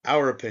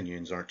Our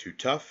opinions aren't too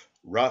tough,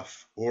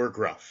 rough, or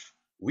gruff.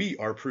 We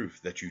are proof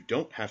that you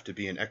don't have to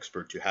be an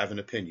expert to have an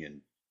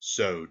opinion.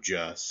 So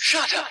just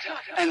shut up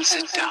and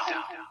sit down.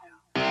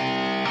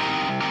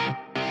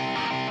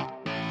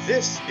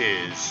 This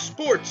is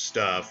Sports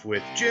Stuff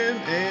with Jim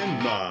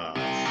and Muff.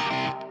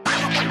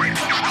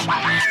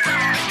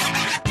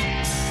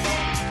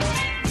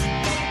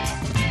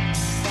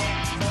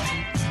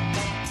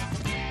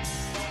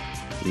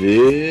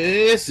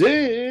 This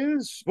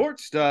is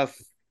Sports Stuff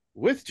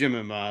with Jim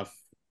and Muff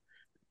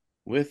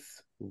with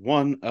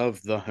one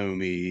of the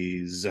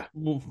homies.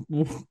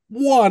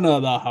 One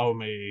of the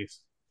homies.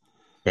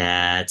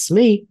 That's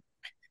me.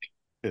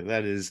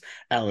 That is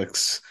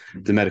Alex,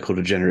 the medical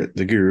degenerate,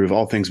 the guru of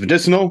all things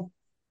medicinal.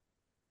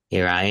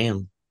 Here I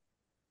am.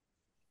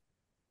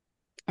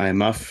 I am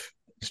Muff,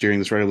 steering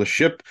this rudderless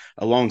ship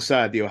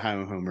alongside the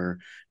Ohio Homer,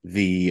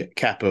 the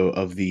capo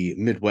of the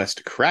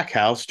Midwest Crack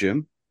House,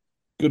 Jim.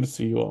 Good to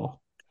see you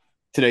all.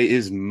 Today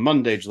is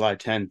Monday, July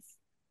 10th,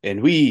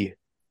 and we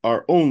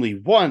are only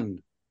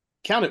one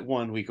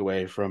week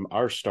away from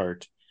our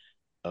start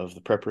of the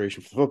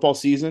preparation for the football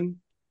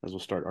season, as we'll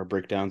start our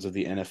breakdowns of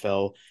the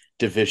NFL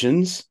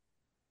divisions.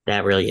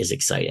 That really is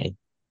exciting.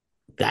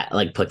 That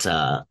puts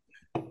an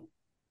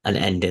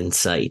end in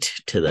sight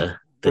to the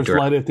There's drought.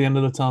 light at the end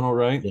of the tunnel,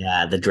 right?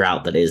 Yeah, the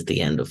drought that is the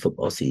end of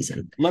football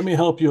season. Let me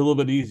help you a little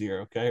bit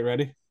easier, okay?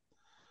 Ready?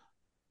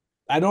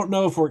 I don't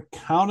know if we're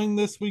counting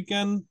this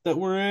weekend that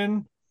we're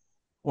in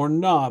or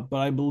not, but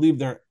I believe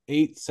there are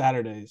 8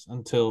 Saturdays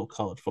until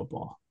college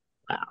football.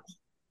 Wow.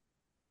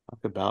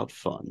 Talk about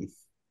fun.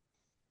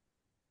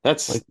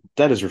 That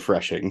is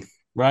refreshing.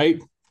 Right?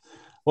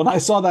 When I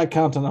saw that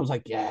countdown, I was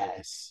like,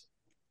 yes,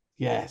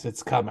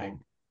 it's coming.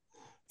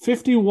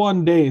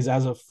 51 days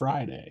as of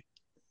Friday.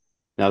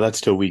 Now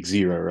that's till week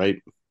 0, right?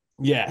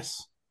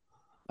 Yes.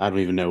 I don't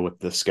even know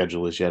what the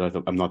schedule is yet.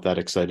 I'm not that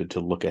excited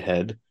to look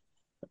ahead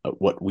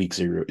at what week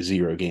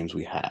zero games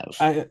we have.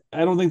 I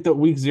don't think that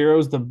week 0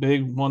 is the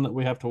big one that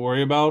we have to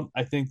worry about.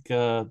 I think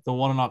the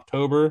one in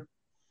October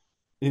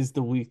is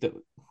the week that,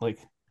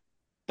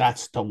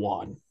 that's the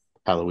one.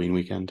 Halloween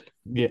weekend.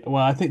 Yeah,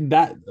 well, I think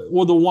that,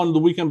 or the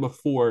weekend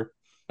before,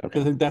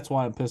 Okay. I think that's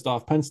why I'm pissed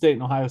off. Penn State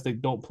and Ohio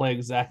State don't play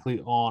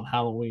exactly on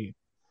Halloween,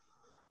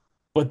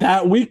 but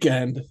that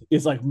weekend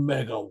is like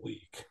mega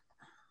week.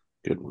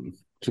 Good one.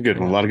 It's a good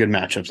one. A lot of good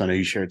matchups. I know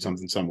you shared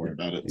something somewhere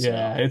about it.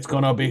 Yeah, it's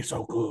gonna be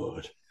so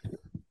good.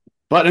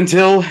 But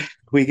until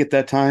we get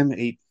that time,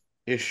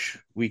 8-ish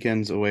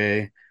weekends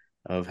away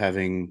of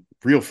having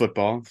real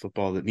football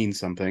that means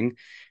something,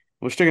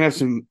 we're still going to have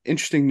some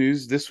interesting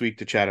news this week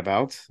to chat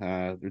about.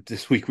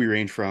 This week we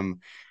range from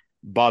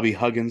Bobby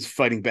Huggins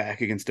fighting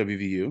back against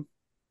WVU.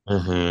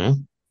 Mm-hmm.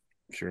 I'm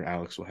sure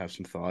Alex will have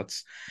some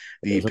thoughts.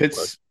 The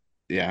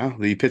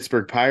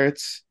Pittsburgh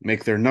Pirates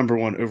make their number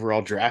 1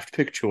 overall draft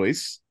pick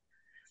choice.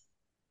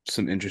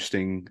 Some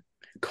interesting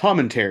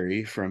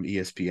commentary from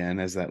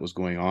ESPN as that was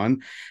going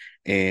on.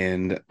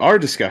 And our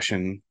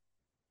discussion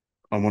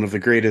on one of the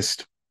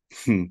greatest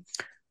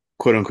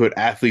quote unquote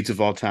athletes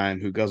of all time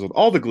who guzzled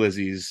all the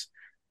glizzies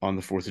on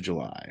the 4th of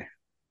July.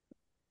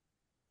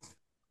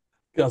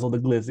 Guzzle the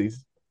glizzies.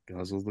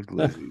 Guzzle the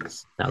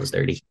glizzies. That was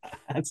dirty.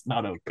 That's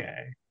not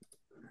okay.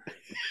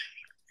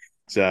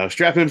 So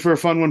strap in for a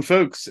fun one,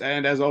 folks.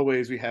 And as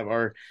always, we have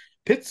our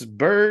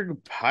Pittsburgh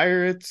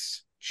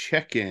Pirates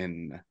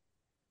check-in.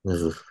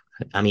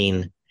 I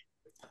mean,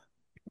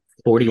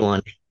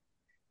 41,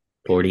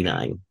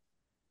 49.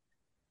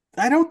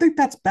 I don't think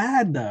that's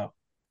bad, though.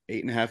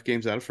 8.5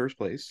 games out of first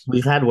place.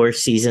 We've had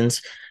worse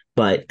seasons,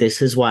 but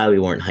this is why we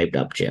weren't hyped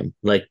up, Jim.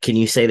 Can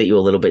you say that you a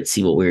little bit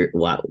see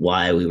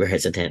why we were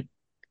hesitant?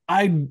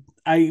 I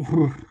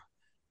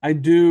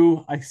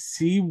do. I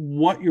see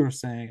what you're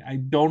saying. I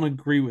don't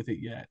agree with it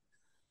yet.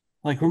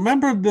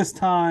 Remember this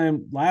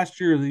time last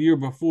year or the year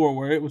before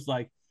where it was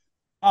like,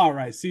 all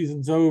right,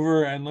 season's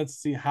over, and let's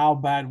see how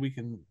bad we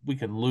can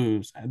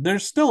lose. And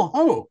there's still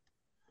hope.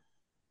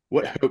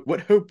 What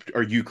hope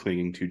are you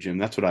clinging to, Jim?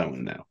 That's what I want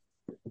to know.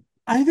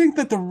 I think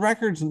that the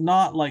record's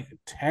not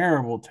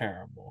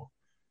terrible.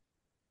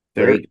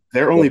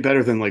 They're only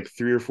better than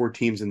 3 or 4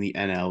 teams in the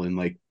NL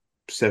and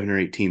 7 or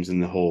 8 teams in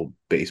the whole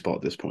baseball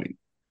at this point.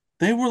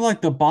 They were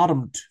the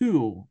bottom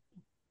 2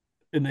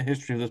 in the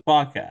history of this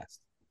podcast.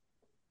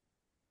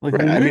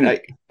 Right. I mean,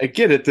 I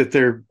get it that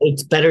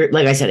it's better.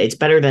 Like I said, it's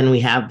better than we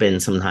have been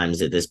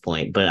sometimes at this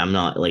point, but I'm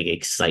not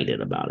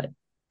excited about it.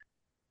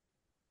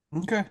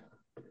 Okay.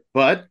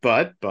 But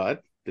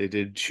they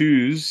did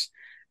choose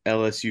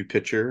LSU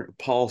pitcher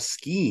Paul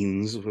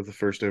Skeens with the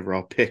first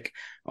overall pick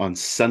on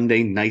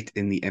Sunday night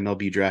in the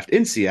MLB draft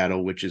in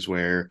Seattle, which is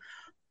where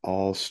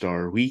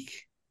All-Star Week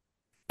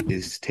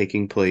is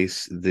taking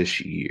place this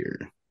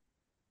year.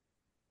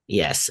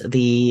 Yes,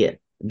 obviously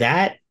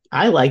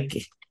I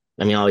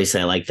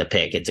like the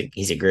pick.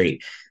 He's a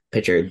great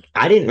pitcher.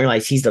 I didn't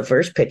realize he's the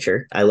first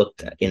pitcher. I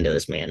looked into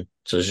this man,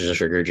 so this is just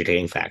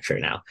regurgitating facts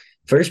right now.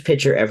 First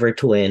pitcher ever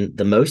to win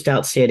the most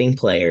outstanding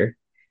player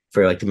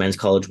for the Men's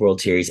College World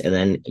Series and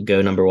then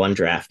go number 1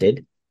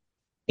 drafted.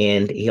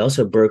 and he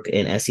also broke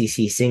an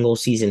SEC single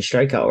season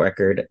strikeout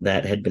record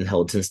that had been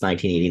held since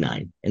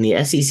 1989. And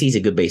the SEC is a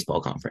good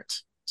baseball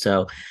conference.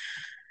 So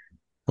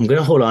I'm going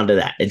to hold on to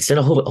that. Instead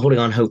of holding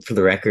on hope for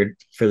the record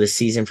for this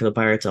season for the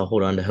Pirates, I'll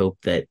hold on to hope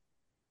that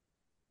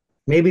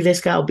maybe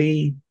this guy will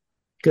be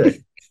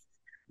good.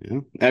 Yeah.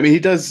 I mean,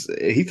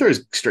 he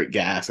throws straight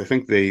gas. Oh,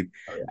 I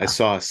yeah.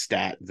 saw a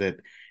stat that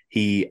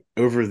he,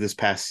 over this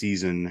past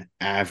season,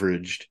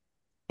 averaged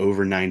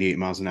over 98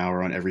 miles an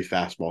hour on every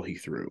fastball he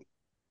threw.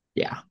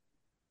 Yeah.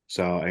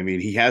 So, I mean,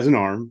 he has an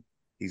arm.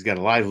 He's got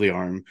a lively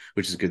arm,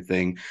 which is a good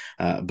thing.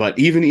 But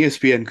even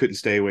ESPN couldn't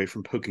stay away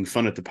from poking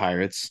fun at the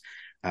Pirates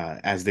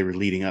as they were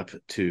leading up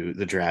to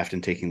the draft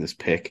and taking this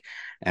pick,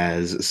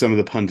 as some of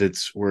the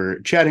pundits were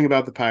chatting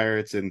about the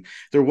Pirates. And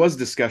there was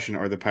discussion,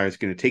 are the Pirates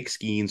going to take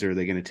Skeens, or are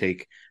they going to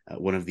take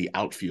one of the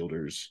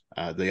outfielders?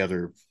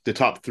 The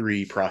top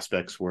three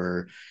prospects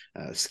were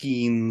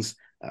Skeens,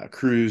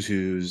 Cruz,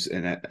 who's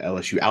an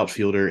LSU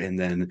outfielder, and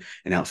then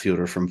an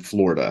outfielder from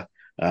Florida.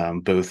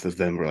 Both of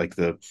them were like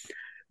the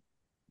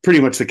pretty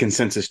much the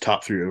consensus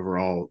top three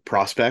overall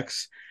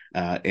prospects.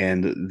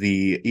 And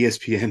the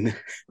ESPN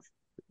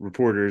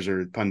reporters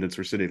or pundits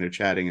were sitting there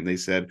chatting, and they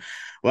said,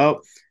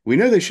 well, we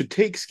know they should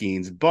take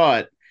Skeens,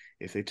 but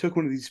if they took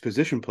one of these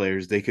position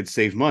players, they could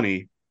save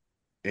money,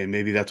 and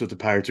maybe that's what the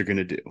Pirates are going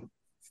to do.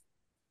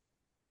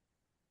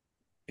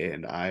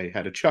 And I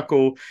had a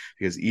chuckle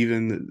because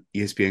even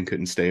ESPN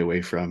couldn't stay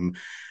away from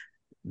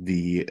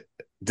the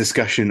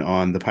discussion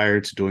on the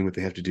Pirates doing what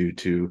they have to do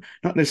to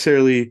not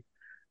necessarily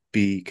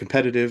be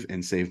competitive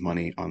and save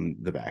money on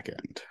the back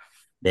end.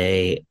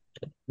 They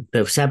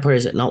the sad part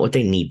is not what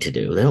they need to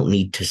do. They don't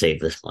need to save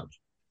this money.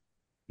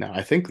 Now,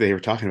 I think they were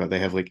talking about they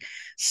have like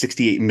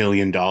 $68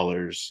 million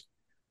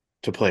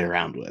to play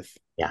around with.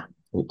 Yeah.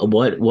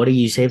 What are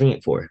you saving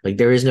it for? Like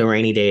there is no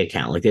rainy day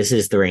account. Like this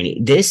is the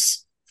rainy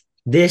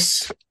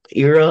this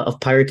era of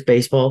Pirates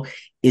baseball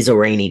is a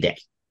rainy day.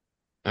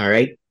 All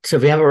right. So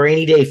if you have a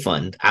rainy day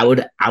fund, I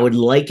would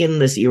liken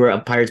this era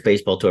of Pirates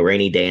baseball to a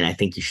rainy day, and I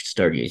think you should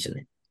start using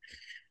it.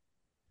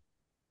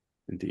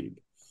 Indeed.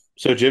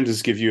 So, Jim, does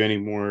this give you any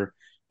more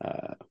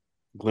uh,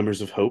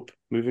 glimmers of hope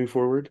moving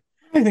forward?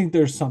 I think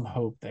there's some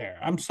hope there.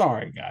 I'm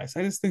sorry, guys.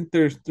 I just think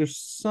there's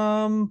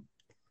some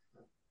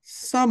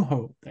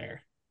hope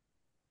there.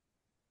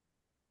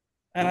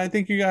 And I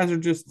think you guys are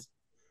just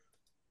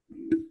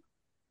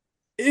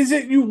is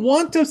it you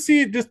want to see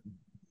it just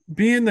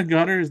be in the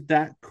gutter? Is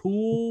that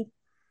cool?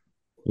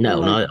 Or No,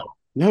 like not at all.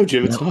 No,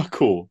 Jim, it's No, not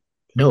cool.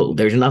 no,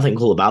 there's nothing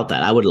cool about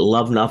that. I would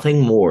love nothing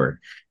more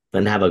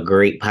than to have a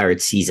great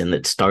Pirates season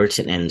that starts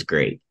and ends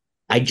great.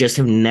 I just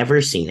have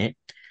never seen it.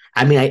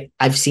 I mean,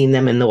 I've seen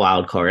them in the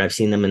wild card. I've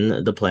seen them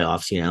in the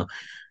playoffs,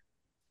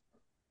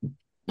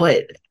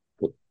 but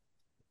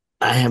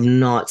I have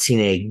not seen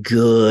a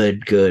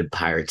good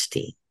Pirates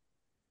team,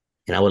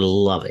 and I would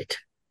love it.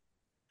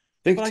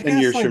 Think but I 10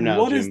 guess years like from now,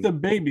 what is the Jim.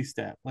 baby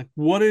step? Like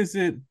what is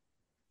it?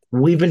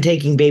 We've been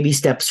taking baby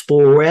steps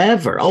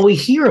forever. All we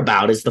hear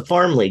about is the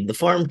farm league, the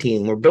farm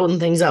team. We're building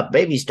things up,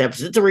 baby steps.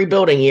 It's a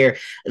rebuilding year.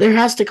 There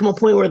has to come a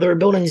point where the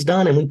rebuilding is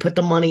done and we put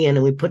the money in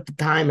and we put the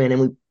time in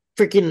and we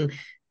freaking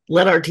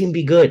let our team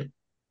be good.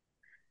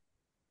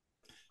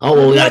 Oh, Well,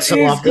 well, we got to what sell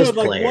is off this good?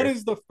 Like what player.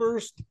 is the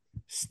first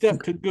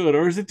step to good?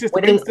 Or is it just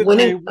Winning, instant,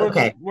 hey, winning,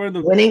 okay. we're in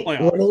the Winning,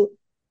 playoffs? winning,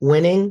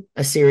 winning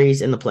a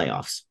series in the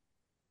playoffs.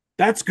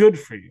 That's good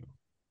for you. I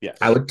Yes.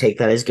 would take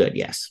that as good,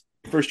 yes.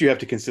 First, you have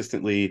to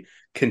consistently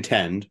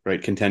contend,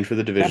 right? Contend for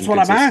the That's division what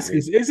I'm asking.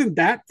 consistently. Isn't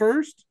that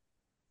first?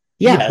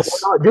 Yeah, but Yes.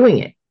 we're not doing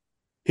it.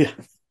 Yeah.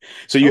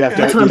 So Okay.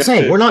 That's what I'm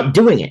saying. We're not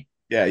doing it.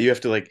 yeah, you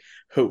have to like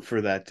hope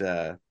for that,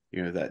 that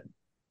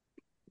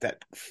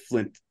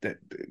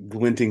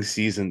glinting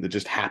season that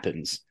just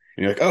happens.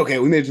 And you're like, okay,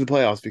 we made it to the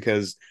playoffs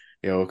because,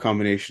 a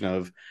combination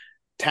of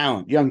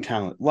talent, young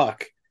talent,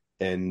 luck,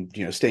 and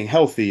staying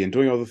healthy and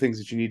doing all the things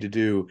that you need to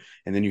do,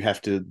 and then you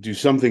have to do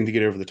something to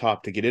get over the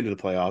top to get into the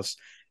playoffs,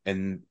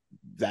 and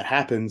that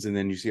happens, and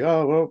then you see,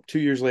 oh well, 2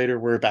 years later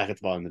we're back at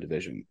the bottom of the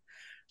division.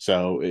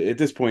 So at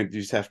this point, you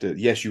just have to,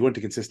 yes, you want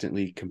to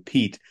consistently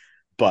compete,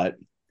 but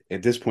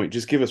at this point,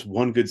 just give us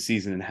one good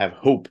season and have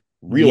hope,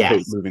 real hope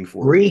Yes. moving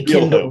forward, real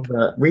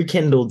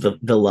Rekindle hope.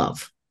 the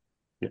love.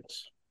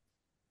 Yes.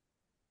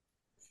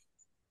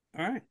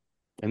 All right.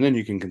 And then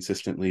you can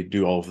consistently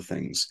do all of the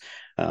things.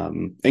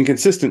 And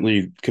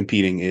consistently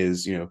competing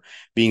is,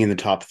 being in the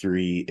top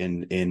three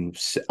in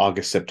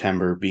August,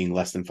 September, being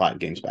less than 5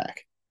 games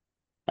back.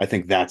 I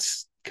think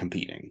that's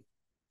competing,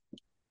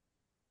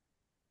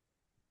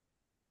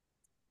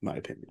 my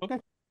opinion. Okay.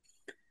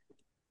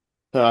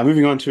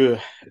 Moving on to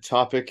a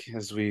topic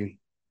as we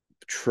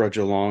trudge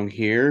along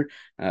here.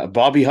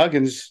 Bobby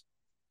Huggins,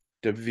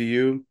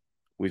 WVU,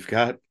 we've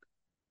got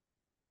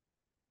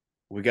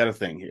a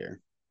thing here.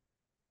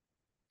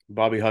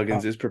 Bobby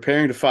Huggins Oh, is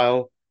preparing to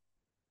file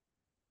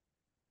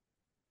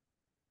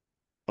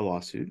a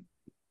lawsuit.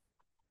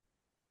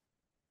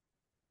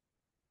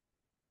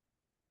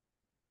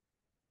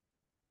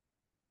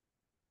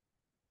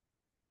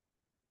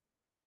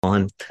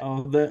 On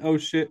oh, the oh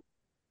shit.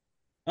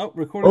 Oh,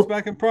 recording's Oh,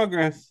 back in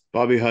progress.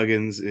 Bobby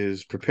Huggins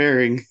is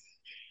preparing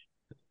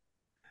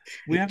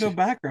We have no to,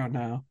 background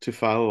now. to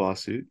file a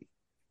lawsuit.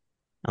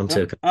 I'm Oh,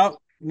 so oh,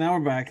 now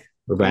we're back.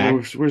 we're Yeah,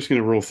 back. we're just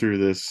gonna roll through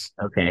this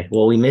Okay.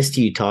 Well, we missed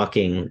you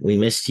talking. We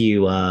missed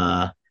you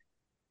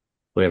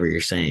whatever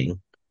you're saying. about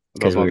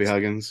Because we were Bobby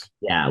Huggins.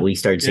 we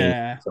started singing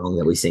Yeah. the song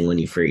that we sing when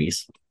you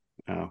freeze.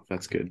 Oh,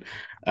 that's good.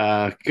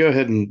 Go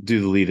ahead and do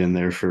the lead in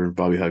there for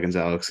Bobby Huggins,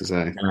 Alex, as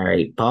I All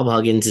right. Bob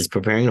Huggins is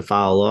preparing to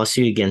file a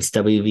lawsuit against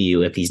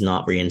WVU if he's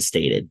not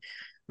reinstated,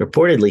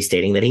 reportedly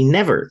stating that he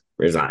never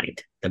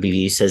resigned.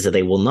 WVU says that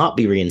they will not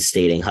be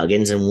reinstating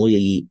Huggins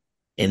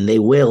and they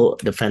will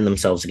defend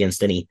themselves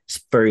against any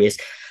spurious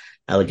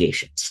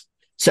allegations.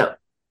 So,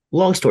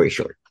 long story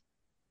short,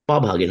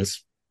 Bob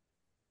Huggins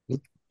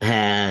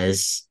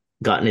has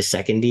gotten his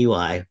second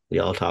DUI. We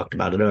all talked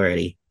about it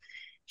already.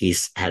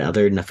 He's had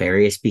other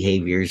nefarious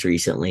behaviors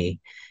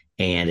recently,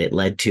 and it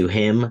led to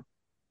him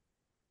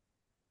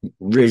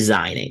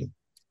resigning,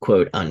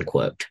 quote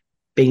unquote,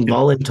 being yep.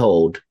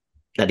 voluntold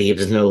that he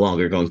was no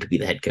longer going to be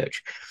the head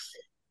coach.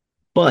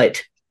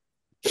 But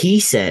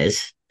he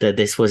says that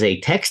this was a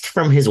text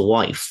from his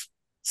wife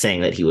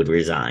saying that he would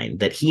resign,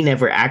 that he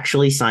never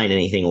actually signed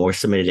anything or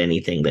submitted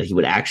anything, that he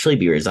would actually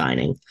be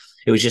resigning.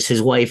 It was just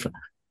his wife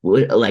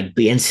like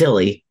being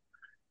silly.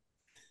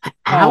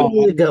 How Oh,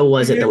 long ago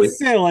was it that being we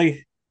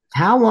silly.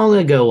 how long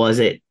ago was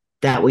it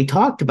that we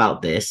talked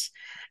about this?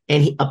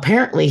 And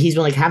apparently he's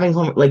been like having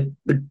like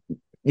the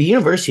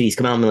universities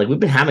come out and like we've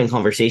been having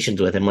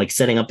conversations with him, like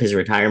setting up his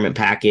retirement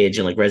package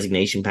and like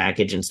resignation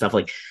package and stuff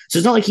like. So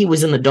it's not like he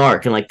was in the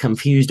dark and like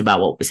confused about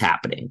what was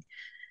happening.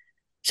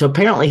 So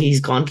apparently he's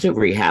gone to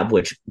rehab,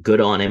 which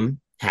good on him,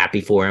 happy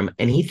for him,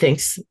 and he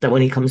thinks that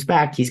when he comes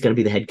back, he's going to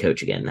be the head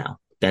coach again. Now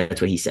that's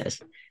what he says,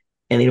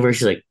 and the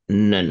university's like,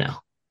 no, no,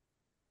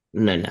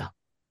 no, no,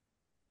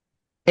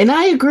 and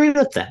I agree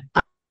with that.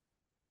 I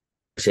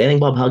think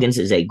Bob Huggins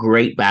is a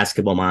great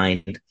basketball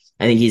mind.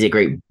 I think he's a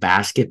great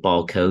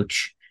basketball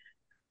coach.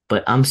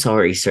 But I'm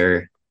sorry,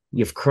 sir.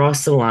 You've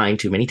crossed the line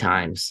too many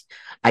times.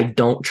 I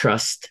don't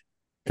trust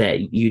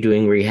that you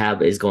doing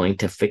rehab is going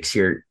to fix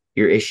your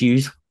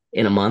issues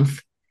in a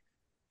month.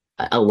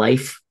 A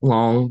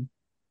lifelong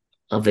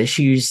of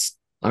issues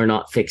are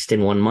not fixed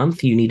in 1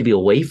 month. You need to be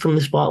away from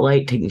the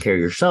spotlight, taking care of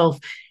yourself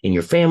and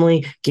your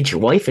family. Get your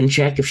wife in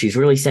check if she's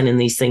really sending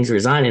these things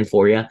resigning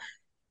for you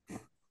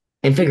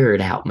and figure it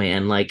out,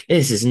 man. Like,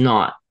 this is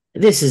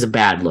a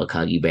bad look,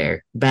 Huggy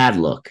Bear. Bad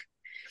look.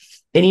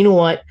 And you know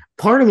what?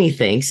 Part of me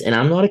thinks, and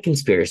I'm not a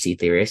conspiracy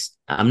theorist,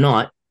 I'm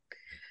not,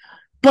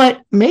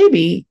 but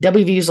maybe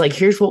WVU's like,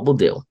 here's what we'll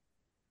do.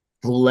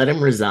 We'll let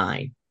him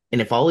resign.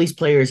 And if all these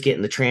players get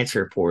in the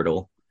transfer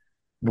portal,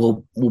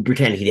 we'll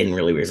pretend he didn't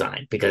really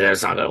resign because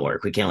that's not gonna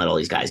work. We can't let all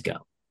these guys go.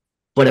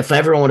 But if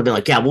everyone would have been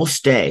like, yeah, we'll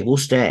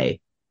stay,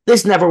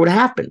 this never would have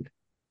happened.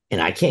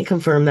 And I can't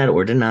confirm that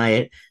or deny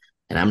it.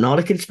 And I'm not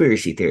a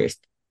conspiracy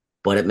theorist,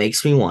 but it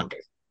makes me wonder.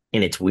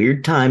 And it's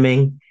weird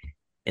timing,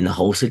 and the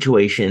whole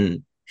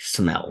situation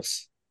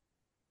smells.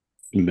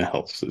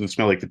 Smells. It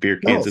smelled like the beer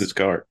cans in Smells. his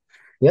car.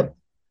 Yep.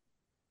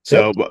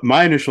 So Yep.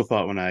 my initial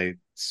thought when I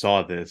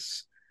saw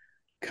this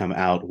come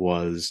out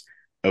was,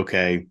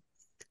 okay,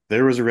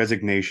 there was a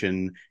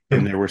resignation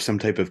and there were some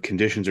type of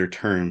conditions or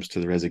terms to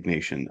the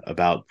resignation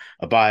about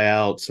a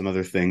buyout, some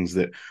other things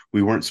that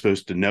we weren't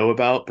supposed to know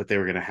about, but they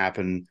were going to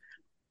happen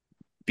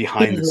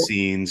behind the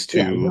scenes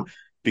Yeah. to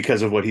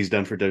because of what he's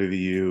done for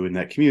WVU and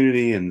that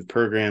community and the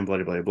program, blah,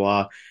 blah, blah,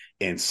 blah.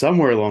 And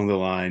somewhere along the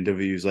line,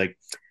 WVU's like,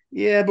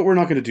 yeah, but we're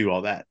not going to do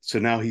all that. So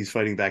now he's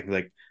fighting back and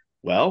like,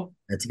 well,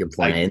 That's a good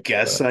I point.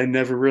 guess I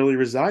never really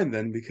resigned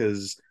then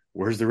because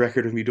where's the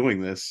record of me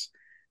doing this?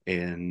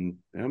 And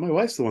my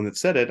wife's the one that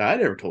said it. I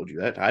never told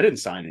you that. I didn't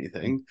sign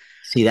anything.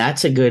 See,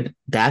 that's a good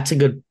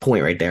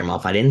point right there,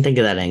 Muff. I didn't think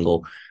of that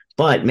angle.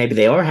 But maybe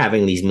they are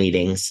having these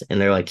meetings and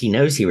they're like, he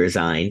knows he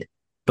resigned,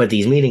 but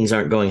these meetings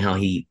aren't going how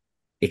he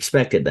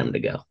expected them to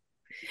go.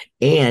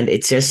 And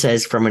it just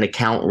says from an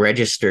account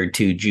registered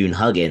to June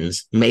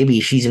Huggins, maybe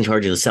she's in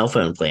charge of the cell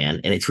phone plan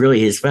and it's really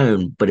his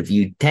phone. But if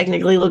you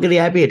technically look at the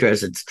IP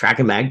address, it's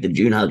tracking back to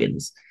June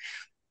Huggins.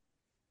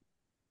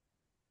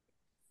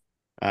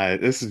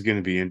 This is going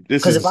to be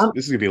this Because if is I'm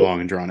this is going to be long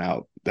and drawn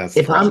out. That's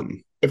the if I'm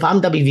problem. if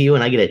I'm WVU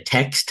and I get a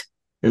text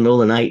in the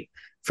middle of the night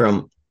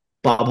from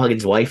Bob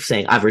Huggins' wife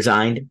saying I've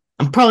resigned,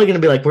 I'm probably gonna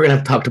be like, we're gonna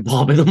have to talk to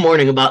Bob in the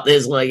morning about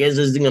this. Like, this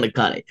isn't gonna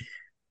cut it.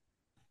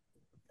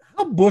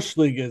 How bush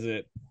league is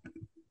it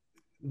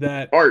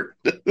that Art.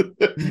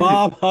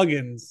 Bob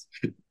Huggins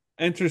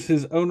enters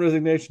his own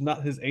resignation,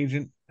 not his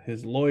agent,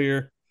 his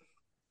lawyer?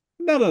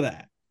 None of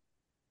that.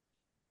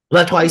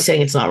 Well, that's why he's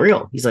saying it's not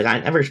real. He's like, I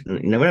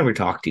never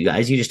talked to you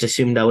guys. You just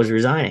assumed I was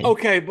resigning.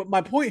 Okay, but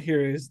my point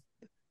here is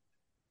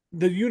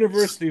the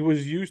university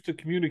was used to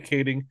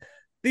communicating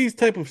these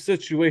type of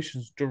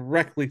situations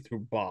directly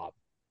through Bob.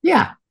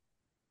 Yeah,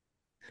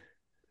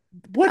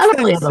 What's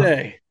that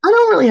say? I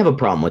don't really have a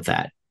problem with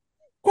that.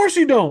 Of course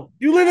you don't.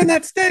 You live in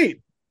that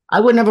state. I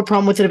wouldn't have a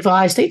problem with it if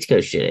Ohio State's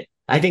coach did it.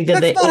 I think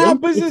that That's not how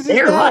business it's is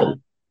their life.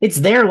 done. It's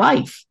their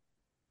life.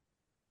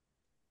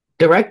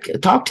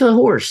 Talk to the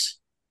horse.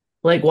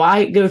 Like,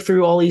 why go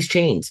through all these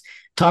chains?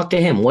 Talk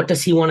to him. What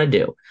does he want to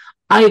do?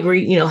 I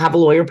agree, have a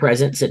lawyer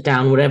present, sit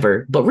down,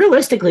 whatever. But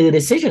realistically, the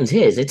decision's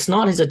his. It's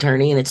not his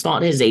attorney and it's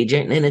not his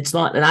agent.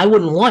 And I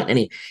wouldn't want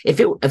any,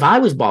 if I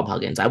was Bob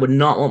Huggins, I would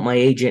not want my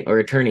agent or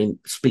attorney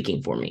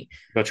speaking for me.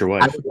 About your I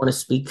wife. would want to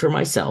speak for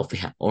myself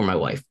or my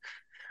wife.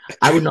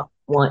 I would not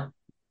want,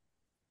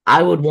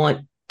 I would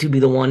want to be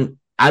the one,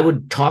 I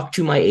would talk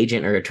to my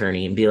agent or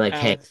attorney and be like,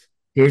 hey, Alex,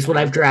 here's what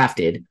I've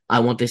drafted.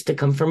 I want this to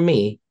come from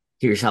me.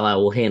 Here's how I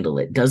will handle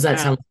it. Does that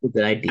sound like a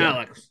good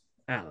idea?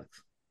 Alex.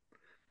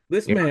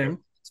 This You're man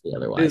is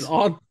otherwise.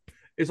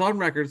 on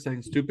record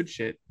saying stupid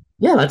shit.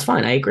 Yeah, that's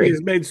fine. I agree.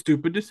 He's made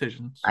stupid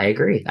decisions. I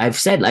agree. I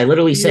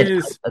literally said,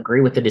 I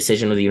agree with the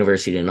decision of the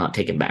university to not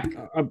take it back.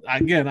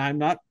 Again, I'm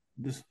not.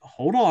 Just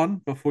hold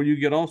on before you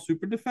get all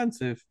super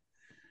defensive.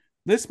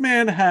 This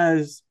man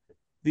has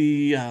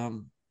the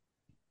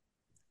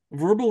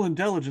verbal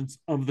intelligence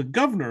of the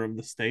governor of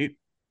the state.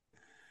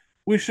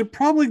 We should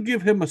probably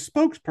give him a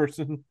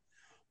spokesperson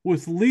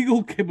with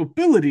legal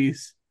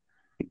capabilities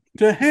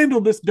to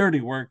handle this dirty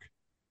work.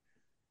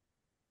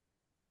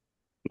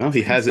 Well,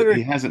 he has it.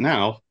 He has it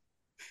now.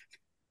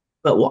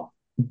 But what?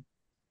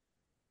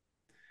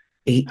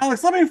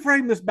 Alex, let me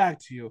frame this back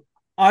to you.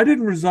 I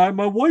didn't resign.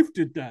 My wife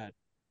did that.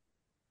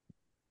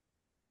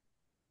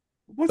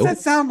 What's that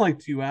sound like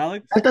to you,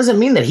 Alex? That doesn't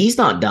mean that he's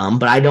not dumb,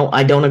 but I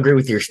don't agree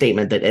with your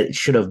statement that it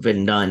should have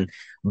been done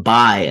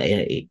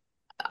by.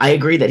 I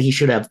agree that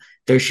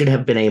there should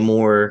have been a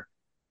more.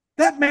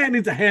 That man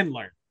needs a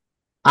handler.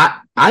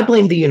 I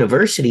blame the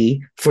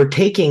university for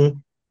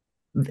taking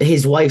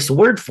his wife's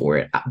word for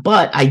it,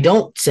 but I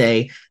don't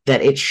say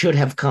that it should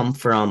have come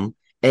from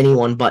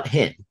anyone but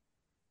him.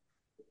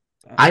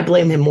 I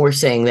blame him more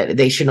saying that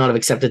they should not have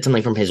accepted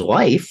something from his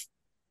wife.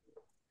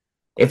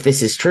 If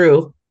this is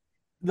true.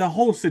 The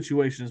whole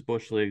situation is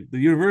Bush League. The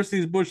university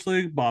is Bush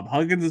League. Bob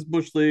Huggins is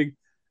Bush League.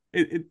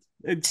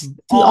 It's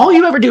all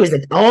you ever do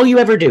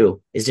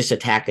is just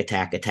attack, and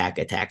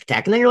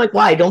then you're like,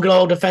 why? Don't get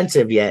all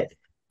defensive yet,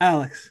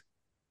 Alex.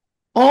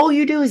 All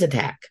you do is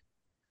attack.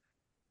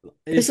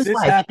 If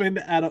this happened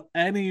at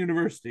any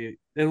university,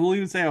 and we'll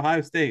even say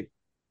Ohio State,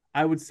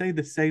 I would say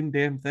the same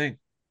damn thing.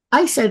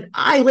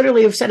 I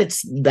literally have said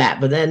it's that,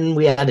 but then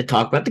we had to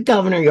talk about the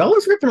governor. You're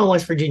always ripping on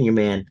West Virginia,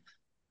 man.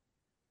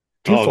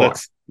 Too far.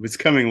 It's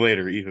coming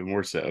later, even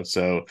more so.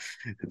 So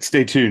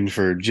stay tuned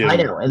for Jim. I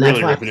know, and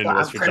that's why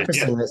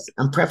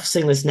I'm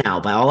prefacing this now.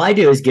 But all I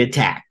do is get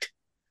attacked.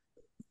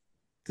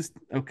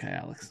 Okay,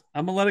 Alex.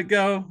 I'm gonna let it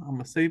go. I'm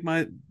gonna save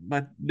my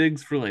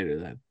digs for later.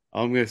 Then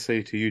all I'm gonna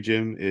say to you,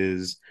 Jim,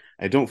 is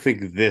I don't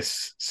think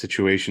this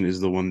situation is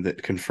the one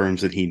that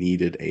confirms that he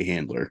needed a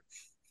handler.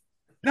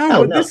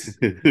 No.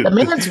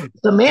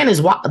 The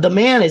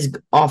man is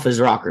off his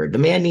rocker. The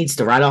man needs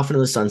to ride off into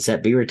the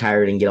sunset, be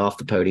retired, and get off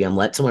the podium.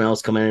 Let someone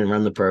else come in and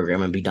run the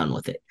program and be done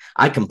with it.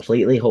 I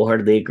completely,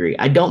 wholeheartedly agree.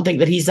 I don't think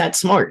that he's that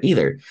smart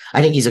either.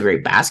 I think he's a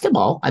great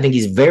basketball. I think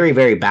he's very,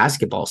 very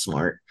basketball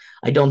smart.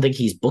 I don't think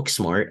he's book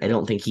smart. I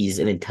don't think he's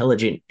an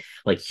intelligent,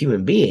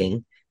 human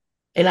being.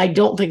 And I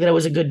don't think that it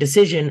was a good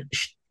decision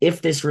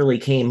if this really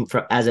came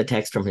as a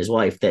text from his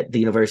wife that the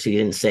university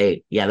didn't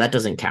say, yeah, that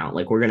doesn't count.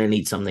 We're going to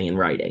need something in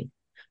writing.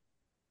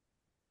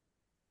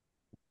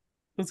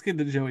 Let's get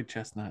to Joey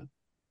Chestnut.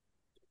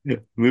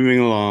 Moving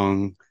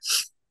along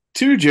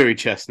to Joey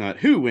Chestnut,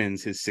 who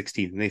wins his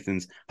 16th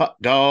Nathan's hot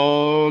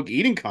dog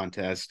eating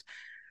contest,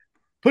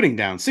 putting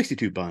down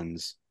 62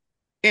 buns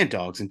and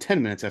dogs in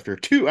 10 minutes after a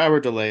 2-hour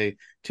delay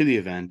to the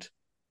event,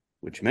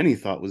 which many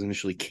thought was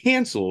initially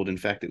canceled. In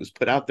fact, it was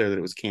put out there that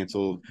it was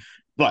canceled.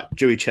 But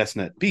Joey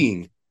Chestnut,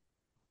 being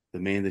the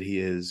man that he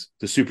is,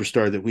 the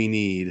superstar that we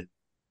need,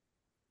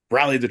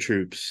 rallied the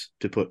troops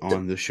to put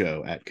on the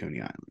show at Coney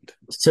Island.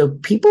 So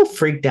people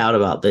freaked out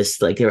about this.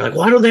 They were like,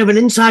 why don't they have an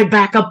inside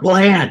backup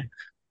plan?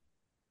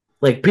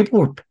 People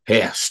were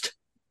pissed.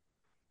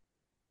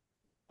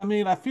 I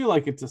mean, I feel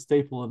like it's a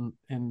staple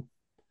in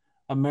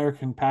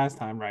American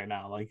pastime right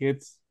now.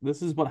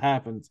 This is what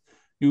happens.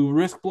 You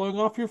risk blowing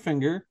off your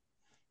finger.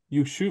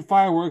 You shoot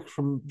fireworks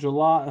from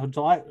July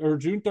or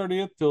June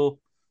 30th till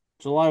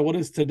July, what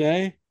is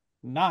today?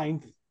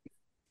 9th.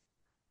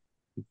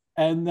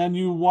 And then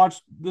you watch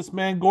this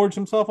man gorge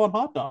himself on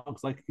hot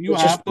dogs. You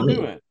have to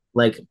do it.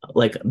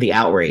 The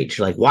outrage.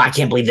 Why? I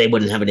can't believe they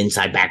wouldn't have an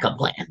inside backup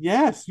plan.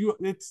 Yes,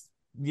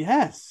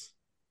 yes.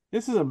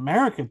 This is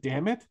America,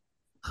 damn it.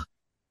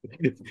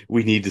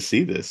 We need to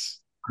see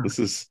this.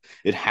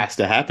 It has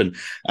to happen.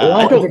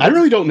 I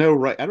really don't know.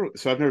 Right.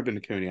 So I've never been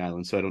to Coney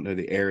Island, so I don't know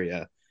the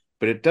area,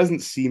 but it doesn't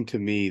seem to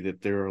me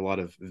that there are a lot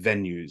of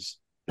venues.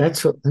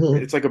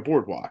 It's like a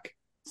boardwalk.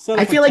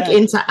 I feel like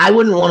inside, I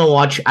wouldn't want to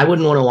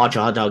watch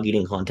a hot dog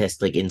eating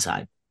contest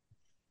inside.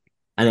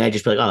 I mean, I'd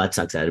just be like, oh, that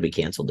sucks. That'll be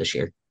canceled this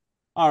year.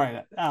 All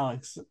right,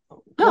 Alex.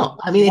 No,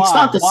 I mean, it's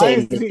not the same.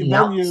 Why is the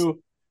venue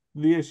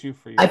the issue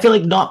for you? I feel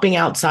like not being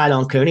outside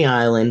on Coney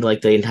Island,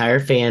 the entire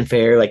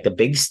fanfare, the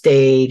big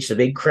stage, the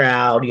big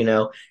crowd,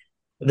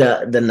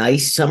 the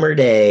nice summer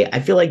day. I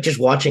feel like just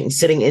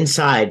sitting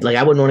inside. Like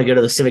I wouldn't want to go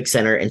to the Civic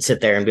Center and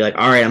sit there and be like,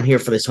 all right, I'm here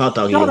for this hot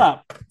dog Shut eating.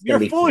 up. It's gonna You're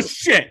be full of fun.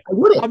 shit. I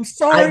wouldn't. I'm I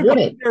sorry, but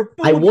wouldn't. you're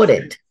I full of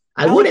wouldn't. shit.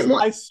 I Alex, wouldn't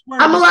want. I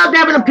swear I'm this allowed to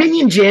have an wrong.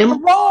 opinion, Jim. You're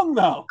wrong,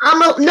 though.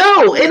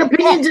 No. An You're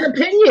opinion's an wrong.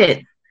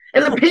 opinion.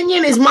 An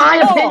opinion is You're my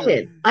wrong.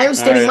 opinion. I am All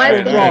stating right, my all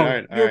right, You're all right, opinion. all wrong.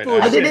 right, all You're right, all full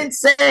of I right. shit. didn't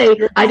say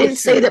You're I full of didn't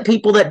say shit. that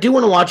people that do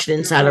want to watch it You're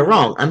inside full are of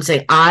wrong. shit. I'm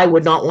saying I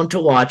would not want to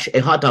watch a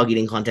hot dog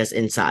eating contest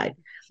inside.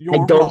 I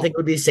You're don't think wrong. it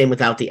would be the same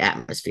without the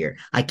atmosphere.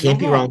 I You're can't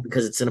be wrong wrong.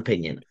 because it's an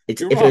opinion.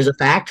 It's You're if it was wrong.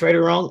 a fact, right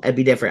or wrong, it'd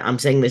be different. I'm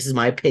saying this is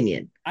my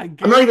opinion. I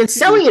I'm not even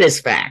selling it as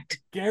fact.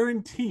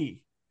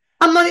 guarantee,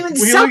 I'm not if even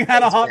selling Wheeling it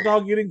had a as hot fact.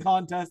 dog eating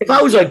contest If in the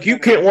I was Civic like, you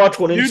Center, can't watch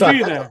one you'd inside, be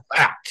that's there. a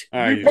fact. All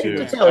right, You'd you be Maybe two.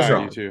 the there. All tail's right, you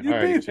wrong. two. All You'd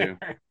right, be you two.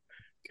 there.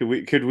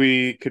 Could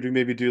we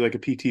maybe do like a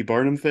PT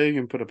Barnum thing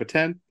and put up a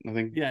tent? I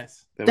think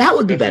Yes. that was That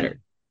would be discussion.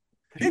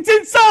 better. It's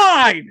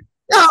inside.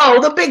 No,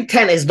 the Big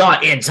Ten is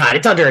not inside.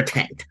 It's under a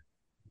tent.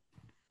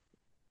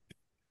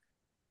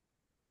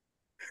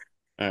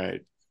 All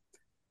right.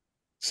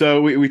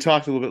 So we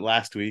talked a little bit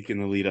last week in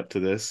the lead up to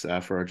this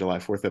for our July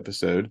 4th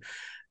episode.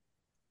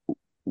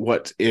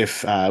 What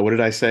if what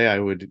did I say? I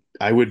would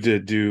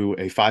do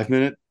a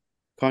 5-minute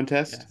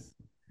contest. Yes.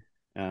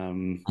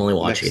 I'm only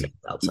watching it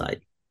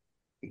outside.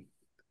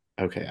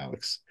 Okay,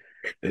 Alex.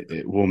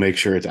 We'll make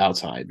sure it's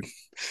outside.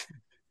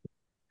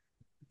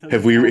 Doesn't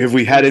Have count if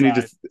we it's had any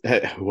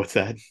inside. what's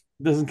that?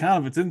 Doesn't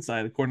count if it's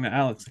inside, according to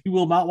Alex. He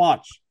will not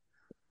watch.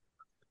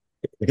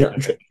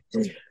 Okay.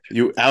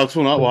 Alex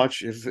will not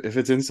watch if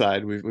it's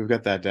inside. We've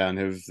got that down.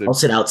 I'll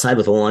sit outside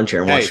with a lawn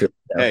chair and watch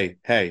Hey,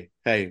 it.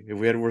 hey. If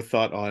we had more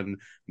thought on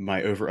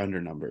my over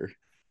under number.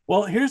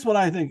 Well, here's what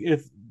I think.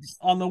 If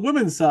on the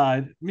women's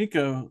side,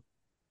 Miko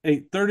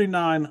ate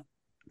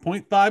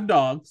 39.5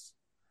 dogs,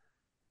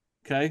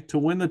 okay, to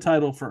win the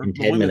title for In the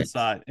 10 women's minutes.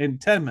 side in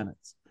 10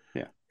 minutes.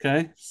 Yeah.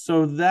 Okay.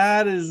 So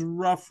that is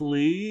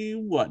roughly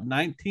what,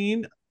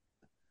 19?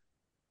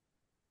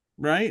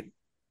 Right?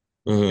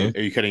 Mhm.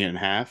 Are you cutting it in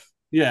half?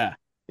 Yeah.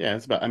 Yeah,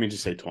 it's about. I mean,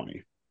 just say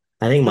 20.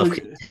 I think So Muff.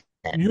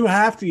 you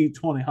have to eat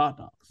 20 hot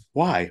dogs.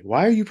 Why?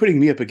 Why are you putting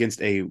me up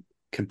against a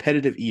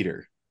competitive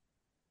eater?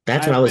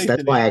 That's I what I have was. faith That's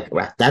in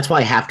why That's why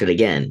I halved it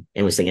again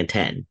and was thinking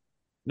 10.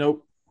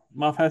 Nope.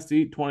 Muff has to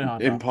eat 20 hot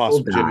dogs.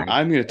 Impossible, Jim.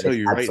 I'm going to tell It's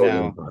you right absolutely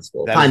now.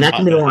 impossible. That Fine, is that not-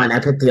 can be the line. I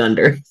picked the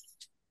under.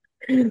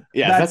 Yeah, if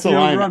That's that's a the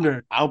line.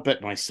 over-under. I'll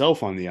bet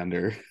myself on the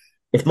under.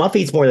 If Muff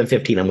eats more than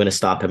 15, I'm going to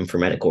stop him for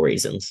medical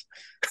reasons.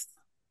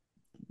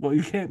 Well,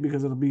 you can't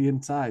because it'll be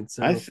inside.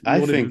 So I think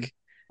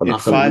I'm in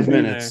not gonna 5 be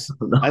minutes.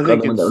 I'm not I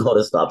going think to it's. hold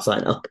a stop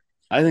sign up.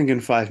 I think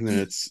in 5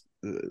 minutes,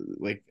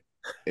 like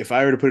if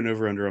I were to put an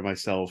over under on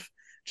myself,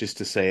 just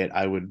to say it,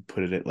 I would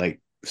put it at like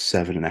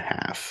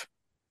 7.5.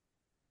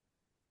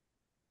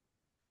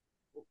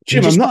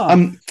 Jim,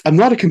 I'm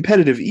not a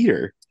competitive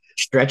eater.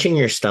 Stretching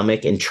your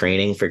stomach and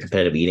training for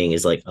competitive eating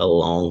is like a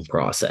long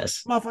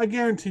process. Muff, I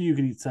guarantee you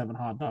can eat 7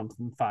 hot dogs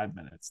in 5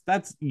 minutes.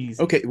 That's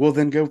easy. Okay, well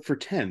then go for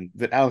 10.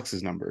 That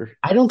Alex's number.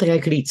 I don't think I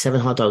could eat 7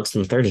 hot dogs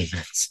in 30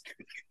 minutes.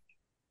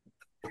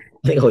 I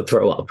think I would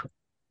throw up.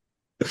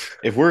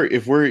 If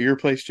we're at your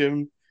place, Jim,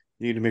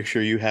 you need to make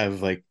sure you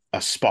have like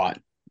a spot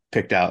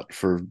picked out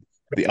for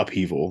the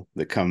upheaval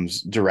that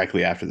comes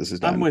directly after this is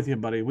done. I'm with you,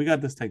 buddy. We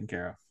got this taken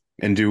care of.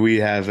 And do we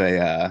have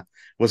a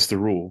what's the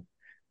rule?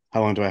 How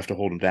long do I have to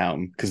hold him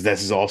down? Because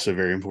this is also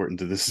very important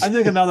to this. I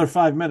think another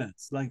 5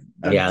 minutes.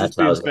 Yeah, that's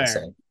what I was going to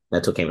say.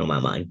 That's what came to my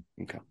mind.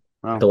 Okay.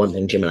 Well, the one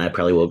thing Jim and I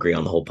probably will agree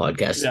on the whole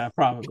podcast. Yeah,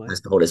 probably.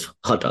 Has to hold his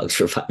hot dogs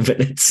for 5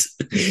 minutes.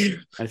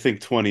 I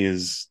think 20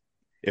 is.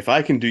 If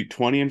I can do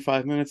 20 in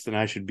 5 minutes, then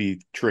I should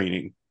be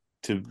training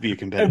to be a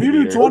competitive. If you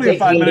do eater. 20 in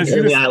 5 minutes,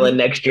 you just Island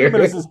next year.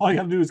 Minutes is all you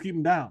got to do is keep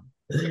him down.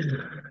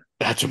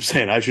 That's what I'm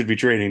saying. I should be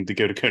training to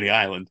go to Coney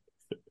Island.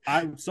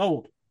 I'm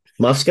sold.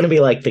 Muff's gonna be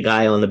like the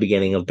guy on the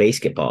beginning of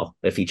basketball.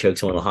 If he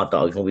chokes one of the hot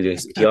dogs, we'll be doing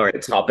CPR and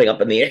it's hopping up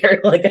in the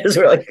air like as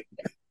we're like.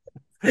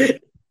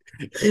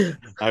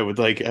 I would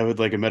like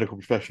a medical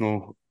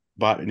professional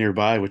bot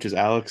nearby, which is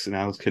Alex, and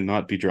Alex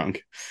cannot be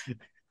drunk.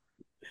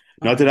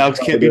 Not that Alex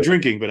can't be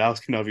drinking, but Alex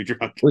cannot be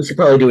drunk. We should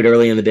probably do it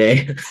early in the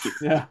day.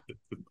 Yeah.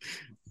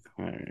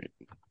 All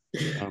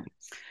right.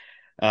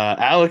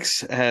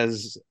 Alex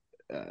has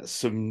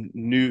some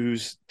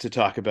news to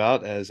talk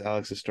about, as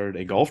Alex has started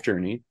a golf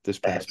journey this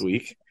past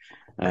week.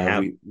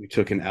 We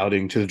took an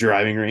outing to the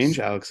driving range.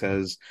 Alex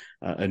has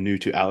a new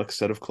to Alex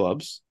set of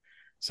clubs.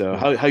 So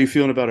how you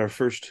feeling about our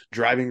first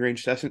driving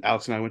range session?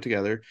 Alex and I went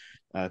together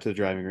to the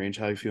driving range.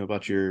 How you feel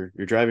about your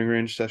driving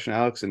range session,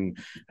 Alex? And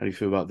how do you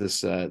feel about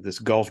this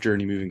golf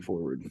journey moving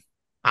forward?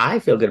 I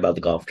feel good about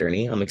the golf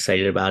journey. I'm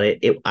excited about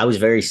it. I was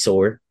very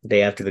sore the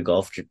day after the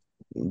golf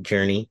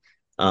journey.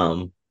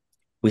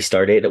 We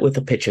started with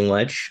a pitching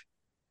wedge,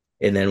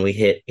 and then we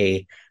hit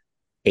a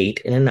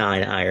 8 and a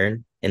 9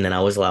 iron, and then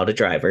I was allowed a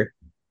driver.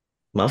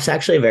 Muff's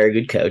actually a very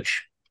good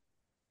coach.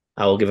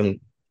 I will give him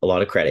a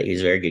lot of credit. He's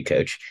a very good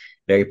coach.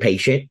 Very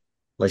patient,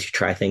 lets you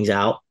try things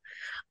out.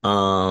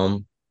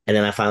 And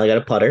then I finally got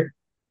a putter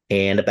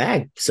and a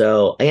bag.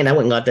 So, and I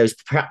went and got those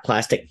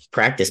plastic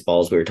practice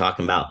balls we were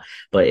talking about,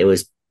 but it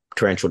was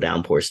torrential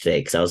downpours today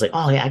because I was like,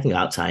 oh yeah, I can go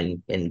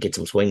outside and get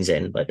some swings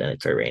in, but then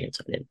it started raining,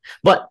 so I didn't.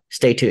 But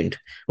stay tuned.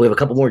 We have a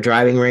couple more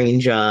driving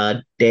range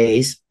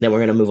days. Then we're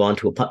gonna move on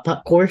to a putt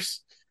putt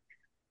course.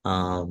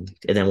 And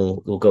then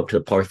we'll go up to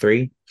the par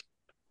three,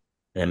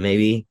 and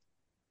maybe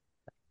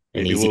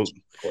an Maybe easy we'll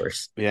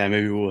course. yeah,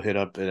 maybe we'll hit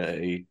up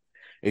a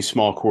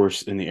small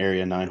course in the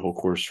area, 9-hole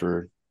course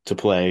to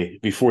play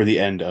before the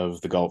end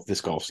of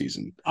this golf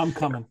season. I'm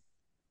coming.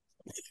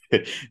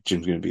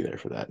 Jim's gonna be there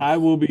for that. I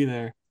will be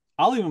there.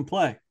 I'll even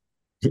play.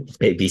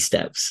 Baby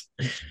steps.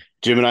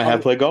 Jim and I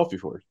have played golf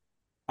before.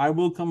 I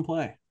will come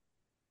play.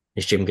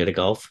 Is Jim good at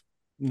golf?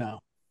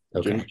 No.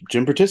 Okay.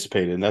 Jim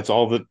participated, and that's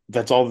all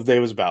the day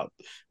was about.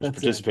 Was That's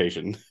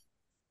participation.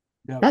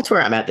 Yep. That's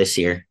where I'm at this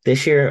year.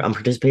 This year I'm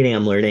participating,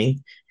 I'm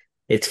learning.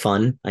 It's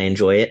fun. I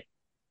enjoy it.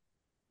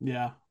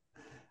 Yeah.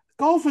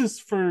 Golf is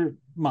for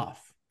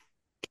Muff.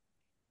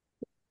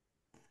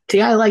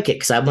 See, I like it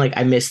because I'm like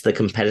I miss the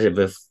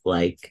competitive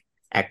like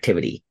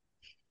activity.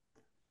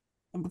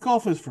 But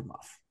golf is for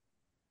Muff.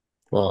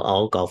 Well,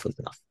 I'll golf with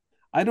enough.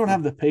 I don't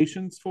have the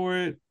patience for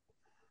it.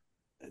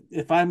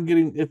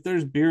 If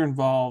there's beer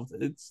involved,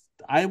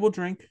 I will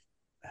drink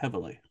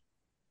heavily.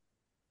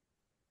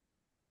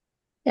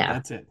 Yeah.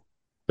 That's it.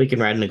 We can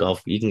ride in the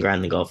golf. You can ride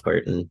in the golf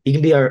cart, and you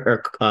can be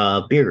our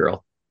beer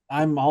girl.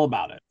 I'm all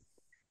about it.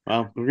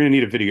 Well, we're gonna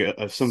need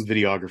some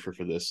videographer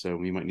for this, so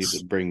we might need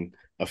to bring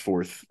a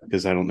fourth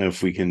because I don't know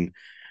if we can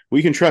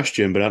trust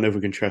Jim, but I don't know if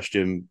we can trust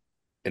Jim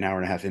an hour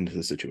and a half into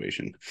the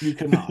situation. You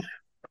cannot.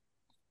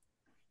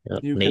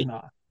 You Nate,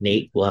 cannot.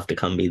 Nate will have to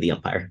come be the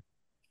umpire.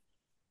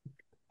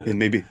 And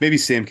maybe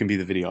Sam can be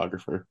the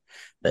videographer.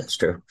 That's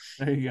true.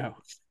 There you go.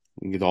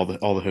 We can get all the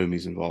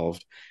homies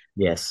involved.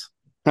 Yes.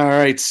 All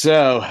right,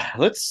 so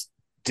let's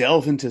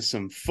delve into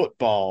some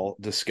football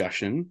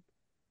discussion.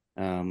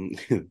 We're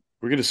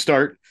going to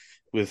start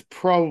with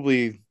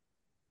probably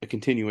a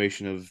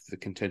continuation of the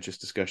contentious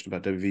discussion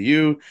about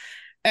WVU,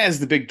 as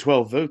the Big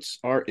 12 votes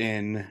are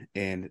in,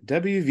 and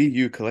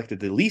WVU collected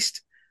the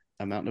least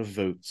amount of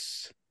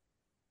votes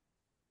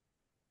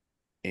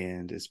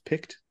and is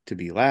picked to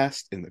be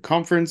last in the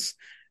conference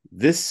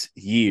this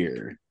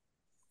year.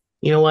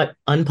 You know what?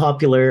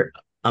 Unpopular.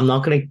 I'm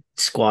not going to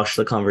squash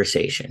the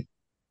conversation,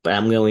 but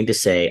I'm going to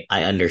say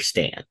I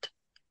understand.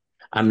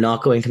 I'm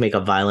not going to make a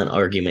violent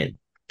argument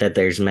that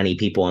there's many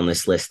people on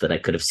this list that I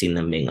could have seen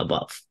them being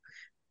above.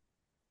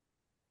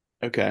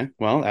 Okay.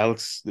 Well,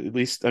 Alex at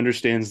least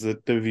understands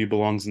that WVU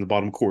belongs in the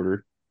bottom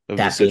quarter of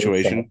the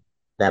situation.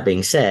 That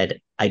being said,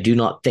 I do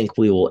not think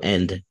we will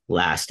end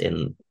last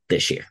in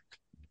this year.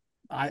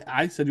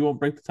 I said you won't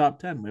break the top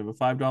 10. We have a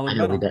 $5 I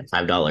know bet we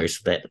got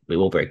 $5 that we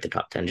will break the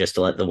top 10 just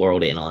to let the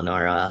world in on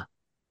our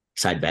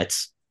side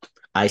bets.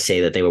 I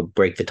say that they will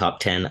break the top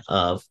 10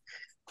 of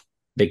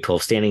Big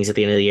 12 standings at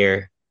the end of the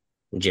year.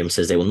 Jim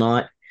says they will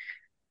not.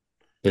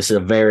 This is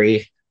a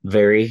very,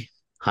 very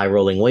high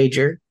rolling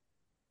wager.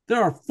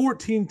 There are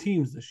 14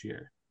 teams this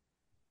year.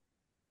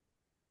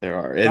 There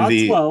are. Not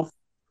 12,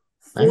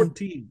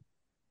 14.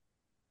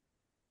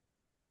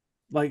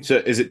 So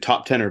is it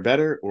top 10 or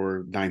better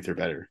or 9th or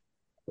better?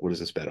 What is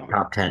this bet on?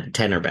 Top 10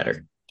 or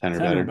better. 10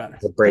 or better.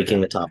 We're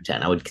breaking the top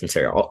 10. I would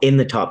consider all in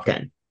the top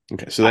 10.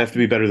 Okay, so they have to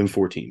be better than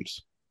 4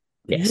 teams.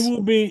 Yes. You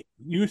will be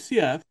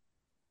UCF.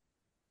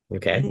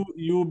 Okay.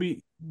 You will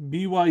be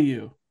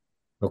BYU.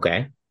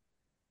 Okay.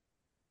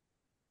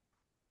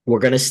 We're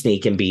going to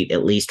sneak and beat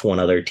at least one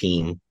other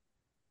team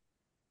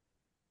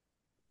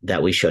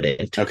that we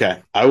shouldn't.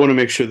 Okay. I want to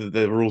make sure that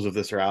the rules of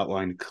this are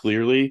outlined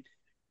clearly.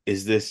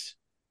 Is this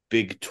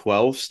Big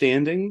 12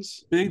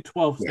 standings? Big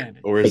 12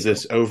 standings. Or is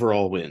this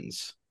overall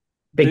wins?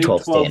 Big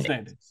 12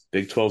 standings.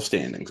 Big 12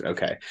 standings.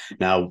 Okay.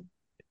 Now,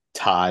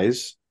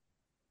 ties,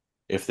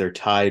 if they're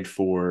tied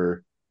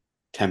for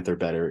 10th or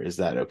better, is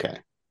that okay?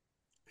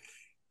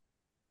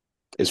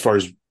 As far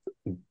as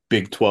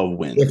Big 12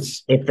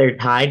 wins. If they're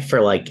tied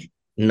for like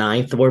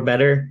 9th or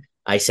better,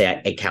 I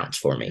say it counts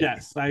for me.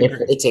 Yes, I agree.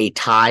 If it's a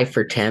tie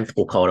for 10th,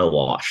 we'll call it a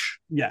wash.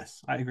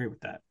 Yes, I agree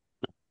with that.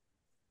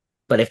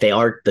 But if they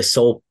are the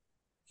sole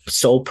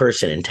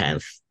person in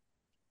 10th,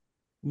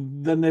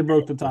 then they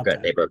broke the top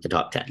 10. They broke the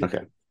top 10. Okay.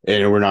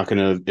 And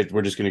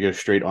we're just gonna go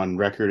straight on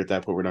record at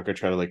that point. We're not gonna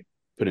try to like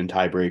put in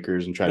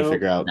tiebreakers and try to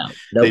figure out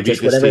they beat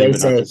this team,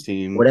 but not this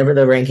team. Whatever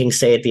the rankings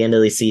say at the end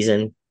of the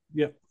season.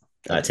 Yep.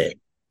 That's it.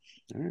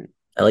 All right.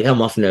 I like how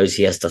Muff knows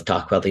he has to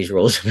talk about these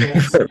rules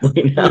because if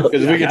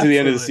we get to the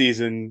end of the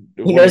season,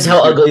 he knows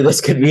how ugly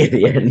this could be at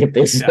the end if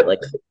there's like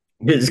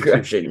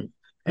discretion.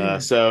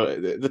 So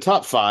the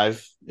top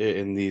 5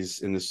 in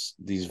these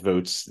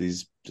votes,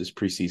 this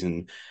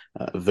preseason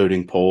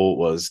voting poll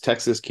was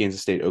Texas,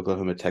 Kansas State,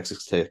 Oklahoma,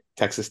 Texas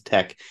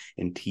Tech,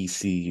 and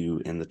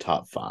TCU in the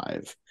top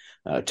 5.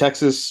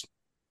 Texas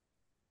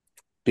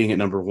being at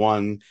number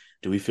 1,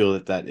 do we feel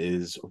that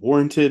is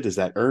warranted? Is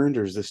that earned,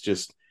 or is this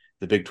just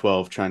the Big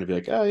 12 trying to be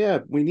like, oh yeah,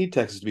 we need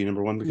Texas to be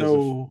number 1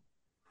 because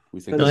we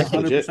think that's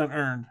 100%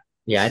 earned.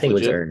 Yeah, I think it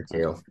was earned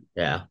too.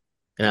 Yeah.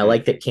 And I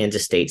like that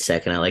Kansas State's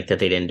second. I like that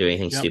they didn't do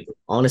anything stupid.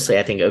 Honestly,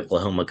 I think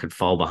Oklahoma could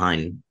fall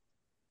behind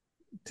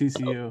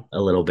TCU a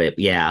little bit.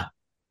 Yeah.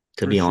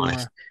 to for be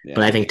honest. sure.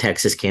 But I Yeah. think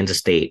Texas, Kansas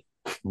State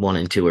 1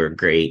 and 2 are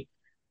great.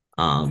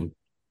 Um,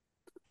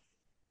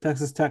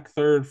 Texas Tech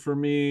third for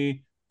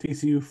me,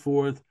 TCU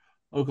fourth,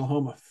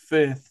 Oklahoma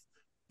fifth,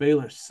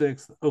 Baylor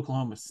sixth,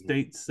 Oklahoma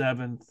State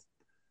seventh.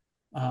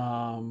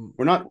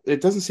 We're not,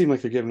 it doesn't seem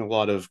like they're giving a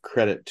lot of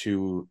credit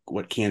to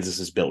what Kansas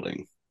is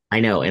building. I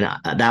know, and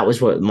that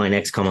was what my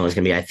next comment was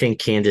going to be. I think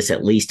Kansas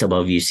at least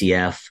above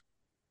UCF.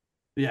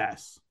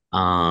 Yes.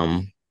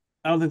 Um,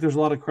 I don't think there's a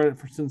lot of credit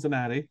for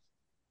Cincinnati.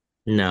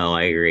 no,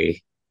 I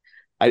agree.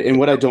 And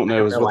what I don't I know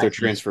don't is know. what I their think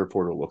transfer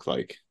portal looked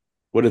like.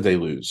 What did they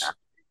lose? They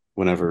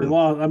Whenever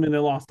lost. I mean, they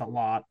lost a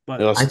lot, they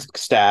but I lost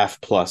staff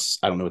plus,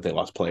 I don't know what they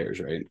lost players,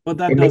 right?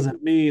 that may,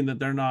 doesn't mean that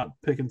they're not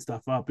picking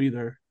stuff up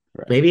either.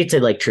 Right. maybe it's a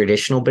like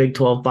traditional Big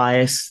 12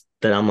 bias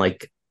that I'm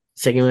like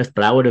sticking with,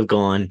 but I would have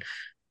gone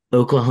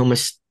Oklahoma.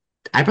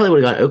 I probably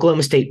would have gone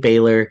Oklahoma State,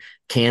 Baylor,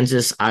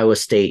 Kansas, Iowa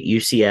State,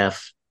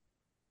 UCF,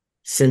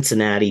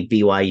 Cincinnati,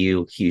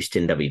 BYU,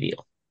 Houston, WVU.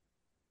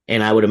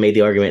 And I would have made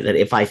the argument that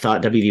if I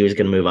thought WVU was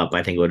going to move up,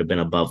 I think it would have been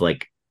above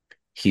like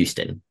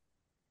Houston.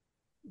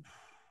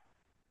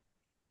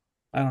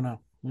 I don't know.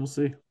 We'll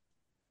see.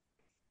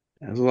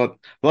 There's a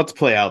lot to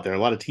play out there. A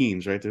lot of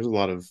teams, right? There's a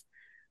lot of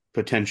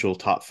potential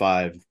top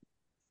five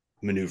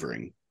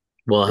maneuvering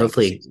Well, throughout the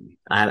hopefully, season.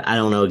 I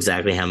don't know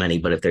exactly how many,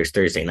 but if there's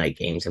Thursday night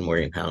games in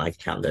Morgantown, I can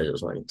count those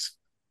as wins.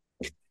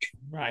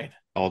 Right.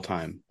 All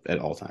time at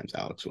all times,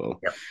 Alex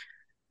will.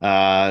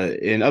 Yep.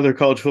 In other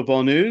college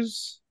football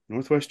news,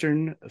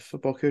 Northwestern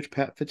football coach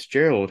Pat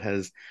Fitzgerald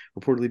has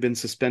reportedly been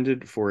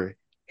suspended for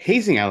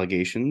hazing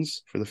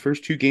allegations for the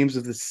first two games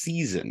of the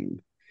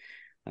season.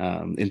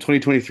 In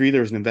 2023, there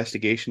was an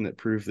investigation that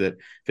proved that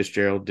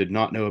Fitzgerald did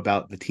not know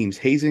about the team's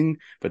hazing,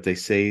 but they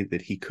say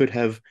that he could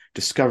have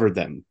discovered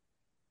them.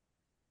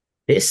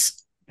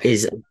 This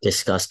is a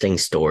disgusting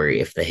story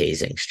if the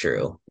hazing's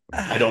true.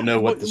 I don't know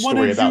what the What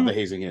story did about the you?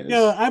 hazing is.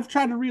 Yeah, I've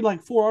tried to read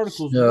like 4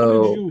 articles. What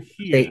did So you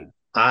hear?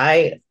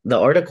 the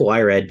article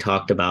I read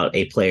talked about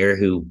a player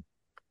who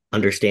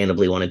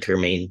understandably wanted to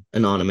remain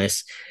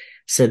anonymous,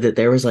 said that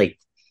there was like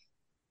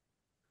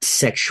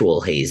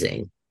sexual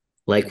hazing,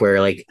 like where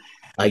like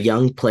a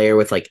young player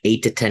with like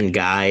 8 to 10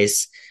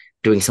 guys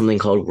doing something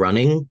called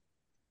running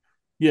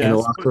in the Yes, but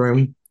locker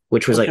room,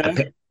 which was like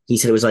okay. he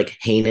said it was like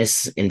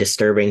heinous and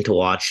disturbing to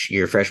watch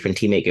your freshman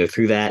teammate go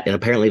through that. And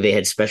apparently they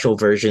had special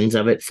versions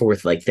of it for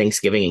like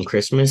Thanksgiving and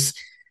Christmas.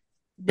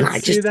 And But I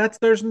see,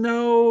 just there's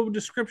no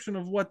description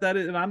of what that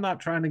is, and I'm not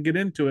trying to get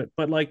into it.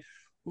 But like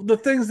the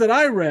things that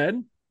I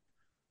read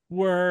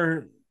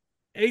were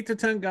 8 to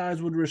 10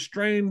 guys would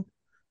restrain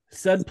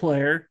said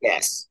player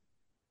yes.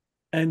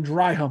 and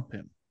dry hump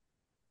him.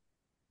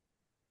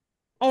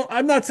 Oh,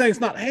 I'm not saying it's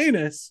not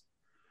heinous,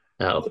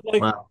 Oh but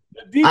like well,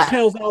 the I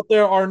details out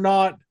there are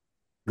not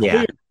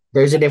yeah. clear.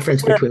 There's a And they would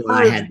difference wear between what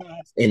I purge had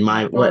masks in in a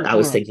my what dark I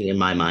was room. thinking in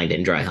my mind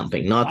and dry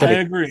humping. Not that I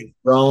it's agree.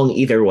 wrong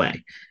either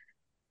way.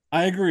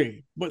 I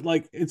agree. But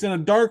like it's in a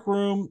dark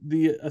room,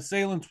 the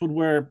assailants would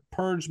wear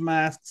purge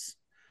masks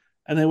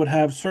and they would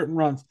have certain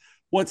runs.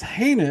 What's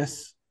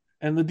heinous,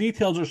 and the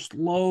details are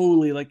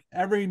slowly like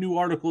every new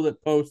article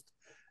that posts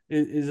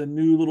is a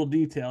new little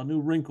detail, new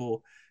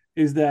wrinkle,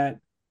 is that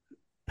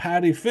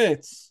Patty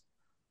Fitz,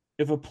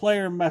 if a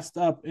player messed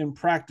up in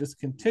practice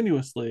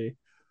continuously,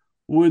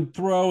 would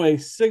throw a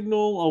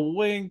signal, a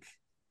wink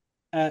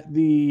at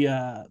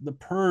the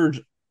purge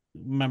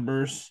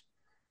members,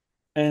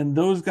 and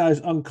those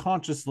guys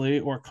unconsciously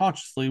or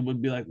consciously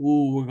would be like,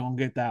 "Ooh, we're gonna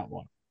get that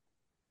one."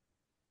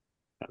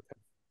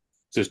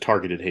 Just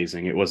targeted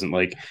hazing. It wasn't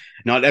like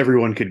not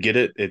everyone could get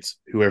it. It's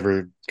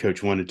whoever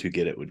coach wanted to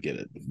get it would get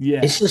it.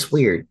 It's just Yes,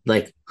 weird.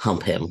 Like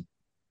hump him.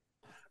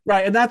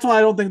 right, and that's why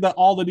I don't think that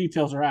all the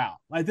details are out.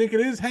 I think it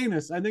is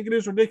heinous. I think it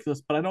is ridiculous,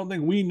 but I don't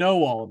think we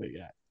know all of it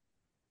yet.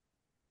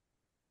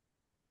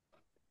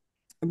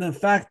 And the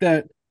fact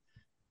that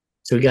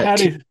So we got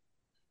two. Patty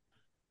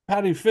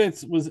Patty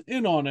Fitz was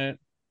in on it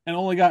and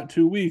only got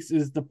 2 weeks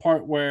is the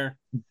part where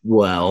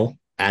Well,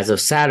 as of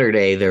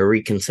Saturday, they're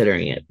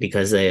reconsidering it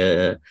because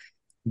they,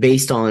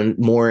 based on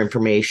more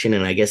information,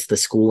 and I guess the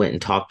school went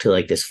and talked to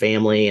like this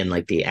family and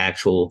like the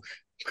actual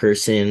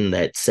person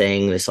that's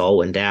saying this all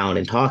went down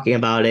and talking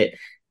about it,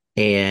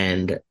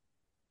 and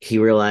he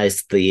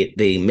realized the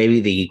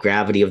maybe the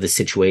gravity of the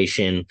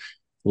situation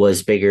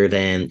was bigger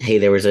than hey,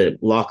 there was a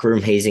locker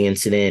room hazing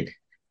incident.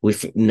 We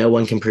no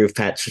one can prove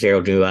Pat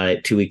Fitzgerald knew about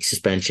it. 2 week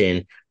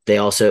suspension. They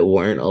also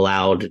weren't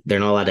allowed. They're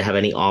not allowed to have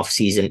any off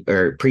season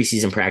or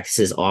preseason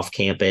practices off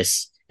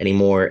campus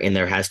anymore. And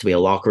there has to be a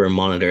locker room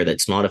monitor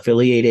that's not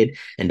affiliated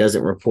and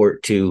doesn't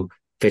report to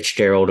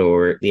Fitzgerald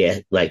or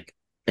like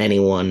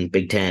anyone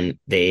Big Ten.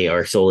 They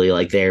are solely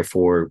like there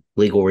for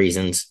legal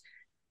reasons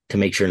to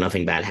make sure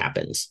nothing bad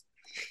happens.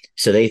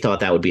 So they thought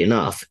that would be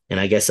enough. And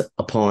I guess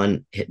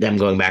upon them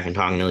going back and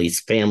talking to these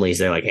families,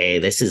 they're like, hey,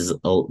 this is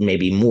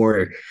maybe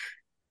more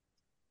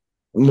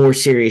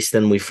serious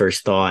than we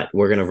first thought.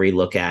 We're going to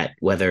relook at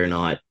whether or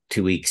not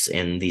 2 weeks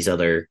and these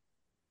other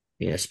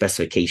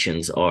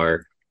specifications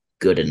are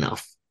good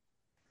enough.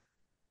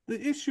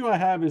 the issue I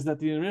have is that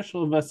the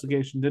initial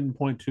investigation didn't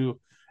point to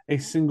a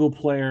single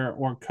player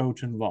or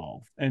coach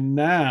involved. And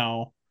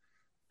now,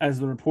 as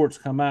the reports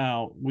come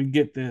out, we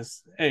get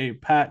this, hey,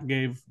 Pat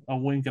gave a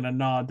wink and a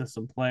nod to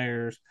some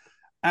players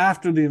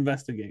after the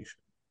investigation.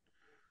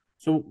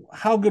 So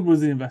how good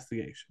was the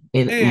investigation?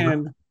 And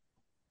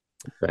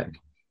And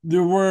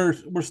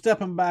we're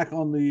stepping back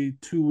on the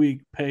 2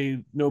 week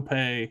pay no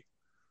pay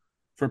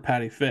for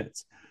Patty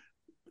Fitz.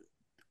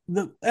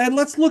 And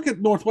let's look at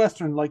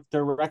Northwestern. Like,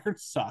 their record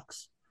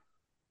sucks,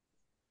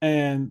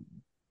 and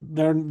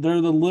they're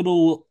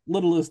the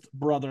littlest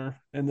brother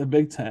in the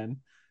Big Ten,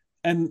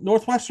 and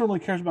Northwestern only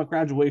cares about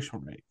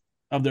graduation rate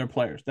of their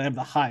players. They have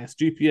the highest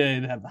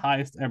GPA, they have the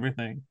highest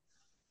everything.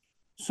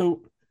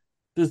 So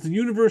does the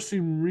university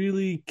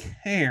really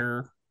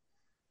care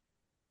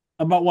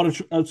about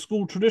what a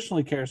school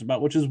traditionally cares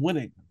about, which is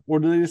winning, or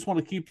do they just want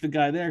to keep the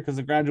guy there because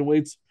the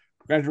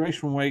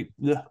graduation rate,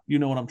 you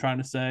know what I'm trying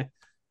to say,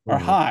 are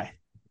high?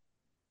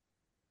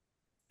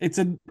 It's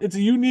a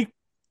unique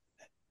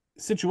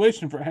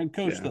situation for a head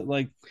coach that,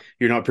 like,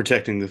 you're not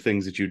protecting the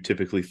things that you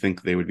typically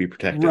think they would be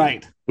protecting,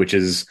 right? Which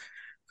is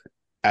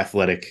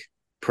athletic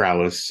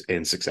prowess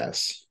and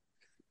success.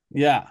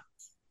 Yeah.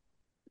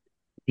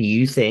 Do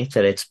you think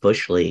that it's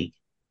Bush League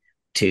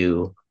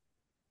to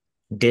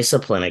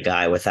discipline a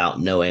guy without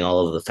knowing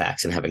all of the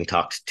facts and having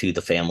talked to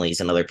the families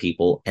and other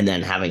people, and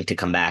then having to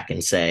come back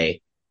and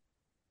say,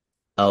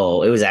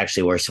 oh, it was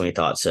actually worse than we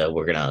thought, so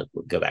we're gonna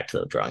go back to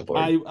the drawing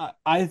board?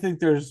 I think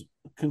there's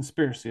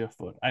conspiracy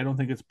afoot. I don't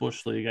think it's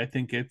Bush League. I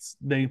think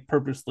they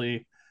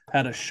purposely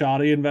had a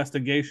shoddy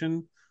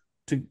investigation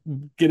to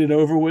get it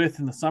over with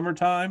in the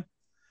summertime,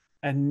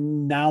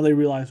 and now they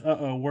realize,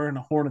 we're in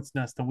a hornet's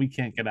nest and we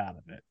can't get out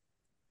of it.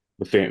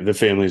 The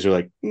families are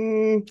like,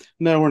 no,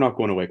 we're not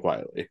going away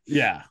quietly.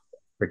 Yeah,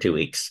 for 2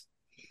 weeks.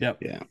 Yep.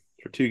 Yeah,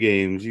 for 2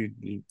 games,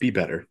 you be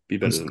better. Be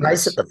better. I'm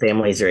surprised that the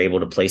families are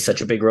able to play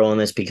such a big role in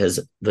this because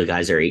the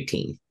guys are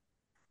 18.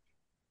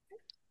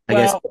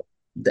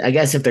 I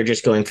guess if they're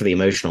just going for the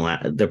emotional,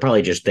 they're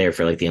probably just there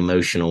for like the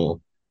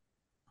emotional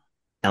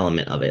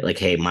element of it. Like,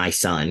 hey, my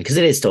son, because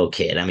it is still a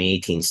kid. I mean,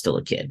 18 is still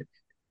a kid.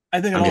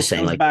 I think it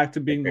also goes back to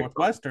being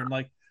Northwestern.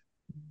 Like,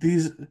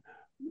 these,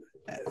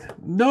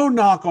 no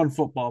knock on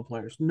football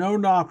players, no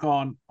knock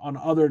on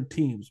other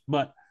teams,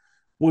 but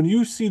when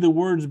you see the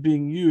words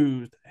being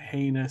used,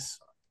 heinous,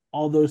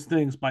 all those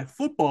things, by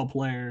football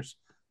players,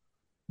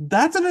 you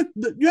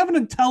have an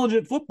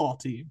intelligent football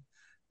team.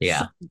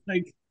 Yeah. So,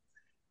 like,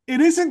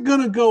 it isn't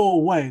going to go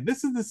away.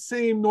 This is the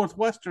same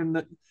Northwestern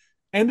that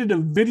ended a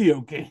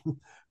video game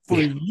for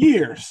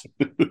years.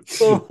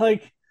 So,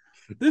 like,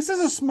 this is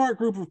a smart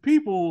group of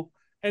people,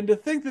 and to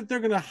think that they're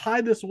going to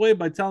hide this away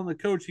by telling the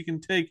coach he can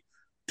take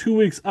 2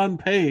 weeks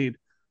unpaid,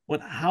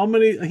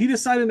 he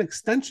decided an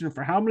extension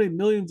for how many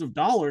millions of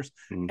dollars,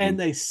 and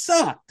they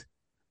sucked.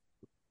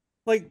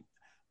 Like,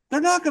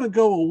 they're not going to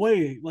go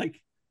away. Like,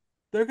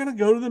 they're going to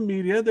go to the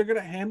media, they're going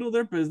to handle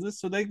their business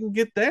so they can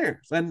get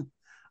theirs, and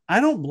I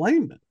don't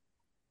blame them.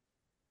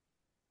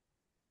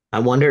 I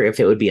wonder if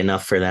it would be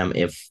enough for them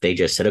if they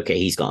just said, okay,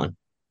 he's gone.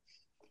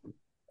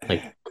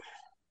 Like,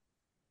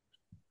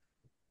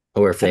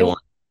 or if they want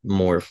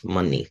more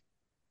money.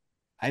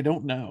 I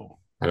don't know.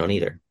 I don't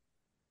either.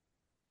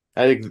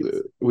 I think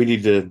we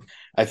need to,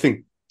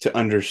 to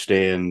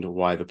understand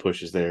why the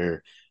push is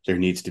there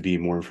needs to be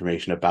more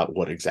information about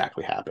what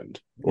exactly happened,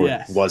 or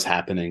was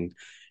happening,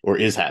 or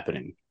is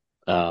happening,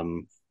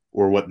 or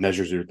what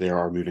measures there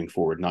are moving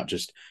forward, not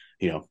just,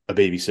 a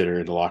babysitter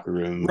in the locker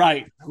room.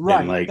 Right.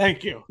 And, like,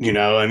 thank you.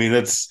 I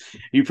mean,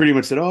 you pretty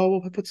much said, oh,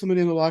 well, I put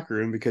somebody in the locker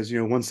room because,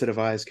 one set of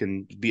eyes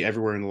can be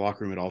everywhere in the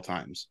locker room at all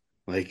times.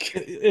 Like,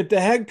 if the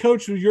head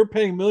coach who you're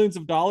paying millions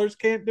of dollars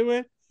can't do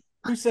it,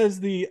 who says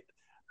the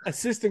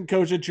assistant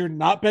coach that you're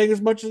not paying as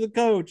much as the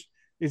coach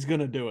is going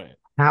to do it?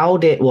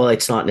 Well,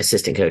 it's not an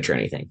assistant coach or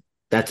anything.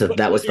 That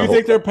was the whole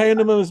think they're paying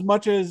him as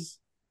much as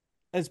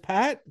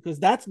Pat? Because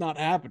that's not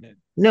happening.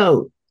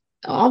 No,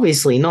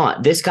 obviously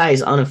not. This guy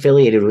is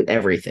unaffiliated with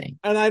everything.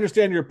 And I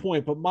understand your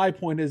point, but my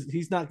point is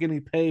he's not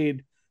getting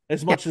paid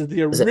as much as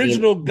the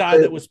original guy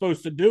that was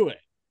supposed to do it.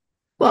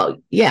 Well,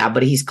 yeah,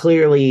 but he's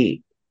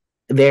clearly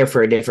there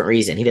for a different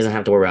reason. He doesn't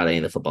have to worry about any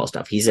of the football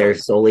stuff. He's there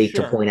solely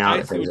to point out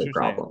if there's a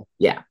problem. Saying.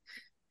 Yeah.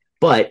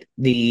 But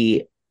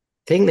the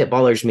thing that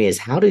bothers me is,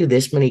 how do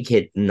this many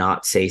kids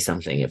not say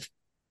something if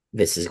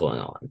this is going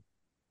on?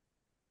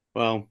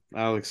 Well,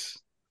 Alex,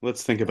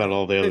 let's think about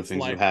all the other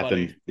things that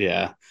happened. Buddy.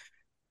 Yeah.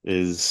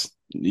 Is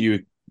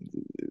you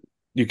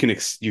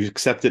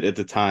accept it at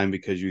the time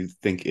because you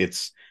think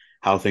it's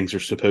how things are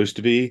supposed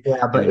to be.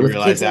 Yeah, but you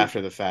realize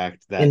after the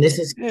fact that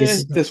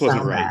this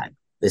wasn't right.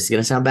 This is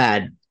going to sound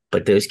bad,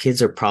 but those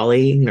kids are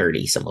probably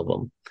nerdy, some of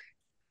them.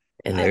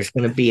 And there's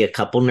going to be a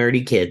couple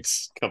nerdy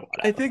kids. Come on.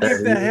 I think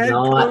if the head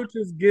coach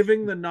is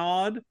giving the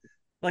nod,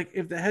 like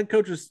if the head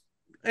coach is,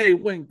 hey,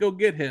 Wink, go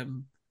get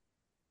him.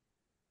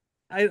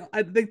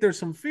 I think there's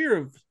some fear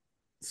of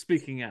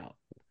speaking out.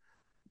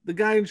 The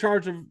guy in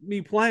charge of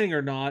me playing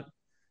or not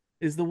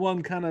is the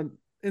one kind of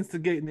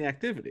instigating the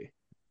activity.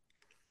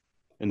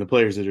 And the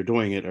players that are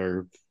doing it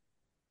are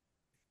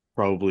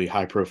probably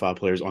high profile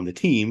players on the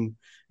team.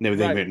 They're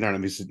Right. not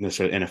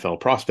necessarily NFL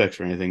prospects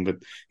or anything, but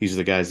these are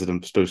the guys that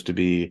I'm supposed to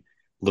be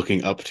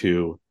looking up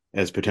to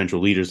as potential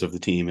leaders of the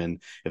team.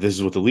 And if this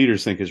is what the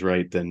leaders think is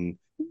right, then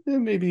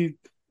maybe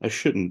I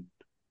shouldn't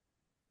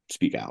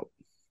speak out.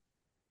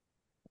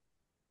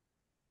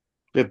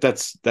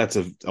 That's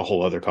a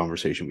whole other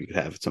conversation we could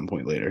have at some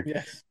point later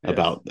Yes. Yes.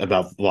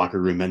 about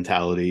locker room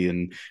mentality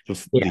and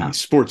the Yeah,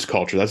 sports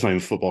culture. That's not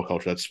even football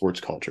culture. That's sports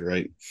culture,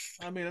 right?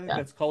 I mean, I think yeah,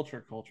 that's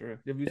culture. Culture.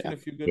 Have you seen Yeah, A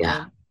Few Good yeah.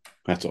 Men?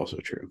 that's also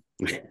true.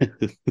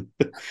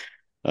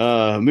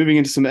 Moving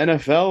into some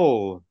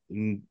NFL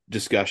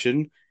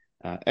discussion,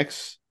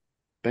 ex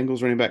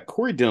Bengals running back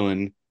Corey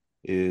Dillon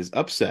is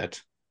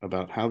upset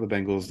about how the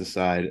Bengals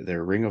decide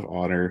their Ring of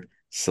Honor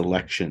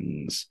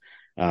selections.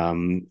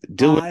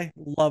 Dillon, I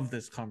love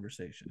this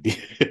conversation.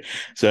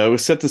 so I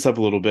was set this up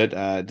a little bit.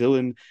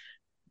 Dillon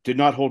did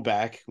not hold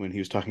back when he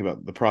was talking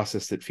about the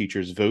process that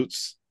features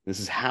votes. This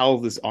is how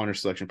this honor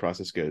selection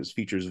process goes.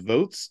 Features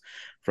votes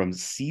from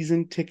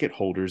season ticket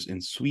holders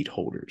and suite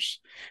holders,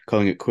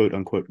 calling it quote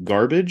unquote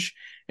garbage,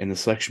 and the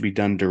selection should be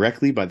done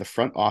directly by the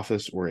front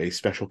office or a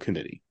special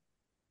committee.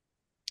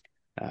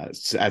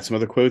 To add some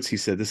other quotes, he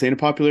said, "This ain't a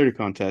popularity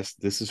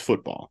contest. This is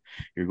football.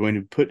 You're going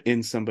to put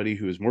in somebody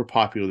who is more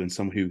popular than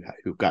someone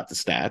who got the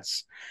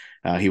stats."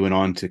 He went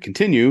on to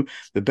continue,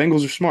 "The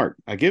Bengals are smart.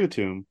 I give it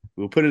to them.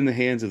 We'll put it in the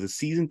hands of the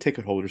season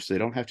ticket holders so they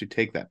don't have to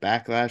take that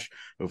backlash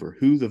over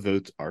who the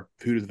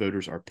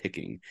voters are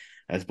picking.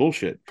 That's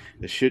bullshit.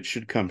 The shit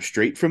should come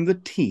straight from the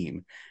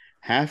team.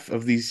 Half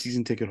of these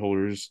season ticket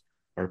holders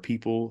are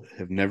people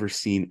have never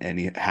seen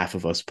any half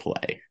of us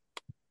play."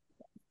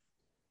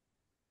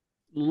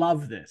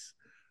 Love this.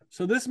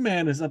 So this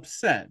man is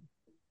upset,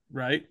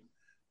 right?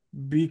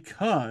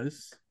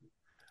 Because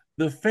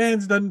the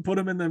fans doesn't put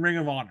him in the Ring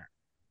of Honor.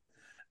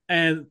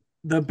 And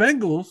the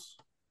Bengals,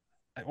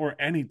 or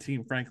any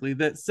team, frankly,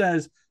 that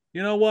says,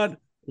 you know what,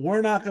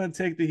 we're not going to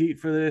take the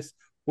heat for this.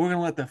 We're going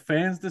to let the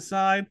fans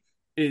decide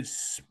is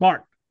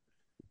smart.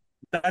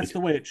 That's the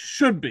way it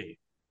should be.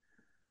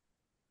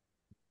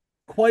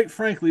 Quite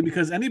frankly,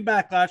 because any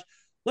backlash,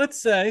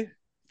 let's say,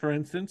 for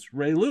instance,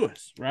 Ray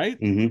Lewis, right?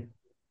 Mm-hmm.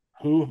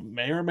 Who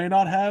may or may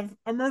not have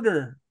a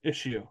murder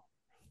issue,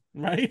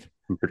 right?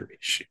 Murder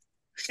issue.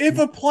 If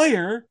a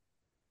player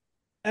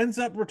ends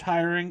up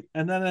retiring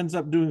and then ends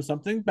up doing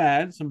something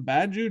bad, some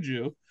bad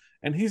juju,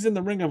 and he's in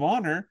the Ring of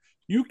Honor,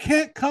 you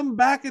can't come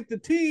back at the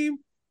team.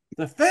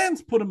 The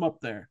fans put him up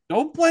there.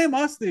 Don't blame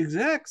us, the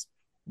execs.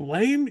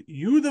 Blame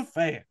you, the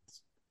fans.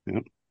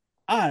 Yep.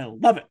 I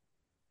love it.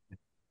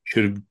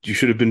 You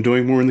should have been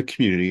doing more in the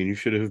community, and you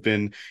should have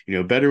been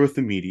better with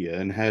the media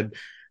and had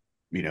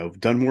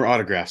done more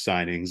autograph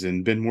signings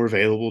and been more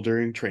available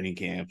during training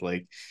camp.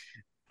 Like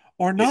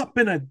Or it, not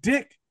been a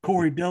dick,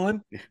 Corey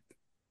Dillon.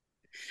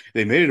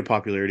 they made it a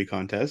popularity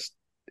contest,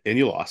 and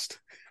you lost.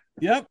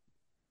 Yep.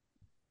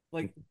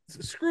 Like,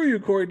 screw you,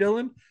 Corey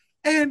Dillon.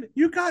 And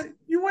you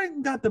went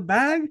and got the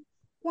bag.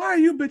 Why are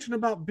you bitching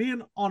about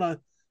being on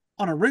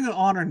a Ring of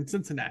Honor in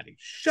Cincinnati?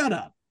 Shut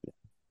up.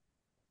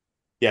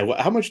 Yeah, well,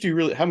 how much do you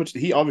really? How much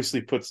he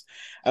obviously puts?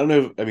 I don't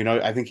know. I mean,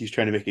 I think he's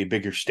trying to make a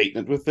bigger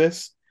statement with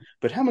this,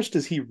 but how much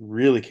does he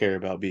really care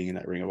about being in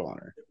that Ring of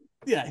Honor?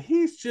 Yeah,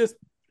 he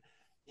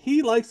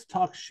likes to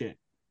talk shit.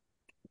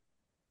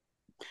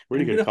 Where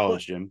did And he you go to know what?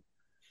 college, Jim?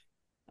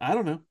 I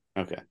don't know.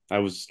 Okay, I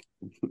was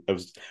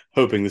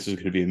hoping this was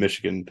going to be in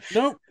Michigan.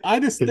 No,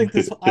 I just think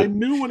this. I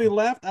knew when he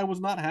left, I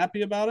was not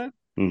happy about it.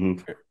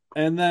 Mm-hmm.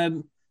 And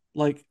then,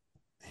 like,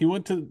 he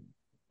went to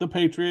the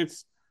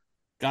Patriots,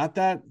 got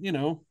that,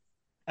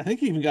 I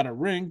think he even got a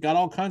ring, got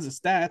all kinds of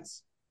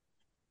stats.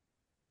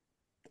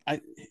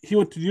 He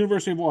went to the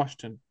University of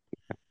Washington.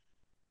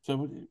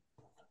 So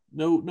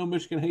no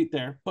Michigan hate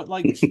there. But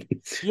like,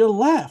 you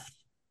left.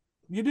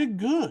 You did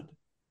good.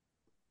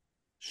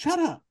 Shut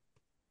up.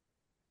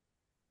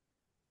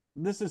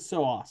 This is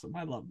so awesome.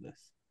 I love this.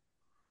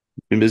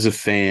 Him as a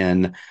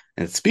fan,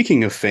 and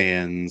speaking of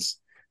fans,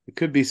 it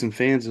could be some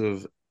fans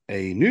of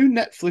a new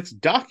Netflix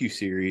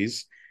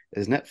docuseries,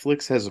 as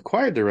Netflix has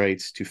acquired the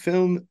rights to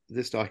film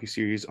this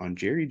docuseries on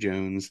Jerry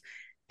Jones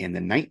and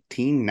the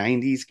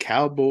 1990s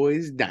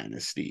Cowboys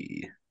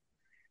dynasty.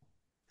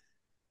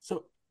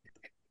 So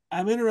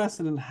I'm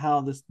interested in how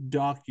this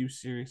docu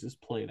series is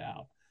played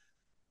out.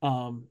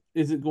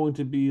 Is it going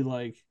to be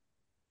like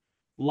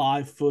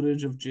live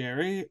footage of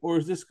Jerry, or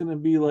is this going to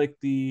be like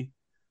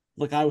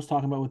I was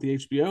talking about with the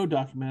HBO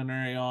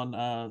documentary on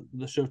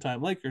the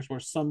Showtime Lakers, where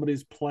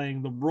somebody's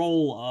playing the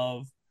role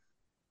of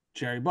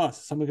Jerry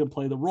Buss, somebody could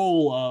play the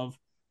role of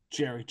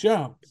Jerry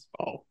Jones.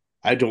 Oh,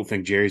 I don't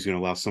think Jerry's going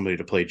to allow somebody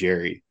to play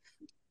Jerry.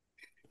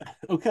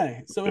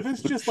 Okay, so if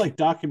it's just like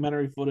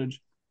documentary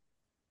footage,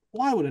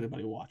 why would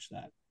anybody watch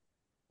that?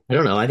 I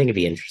don't know. I think it'd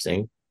be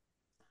interesting.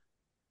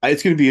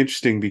 It's going to be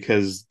interesting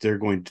because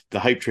the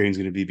hype train's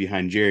going to be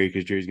behind Jerry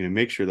because Jerry's going to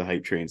make sure the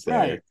hype train's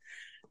Right. there.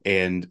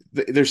 And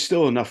there's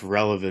still enough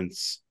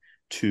relevance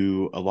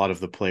to a lot of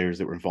the players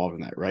that were involved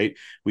in that, right?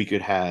 We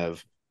could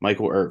have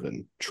Michael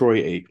Irvin,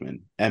 Troy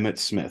Aikman, Emmett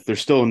Smith.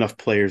 There's still enough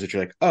players that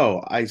you're like,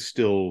 oh, I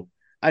still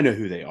I know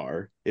who they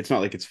are. It's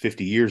not like it's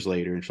 50 years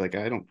later and she's like,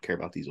 I don't care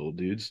about these old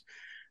dudes.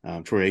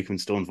 Troy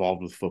Aikman's still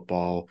involved with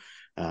football.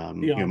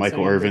 Deion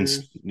Michael Irvin's,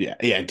 Sanders.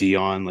 yeah,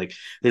 Dion. Like,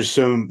 there's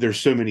so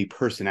many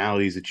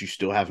personalities that you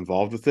still have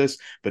involved with this.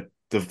 But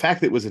the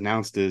fact that it was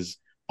announced as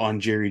on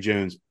Jerry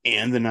Jones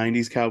and the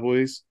 '90s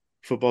Cowboys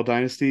football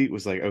dynasty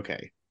was like,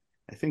 okay,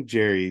 I think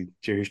Jerry's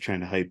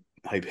trying to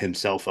hype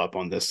himself up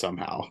on this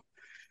somehow.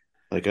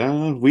 Like,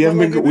 we But haven't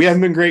like been in we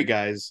haven't this, been great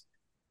guys,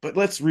 but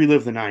let's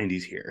relive the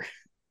 '90s here.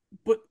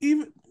 but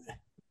even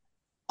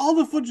all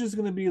the footage is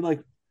going to be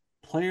like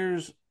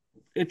players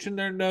itching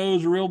their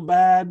nose real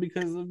bad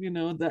because of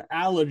their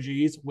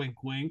allergies. Wink,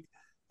 wink,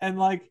 and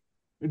like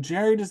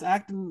Jerry just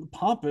acting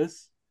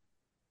pompous,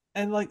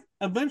 and like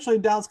eventually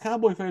Dallas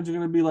Cowboy fans are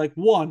going to be like,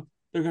 one,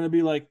 they're going to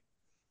be like,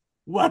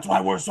 well, that's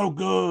why we're so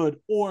good,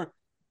 or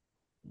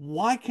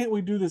why can't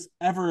we do this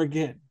ever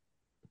again?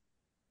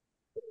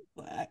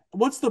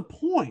 What's the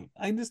point?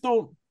 I just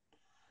don't.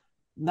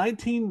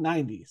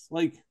 1990s,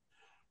 like,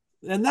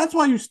 and that's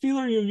why you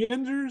Steeler, you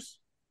Yinzers,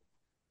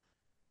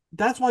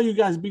 that's why you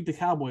guys beat the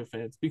Cowboy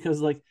fans,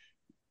 because like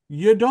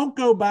you don't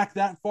go back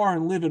that far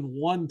and live in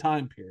one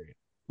time period.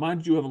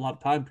 Mind you, have a lot of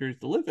time periods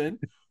to live in,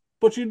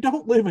 but you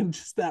don't live in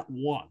just that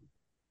one.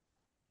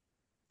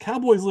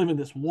 Cowboys live in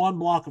this one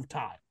block of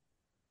time.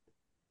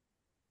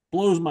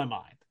 Blows my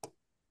mind.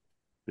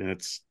 And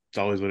it's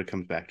always what it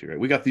comes back to, right?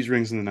 We got these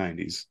rings in the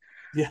 '90s.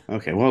 Yeah,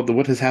 Okay, well,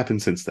 what has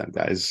happened since then,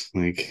 guys?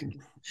 Like,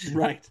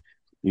 right.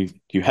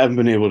 you haven't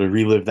been able to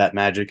relive that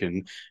magic,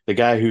 and the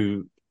guy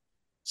who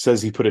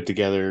says he put it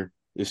together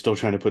is still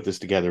trying to put this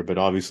together, but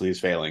obviously is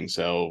failing.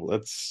 So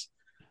let's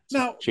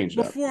Now, change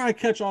it up. before I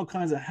catch all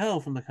kinds of hell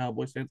from the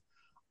Cowboys fans,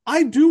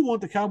 I do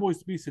want the Cowboys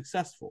to be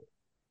successful.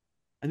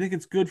 I think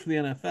it's good for the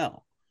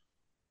NFL.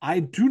 I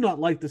do not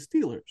like the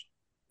Steelers,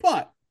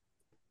 but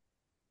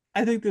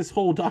I think this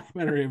whole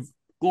documentary of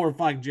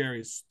glorifying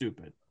Jerry is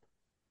stupid.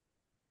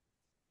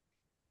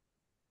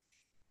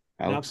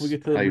 Now, can we Alex,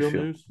 get to the real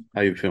news?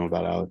 How you feeling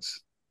about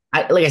Alex?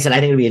 Like I said, I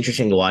think it'd be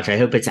interesting to watch. I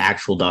hope it's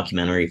actual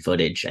documentary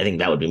footage. I think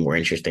that would be more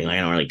interesting. Like,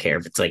 I don't really care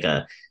if it's like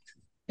a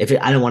if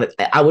it, I don't want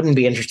it. I wouldn't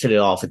be interested at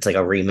all if it's like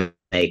a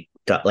remake,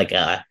 like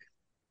a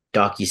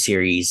docu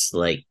series,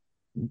 like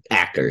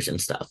actors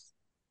and stuff.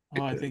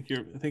 Oh, I think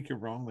you're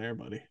wrong there,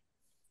 buddy.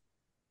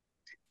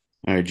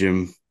 All right,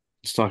 Jim,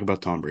 let's talk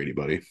about Tom Brady,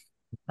 buddy.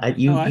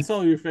 Oh, I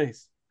saw your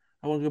face.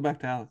 I want to go back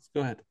to Alex.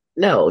 Go ahead.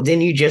 No,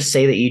 didn't you just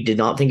say that you did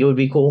not think it would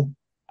be cool?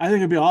 I think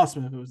it'd be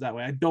awesome if it was that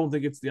way. I don't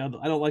think it's the other.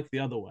 I don't like the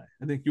other way.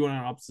 I think you went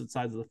on opposite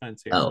sides of the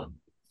fence here. Oh,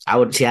 I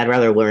would see. I'd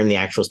rather learn the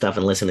actual stuff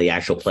and listen to the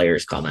actual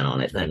players comment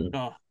on it than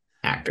Oh,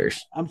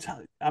 actors. I'm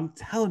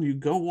telling you,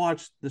 go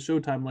watch the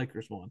Showtime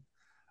Lakers one.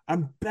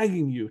 I'm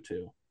begging you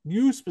to.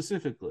 You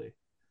specifically.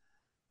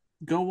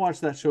 Go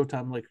watch that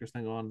Showtime Lakers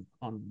thing on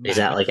Is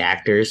that Max. like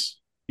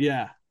actors?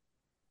 Yeah,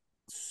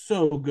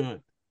 so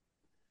good.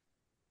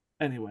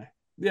 Anyway,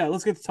 yeah,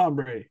 let's get to Tom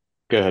Brady.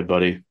 Go ahead,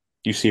 buddy.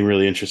 You seem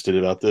really interested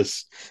about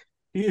this.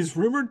 He is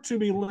rumored to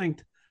be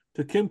linked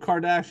to Kim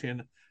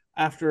Kardashian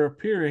after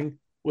appearing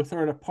with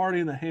her at a party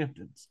in the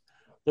Hamptons.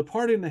 The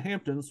party in the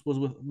Hamptons was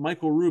with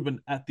Michael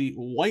Rubin at the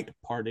white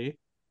party,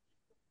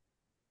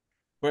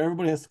 where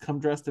everybody has to come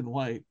dressed in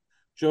white.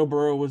 Joe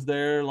Burrow was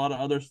there, a lot of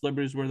other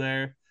celebrities were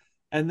there,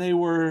 and they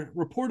were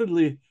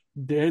reportedly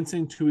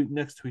dancing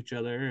next to each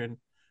other and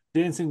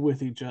dancing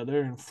with each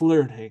other and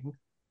flirting.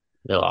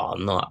 No,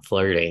 I'm not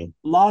flirting.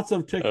 Lots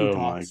of Oh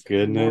my TikToks were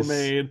goodness.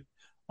 made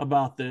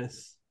about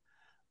this.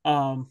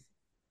 Um,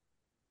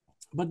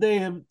 but they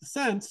have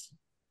since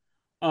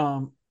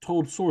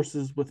told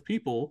sources with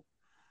people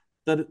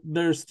that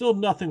there's still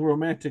nothing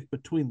romantic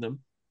between them,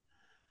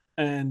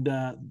 and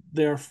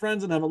they're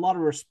friends and have a lot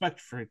of respect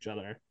for each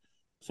other.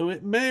 So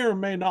it may or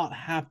may not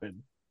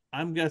happen.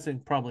 I'm guessing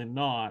probably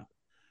not.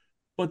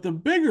 But the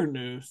bigger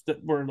news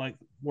that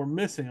we're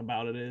missing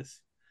about it is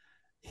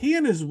he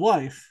and his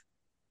wife,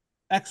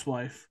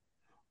 ex-wife,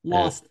 Uh,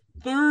 lost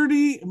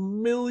 $30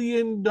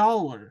 million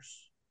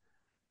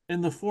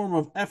in the form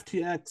of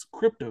FTX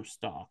crypto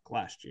stock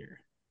last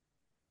year.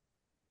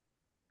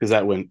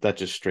 Because that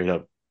just straight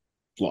up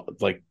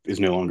like is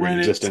no longer in When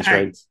it existence,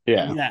 right? tanked.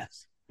 Yeah,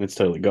 Yes. it's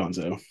totally gone.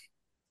 So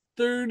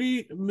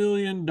 $30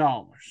 million.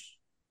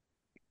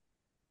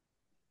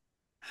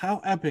 How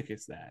epic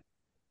is that?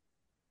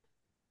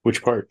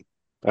 which part?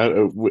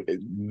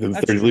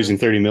 That's They're losing true.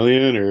 30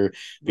 million or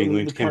being The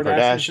linked to Kim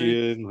Kardashian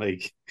thing. Kardashian.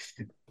 Like,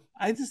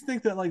 I just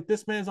think that like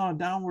this man's on a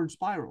downward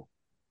spiral.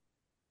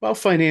 well,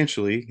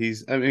 financially,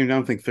 I mean, I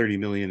don't think 30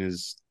 million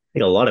is. I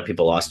think a lot of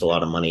people lost a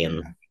lot of money, Yeah,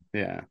 and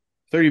yeah.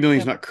 30 million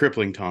is Yeah, not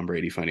crippling Tom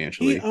Brady he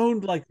financially.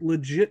 owned like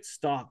legit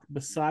stock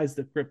besides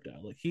the crypto.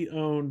 Like he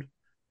owned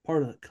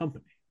part of the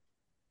company.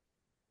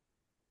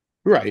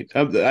 Right.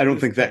 I It don't was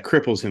think that tank.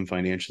 cripples him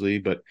financially,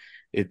 but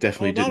it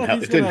definitely Well, not didn't if help.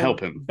 he's It didn't gonna help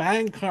him.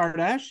 bang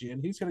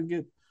Kardashian. He's gonna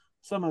get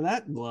some of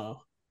that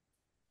glow.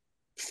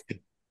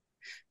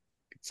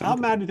 How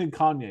mad Something. do you think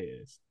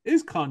Kanye is?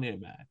 Is Kanye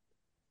mad?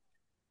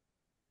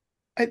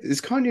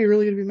 Is Kanye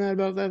really going to be mad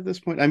about that at this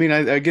point? I mean,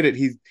 I get it.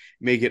 He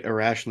may get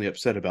irrationally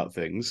upset about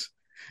things,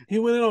 He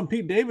went in on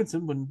Pete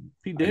Davidson when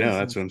Pete I know,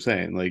 that's Davidson's. what I'm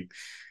saying. Like,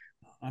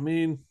 I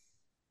mean,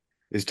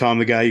 is Tom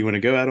the guy you want to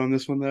go out on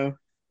this one though?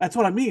 that's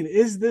what I mean.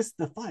 Is this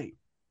the fight,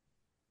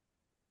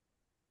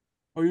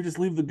 or you just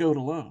leave the goat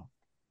alone?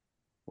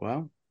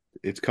 Well,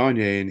 it's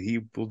Kanye, and he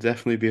will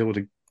definitely be able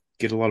to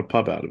get a lot of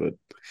pub out of it.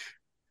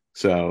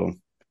 So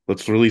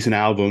let's release an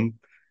album,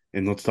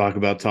 and let's talk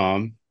about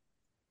Tom.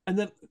 And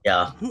then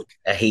Yeah, who?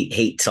 I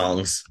hate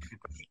songs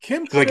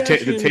Kim It's like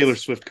the Taylor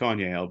Kardashian's. Swift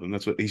Kanye album.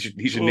 That's what he should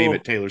name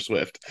it. Oh, Taylor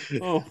Swift.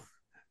 oh,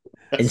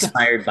 so,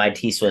 inspired by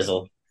T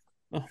Swizzle.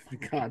 oh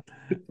my god.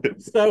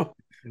 So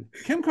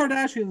Kim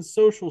Kardashian's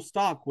social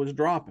stock was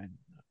dropping.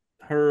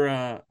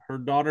 Her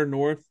daughter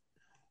North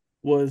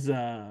was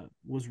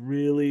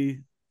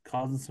really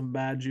causing some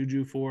bad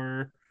juju for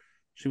her.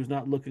 She was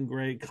not looking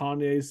great.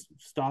 Kanye's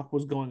stock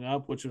was going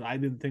up, which I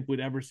didn't think we'd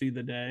ever see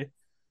the day.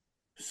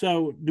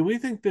 So, do we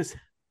think this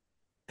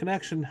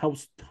connection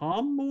helps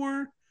Tom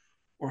more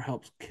or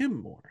helps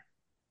Kim more?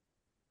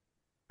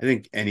 I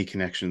think any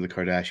connection to the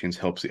Kardashians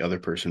helps the other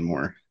person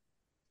more.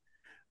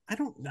 I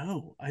don't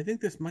know. I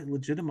think this might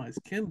legitimize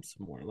Kim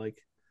some more. Like,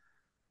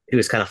 He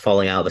was kind of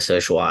falling out of the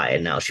social eye,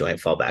 and now she might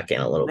fall back in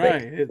a little bit.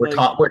 right?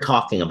 Like, We're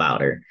talking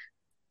about her.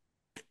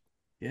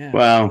 yeah,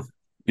 Well,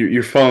 because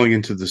you're falling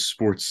into the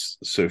sports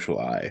social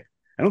eye.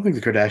 I don't think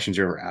the Kardashians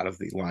are ever out of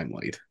the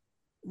limelight.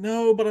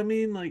 no, but I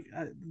mean, like,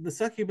 the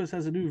succubus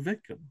has a new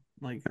victim.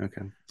 Like,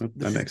 Okay, that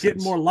she's makes getting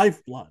sense. more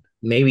lifeblood.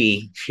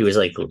 Maybe she was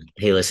like,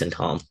 "Hey, listen,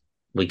 Tom,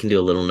 we can do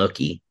a little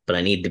nookie, but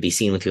I need to be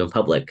seen with you in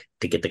public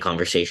to get the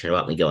conversation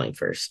about me going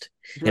first."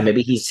 And maybe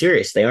Right. he's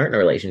serious. They aren't in a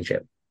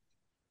relationship.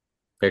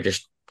 They're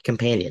just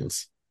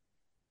companions.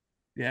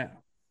 Yeah.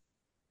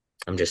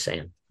 I'm just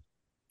saying.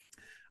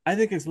 I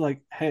think it's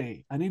like,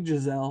 hey, I need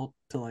Giselle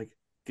to like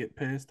get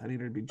pissed. I need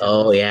her to be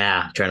Oh jealous.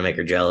 yeah, trying to make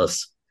her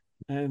jealous.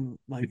 And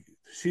like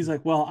she's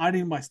like, well, I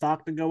need my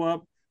stock to go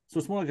up. So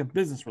it's more like a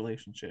business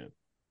relationship.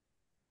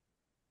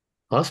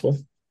 Possible.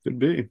 Could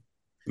be.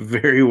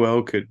 Very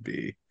well could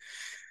be.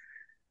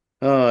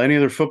 Any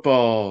other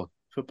football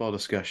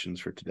discussions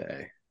for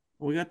today?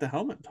 We got the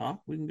helmet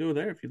talk. We can go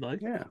there if you'd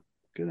like. Yeah,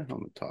 good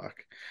helmet talk.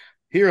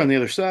 Here on the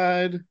other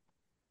side,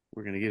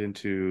 we're going to get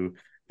into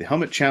the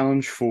helmet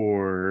challenge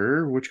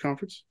for which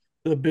conference?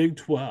 The Big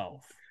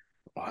 12.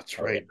 Oh, that's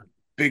Oh yeah. right.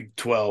 Big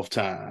 12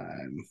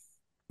 time.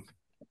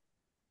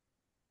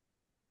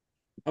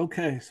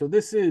 Okay, so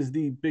this is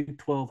the Big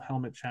 12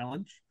 helmet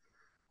challenge.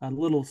 A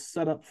little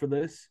setup for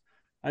this.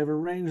 I've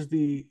arranged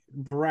the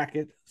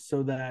bracket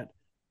so that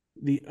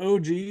the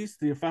OGs,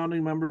 the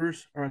founding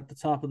members, are at the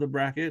top of the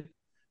bracket.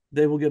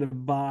 They will get a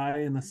bye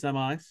in the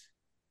semis.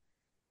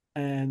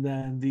 And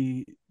then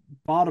the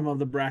bottom of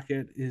the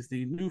bracket is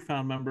the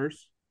newfound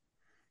members.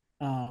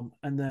 And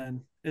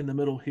then in the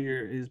middle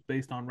here is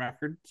based on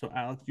record. So,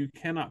 Alex, you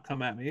cannot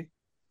come at me.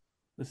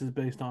 This is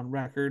based on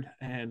record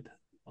and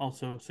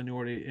also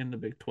seniority in the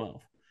Big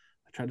 12.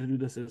 I tried to do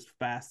this as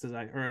fast as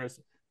or as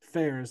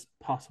fair as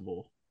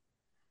possible.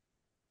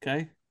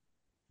 Okay.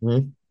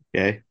 Mhm.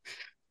 Okay.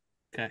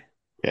 Okay.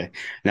 Okay.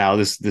 Now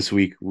this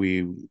week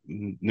we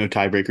no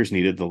tiebreakers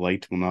needed. The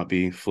light will not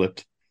be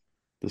flipped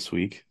this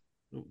week.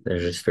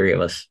 There's just three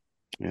of us.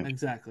 Yeah.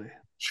 Exactly.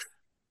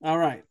 All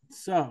right.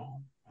 So,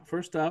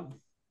 first up,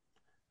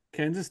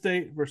 Kansas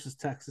State versus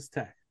Texas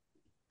Tech.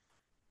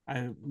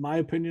 My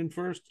opinion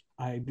first,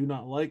 I do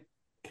not like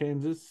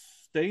Kansas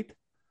State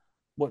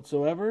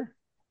whatsoever.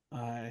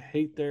 I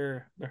hate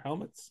their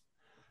helmets.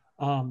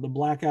 The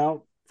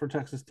blackout for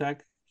Texas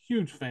Tech,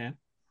 huge fan,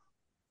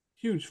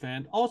 huge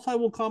fan. Also, I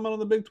will comment on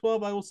the Big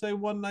 12. I will say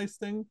one nice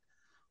thing: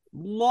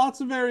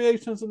 lots of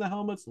variations in the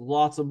helmets,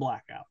 lots of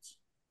blackouts.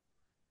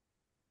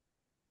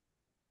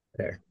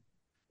 There.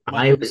 My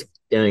I opinion. was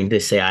going to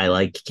say I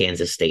like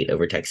Kansas State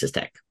over Texas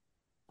Tech.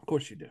 Of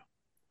course, you do.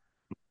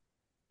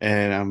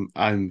 And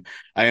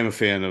I am a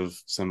fan of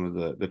some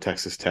of the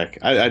Texas Tech.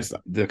 I just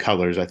the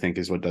colors I think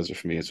is what does it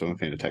for me. So I'm a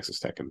fan of Texas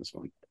Tech in this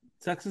one.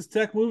 Texas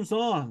Tech moves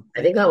on.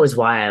 I think that was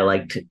why I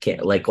liked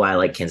why I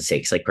like Kansas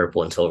State. 'Cause, like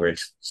purple and silver,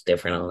 it's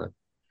different on it.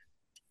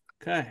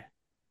 Okay.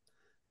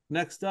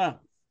 Next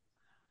up,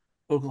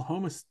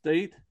 Oklahoma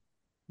State,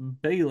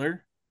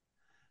 Baylor.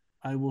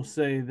 I will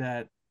say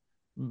that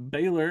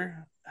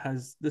Baylor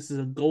has this is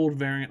a gold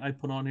variant I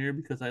put on here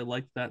because I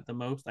like that the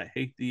most. I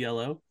hate the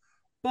yellow,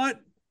 but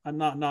I'm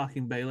not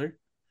knocking Baylor.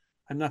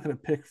 I'm not going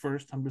to pick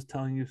first. I'm just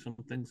telling you some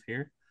things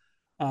here.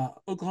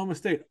 Oklahoma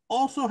State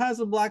also has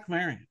a black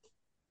variant,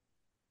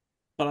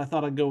 but I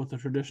thought I'd go with the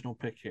traditional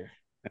pick here.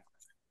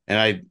 And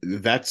I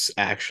that's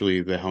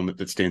actually the helmet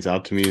that stands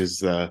out to me is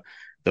the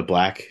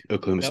black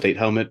Oklahoma Yep. State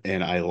helmet,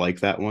 and I like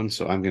that one.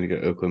 So I'm going to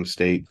go Oklahoma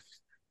State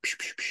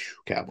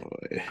Cowboy.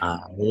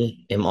 I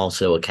am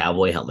also a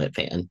cowboy helmet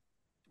fan.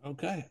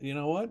 Okay. You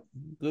know what?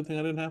 Good thing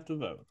I didn't have to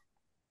vote.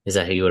 Is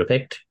that who you would have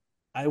picked?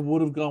 I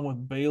would have gone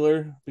with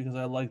Baylor because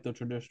I like the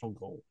traditional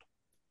gold.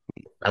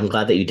 I'm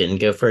glad that you didn't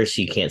go first.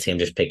 So you can't say I'm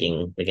just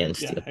picking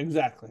against Yeah, you.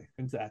 exactly.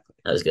 Exactly.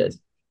 That was good.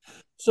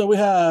 So we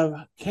have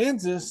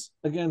Kansas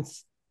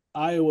against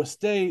Iowa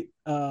State.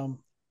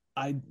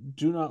 I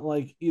do not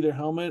like either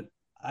helmet.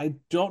 I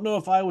don't know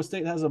if Iowa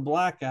State has a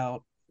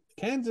blackout.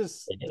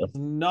 Kansas They do. does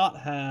not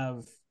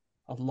have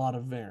a lot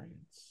of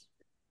variance.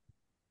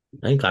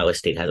 I think Iowa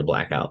State has a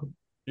blackout.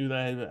 Do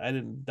they? I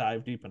didn't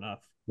dive deep enough.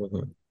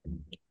 Mhm.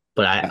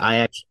 But Uh, I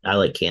actually I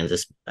like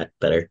Kansas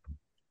better.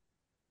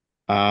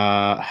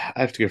 I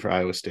have to go for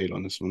Iowa State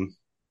on this one.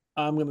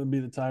 I'm going to be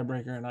the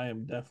tiebreaker, and I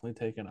am definitely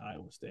taking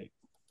Iowa State.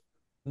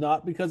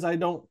 Not because I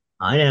don't.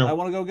 I I know.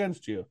 want to go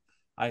against you.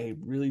 I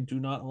really do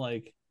not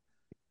like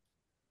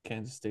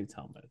Kansas State's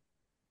helmet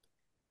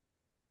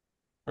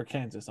or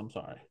Kansas. I'm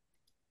sorry.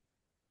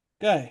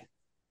 Okay,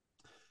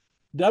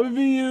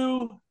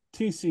 WVU,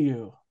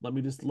 TCU. Let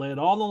me just lay it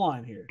all on the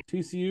line here.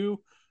 TCU,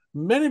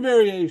 many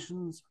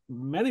variations,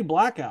 many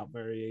blackout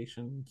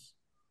variations,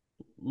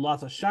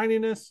 lots of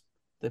shininess.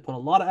 They put a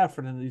lot of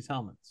effort into these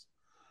helmets.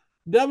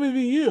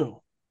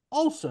 WVU,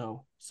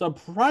 also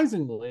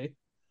surprisingly,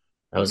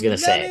 I was gonna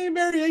say many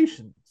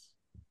variations.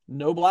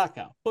 No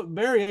blackout, but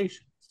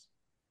variations.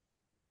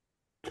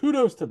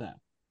 Kudos to them.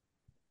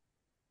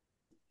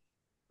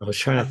 I was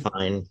trying to I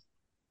find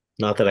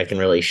not that I can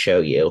really show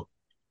you.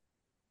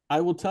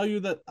 I will tell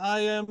you that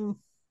I am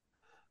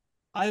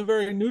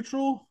very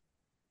neutral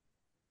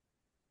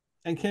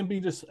and can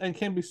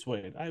be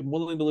swayed. I'm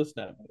willing to listen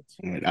to evidence.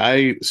 All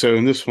right, so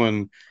in this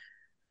one,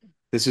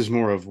 this is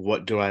more of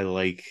what do I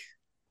like,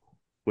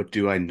 what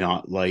do I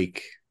not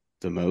like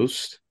the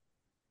most.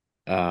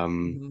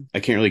 Mm-hmm. I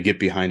can't really get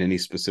behind any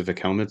specific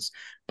helmets,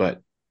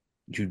 but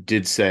you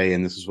did say,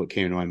 and this is what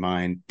came to my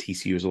mind,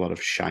 TCU has a lot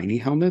of shiny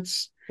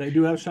helmets, They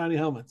do have shiny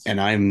helmets. and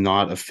I'm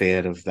not a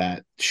fan of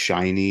that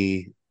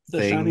shiny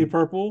The shiny thing.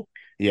 purple.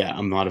 Yeah,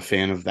 I'm not a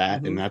fan of that,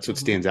 and Mm-hmm, that's what mm-hmm.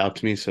 stands out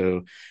to me.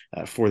 So,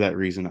 for that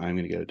reason, I'm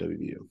going to go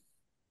WVU.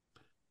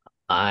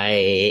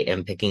 I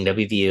am picking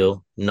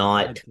WVU.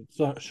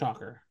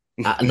 Shocker.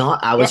 Not.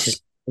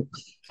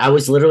 I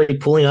was literally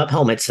pulling up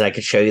helmets that I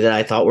could show you that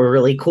I thought were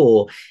really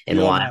cool You and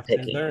don't why I'm have to.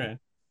 picking They're them.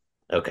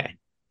 in. Okay.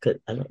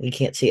 Good. You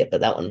can't see it,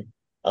 but that one,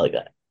 I like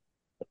that.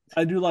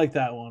 I do like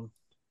that one.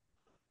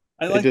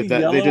 I They like the did that.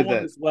 They yellow did one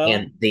that. as well.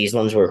 And these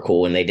ones were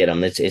cool when they did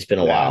them. It's been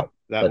a Yeah, while,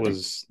 that but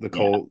was the yeah,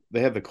 Cole.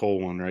 They had the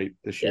Cole one right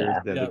this year. yeah,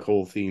 They had the Yep.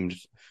 Cole themed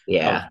out,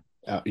 yeah,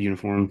 out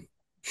uniform.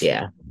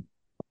 yeah.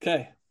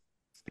 Okay.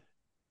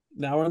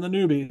 Now we're in the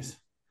newbies.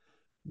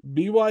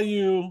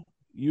 BYU,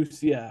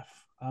 UCF.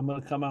 I'm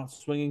going to come out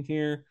swinging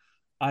here.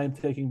 I am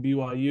taking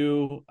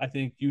BYU. I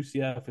think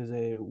UCF is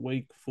a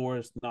Wake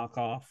Forest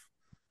knockoff.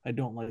 I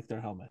don't like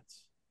their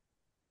helmets.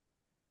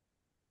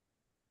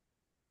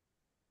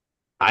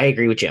 I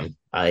agree with Jim.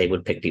 I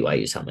would pick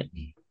BYU's helmet.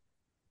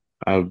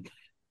 I would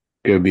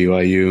go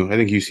BYU. I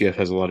think UCF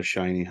has a lot of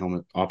shiny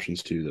helmet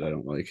options too that I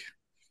don't like.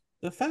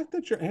 The fact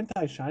that you're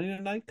anti-shiny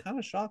tonight kind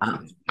of shocks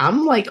me.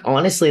 I'm like,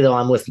 honestly, though,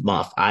 I'm with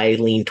Muff. I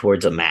lean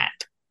towards a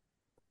matte.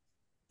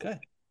 Okay.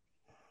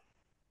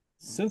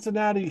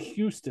 Cincinnati,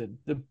 Houston.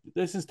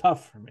 This is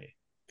tough for me.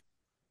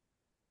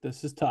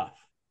 This is tough.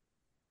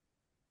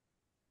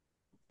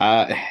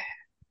 Uh,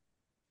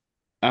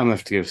 I'm gonna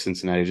have to go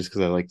Cincinnati just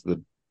because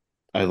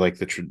I like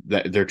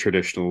their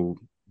traditional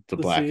the The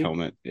black C.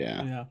 helmet.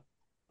 Yeah, Yeah.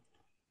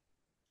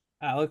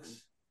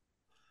 Alex.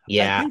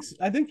 Yeah.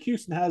 I think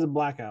Houston has a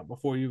blackout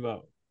before you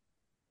vote.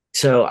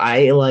 So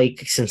I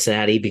like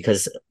Cincinnati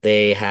because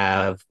they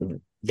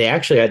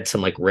actually had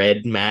some like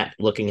red matte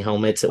looking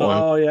helmets at one.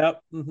 Oh,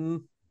 yep. Mm-hmm.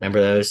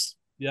 Remember those?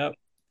 Yep.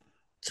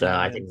 So Red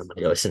I think I'm mids.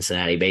 gonna go with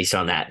Cincinnati based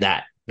on that.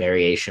 That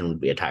variation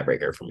would be a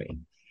tiebreaker for me.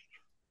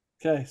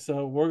 Okay,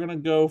 so we're gonna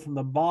go from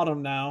the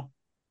bottom now,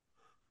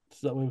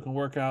 so that we can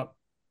work out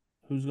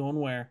who's going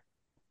where.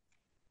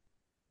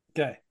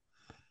 Okay,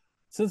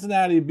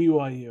 Cincinnati,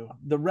 BYU.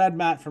 The red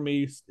mat for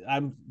me.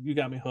 You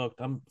got me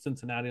hooked. I'm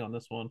Cincinnati on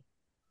this one.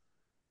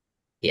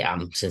 Yeah,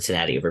 I'm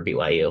Cincinnati over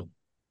BYU.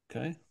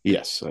 Okay,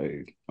 yes,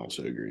 I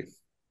also agree.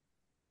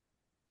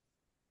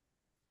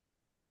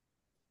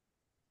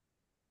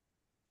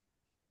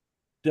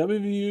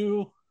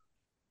 WVU,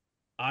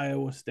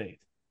 Iowa State.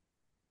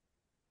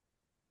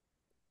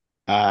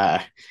 Uh,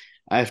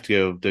 I have to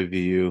go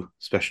WVU.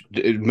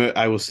 Especially,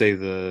 I will say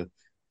the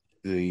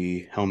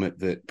helmet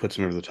that puts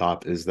them over the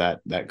top is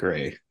that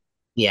gray.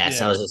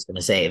 Yes, I Yeah. was just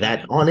gonna say Mm-hmm.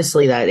 that.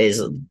 Honestly, that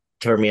is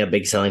for me a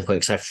big selling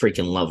point because I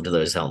freaking loved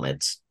those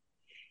helmets.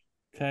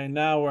 Okay,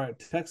 now we're at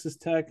Texas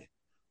Tech,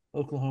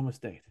 Oklahoma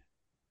State.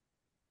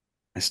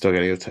 I still got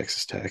to go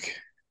Texas Tech.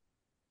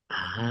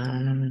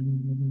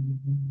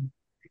 Um,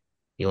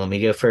 you want me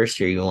to go first,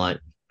 or you want?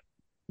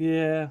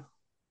 Yeah,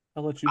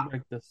 I'll let you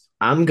break this.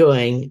 I'm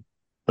going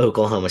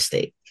Oklahoma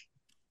State.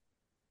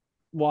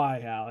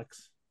 Why,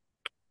 Alex?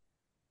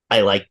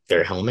 I like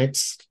their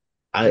helmets.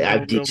 I No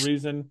real just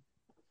reason.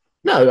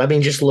 no. I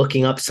mean, just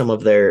looking up some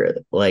of their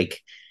like.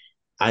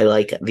 I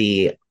like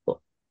the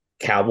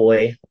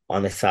cowboy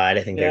on the side.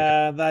 I think they're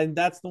Yeah,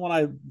 that's the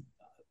one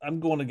I'm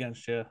going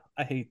against you.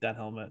 I hate that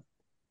helmet.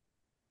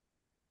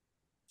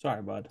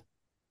 Sorry, bud.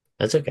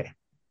 that's okay.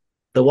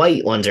 The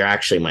white ones are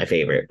actually my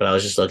favorite, but I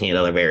was just looking at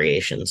other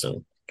variations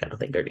and kind of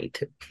think they're neat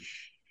too.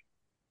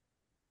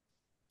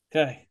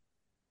 Okay.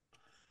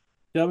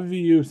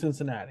 WVU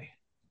Cincinnati.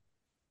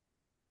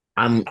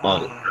 I'm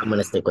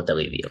gonna stick with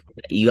WVU.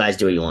 You guys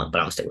do what you want,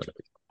 but I'm sticking with it.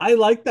 I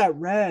like that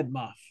red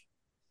muff.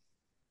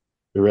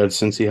 The red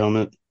Cincy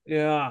helmet.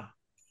 Yeah,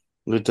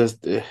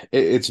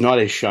 It's not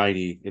as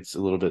shiny. It's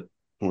a little bit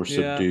more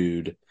yeah.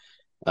 subdued.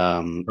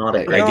 Not a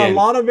There great. are a Again,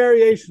 lot of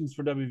variations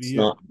for It's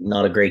WVU.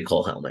 not a great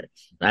Cole helmet.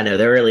 I know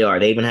there really are.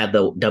 They even have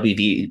the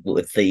WV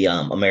with the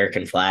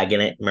American flag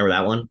in it. Remember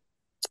that one?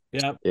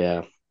 Yep,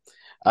 yeah,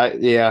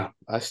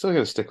 I still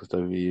gotta stick with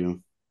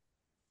WVU.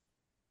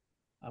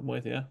 I'm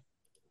with you.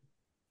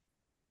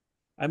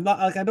 I'm not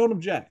like I don't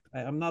object.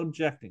 I'm not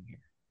objecting here.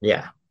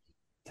 Yeah.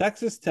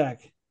 Texas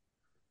Tech,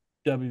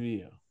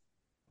 WVU.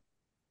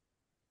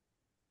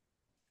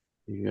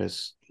 You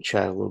guys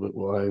chat a little bit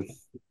while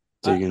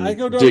I I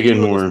go dig in WVU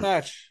in this more.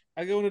 match.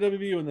 I go into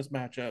WVU in this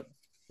matchup.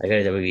 I got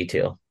a WV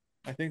too.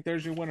 I think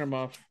there's your winner,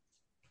 Muff.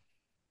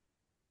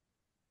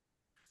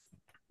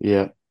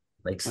 Yeah,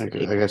 Like I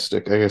gotta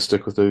stick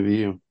with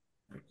WVU.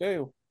 Okay.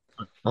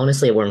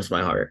 honestly, it warms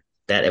my heart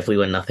that if we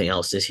win nothing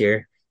else this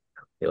year,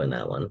 we win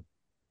that one.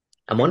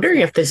 I'm It's wondering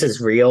not. if this is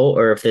real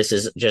or if this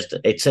is just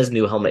it says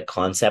new helmet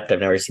concept. I've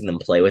never seen them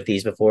play with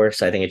these before,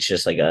 so I think it's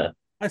just like a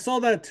I saw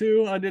that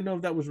too. I didn't know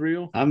if that was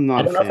real. I'm I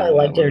not a don't know if fan I of that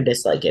like it or one.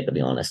 dislike it, to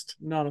be honest.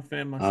 Not a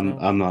fan myself.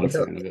 I'm not a It's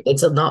a fan of it.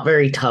 it's a not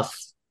very tough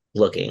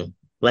looking.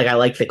 Like I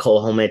like the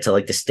Cole helmets, I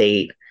like the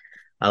state.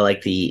 I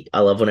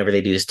love whenever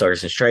they do the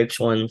stars and stripes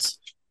ones.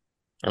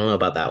 I don't know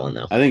about that one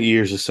though. I think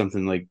ears is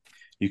something like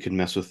you can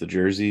mess with the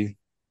jersey,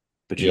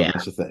 but you don't Yeah,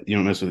 mess with that. You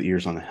don't mess with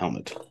ears on the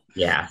helmet.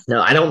 yeah.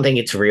 No, I don't think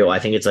it's real. I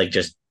think it's like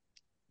just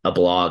a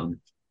blog,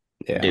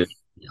 Yeah. dude.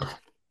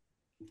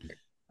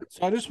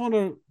 So I just want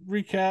to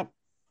recap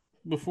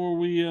before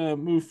we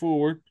move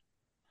forward.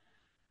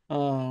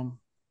 Um,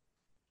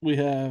 we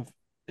have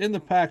in the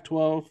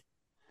Pac-12,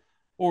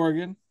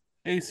 Oregon,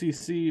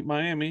 ACC,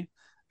 Miami,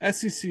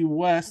 SEC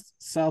West,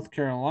 South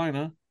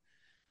Carolina,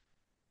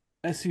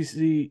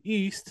 SEC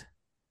East,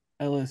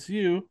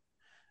 LSU,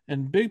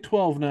 and Big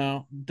 12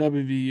 now,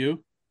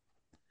 WVU.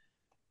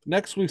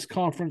 Next week's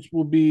conference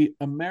will be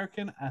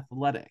American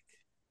Athletic.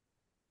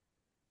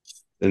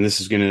 And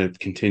this is going to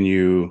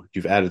continue.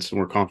 You've added some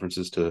more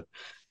conferences to.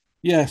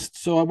 Yes,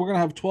 so we're going to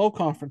have 12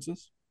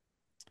 conferences.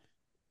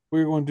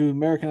 We're going to do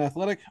American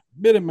Athletic,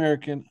 Mid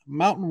American,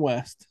 Mountain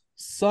West,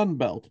 Sun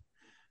Belt,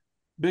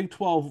 Big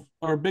 12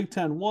 or Big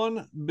 10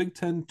 1, Big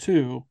 10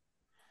 2,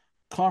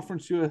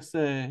 Conference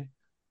USA.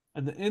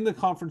 And in the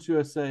Conference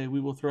USA,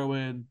 we will throw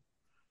in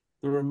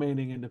the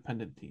remaining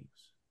independent teams.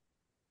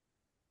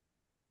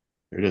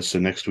 There it is. So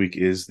next week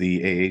is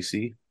the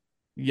AAC.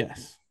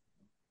 Yes.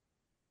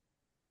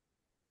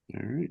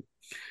 All right.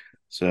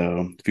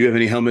 So if you have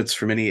any helmets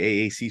from any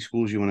AAC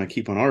schools you want to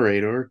keep on our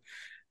radar,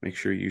 make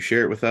sure you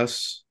share it with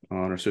us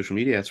on our social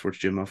media at Sports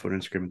Gym Muff on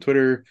Instagram and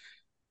Twitter,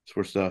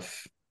 Sports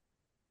Stuff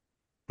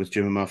with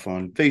Jim and Muff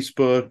on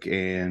Facebook.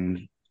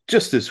 And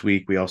just this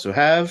week, we also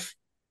have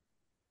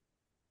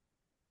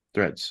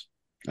Threads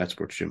at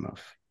Sports Gym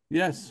Muff.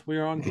 Yes, we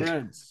are on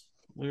threads.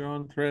 We are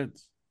on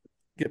threads.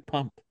 Get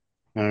pumped.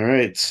 All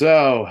right.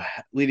 So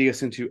leading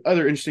us into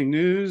other interesting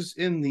news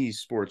in the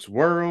sports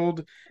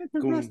world.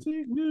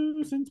 Interesting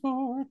news in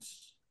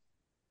sports.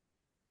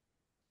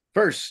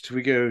 First,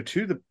 we go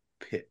to the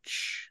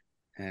pitch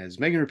as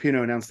Megan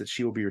Rapinoe announced that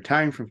she will be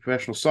retiring from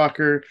professional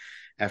soccer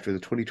after the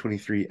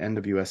 2023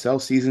 NWSL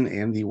season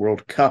and the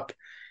World Cup,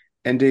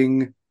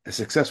 ending a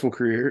successful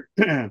career,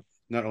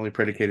 not only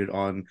predicated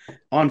on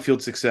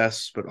on-field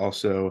success, but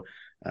also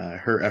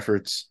her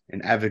efforts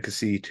and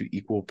advocacy to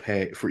equal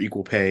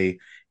pay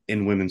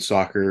in women's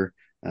soccer,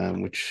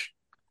 which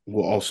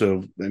will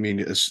also, I mean,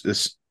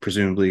 this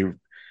presumably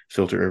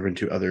filter over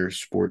into other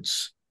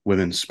sports,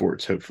 women's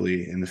sports,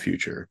 hopefully in the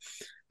future.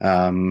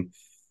 Kind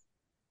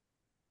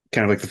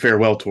of like the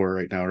farewell tour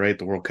right now, right?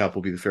 The World Cup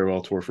will be the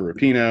farewell tour for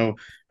Rapinoe,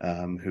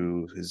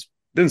 who has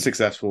been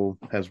successful,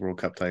 has World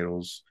Cup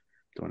titles.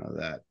 Don't know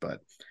that,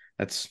 but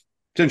it's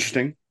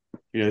interesting.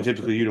 You know,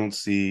 typically you don't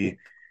see,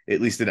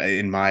 at least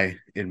in my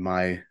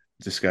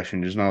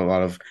discussion, there's not a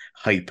lot of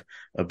hype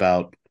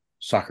about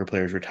soccer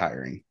players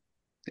retiring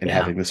and Yeah.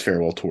 having this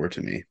farewell tour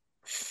to me.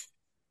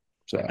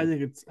 So I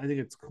think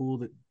it's cool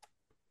that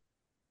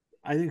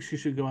I think she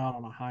should go out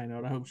on a high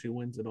note. I hope she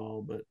wins it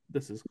all, but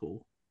this is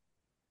cool.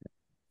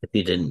 If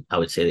you didn't, I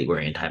would say that we're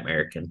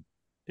anti-American.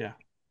 Yeah.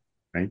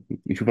 right,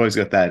 you've always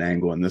got that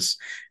angle in this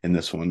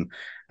one.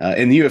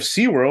 In the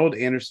UFC world,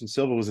 Anderson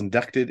Silva was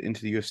inducted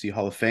into the UFC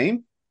Hall of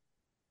Fame.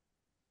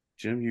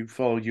 Jim, you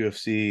follow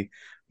UFC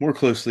more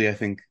closely, I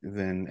think,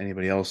 than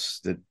anybody else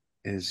that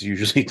is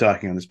usually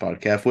talking on this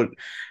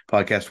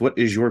podcast. What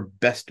is your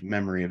best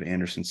memory of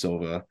Anderson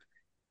Silva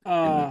in the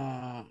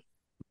Uh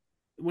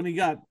when he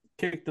got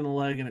kicked in the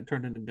leg and it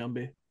turned into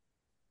Gumby.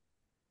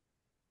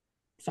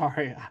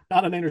 Sorry, I'm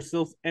not an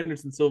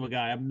Anderson Silva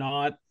guy. I'm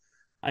not.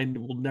 I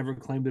will never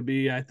claim to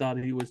be. I thought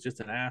he was just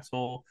an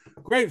asshole.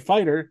 Great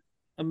fighter,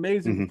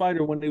 amazing Mhm.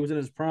 fighter when he was in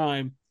his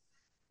prime.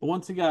 But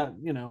once he got,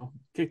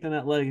 kicked in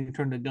that leg and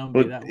turned to Gumby,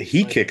 Well, that was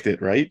he like, kicked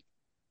it, right?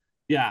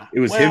 yeah. It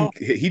was him. Well,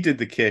 He did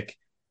the kick,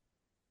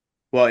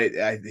 Well,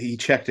 he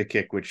checked a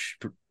kick, which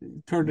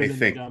Turned they it into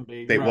think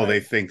Gumby, they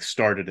right? think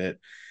started it,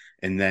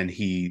 and then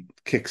he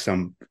kicked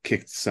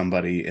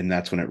somebody, and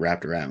that's when it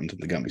wrapped around. And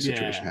the Gumby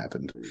situation Yeah,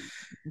 happened.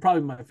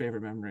 probably my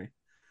favorite memory.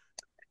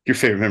 Your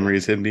favorite memory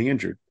is him being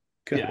injured.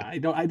 Got Yeah, it. I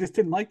don't. I just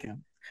didn't like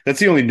him. That's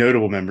the only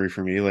notable memory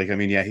for me. Like, I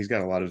mean, yeah, he's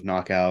got a lot of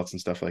knockouts and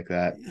stuff like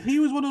that. He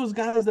was one of those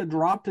guys that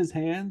dropped his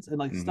hands and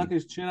like stuck Hmm.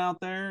 his chin out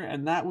there,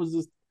 and that was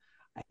just.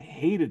 I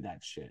hated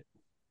that shit.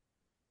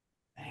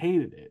 I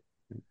hated it.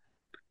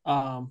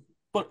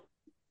 But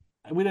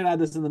we didn't add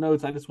this in the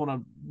notes. I just want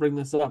to bring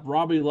this up.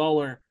 Robbie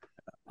Lawler,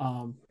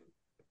 um,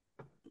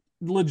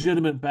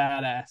 legitimate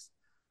badass,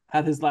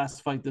 had his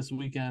last fight this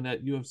weekend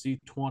at UFC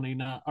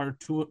 29 or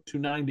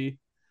 290,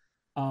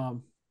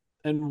 um,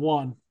 and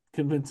won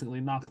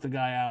convincingly, knocked the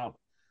guy out.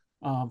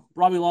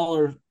 Robbie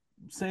Lawler,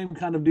 same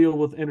kind of deal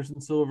with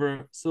Anderson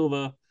Silva,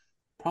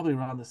 probably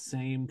around the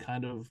same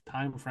kind of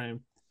time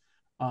frame.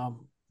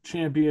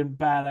 Champion,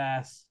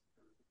 badass.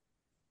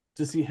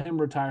 To see him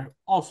retire,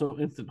 also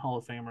instant Hall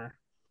of Famer.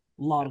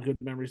 A lot of good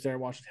memories there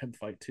watching him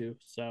fight too.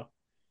 So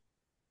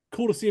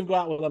cool to see him go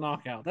out with a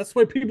knockout. That's the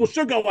way people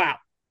should go out.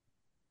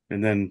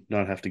 And then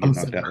not have to get I'm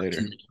knocked out saying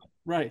later.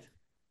 Right.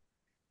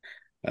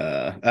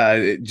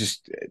 It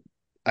just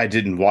I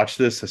didn't watch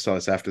this. I saw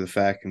this after the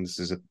fact, and this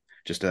is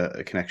just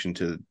a connection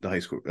to the high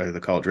school, the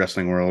college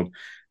wrestling world.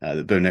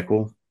 The Bo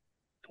Nickel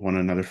won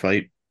another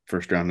fight,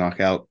 first round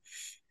knockout,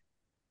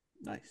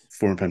 Nice.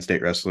 former Penn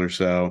State wrestler.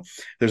 So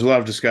there's a lot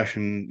of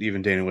discussion.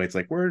 Even Dana White's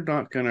like, we're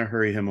not gonna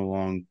hurry him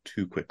along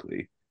too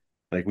quickly.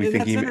 Like And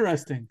that's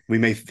interesting.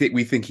 we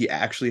think he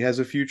actually has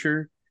a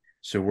future,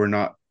 so we're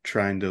not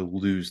trying to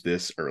lose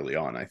this early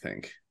on. I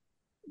think.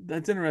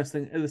 That's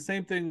interesting. And the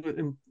same thing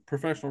in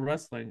professional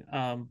wrestling.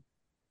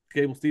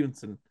 Gable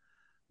Stevenson,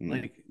 Mm.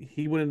 like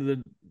he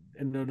went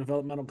into a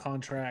developmental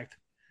contract,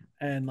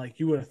 and like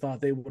you would have thought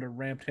they would have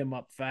ramped him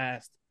up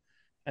fast,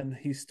 and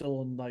he's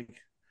still in like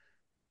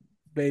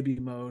baby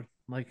mode,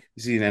 like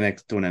Is he doing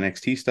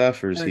NXT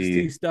stuff, or is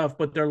he? NXT stuff.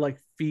 But they're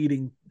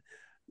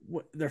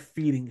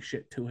feeding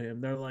shit to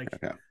him. They're like,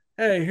 Okay.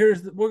 hey,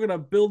 we're gonna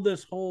build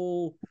this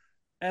whole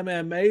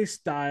MMA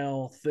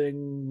style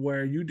thing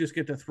where you just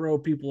get to throw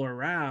people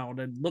around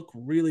and look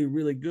really,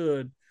 really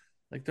good.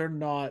 Like they're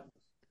not.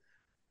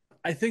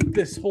 I think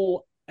this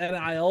whole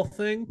NIL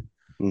thing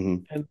Hmm.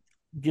 and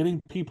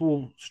getting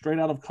people straight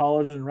out of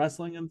college and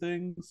wrestling and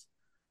things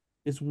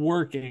is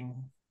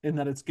working in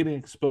that it's getting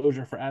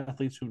exposure for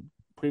athletes who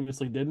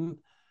previously didn't.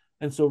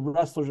 And so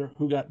wrestlers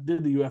who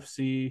did the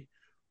UFC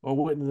or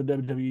went into the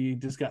WWE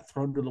just got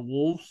thrown to the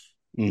wolves,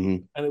 Hmm.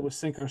 and it was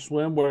sink or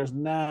swim. Whereas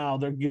now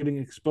they're getting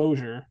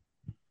exposure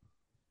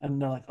and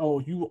they're like, "Oh,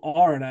 you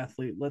are an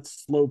athlete.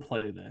 Let's slow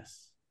play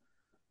this."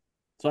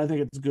 So I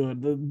think it's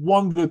good. The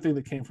one good thing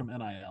that came from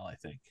NIL, I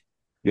think.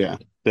 Yeah,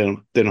 they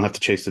don't have to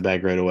chase the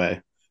bag right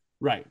away.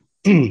 Right.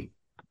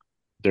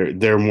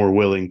 They're more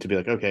willing to be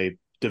like, okay,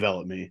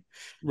 develop me.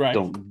 Right.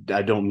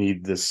 I don't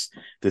need this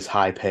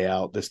high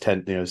payout, this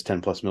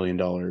 10+ million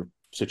dollar Right.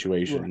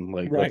 situation.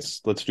 Like Right.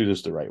 let's do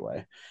this the right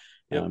way.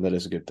 Yep. That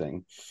is a good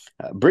thing.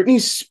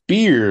 Britney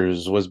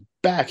Spears was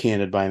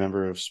backhanded by a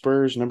member of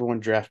Spurs' number one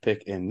draft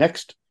pick and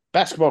next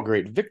basketball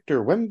great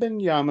Victor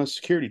Wembanyama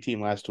security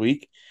team last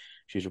week.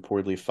 She's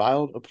reportedly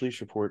filed a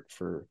police report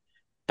for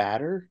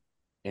batter,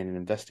 and an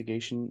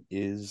investigation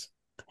is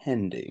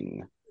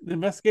pending. The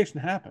investigation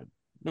happened.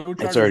 No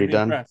It's charges already being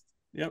done. pressed.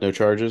 Yep. No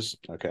charges.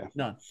 Okay.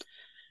 None.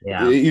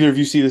 yeah. Either of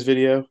you see this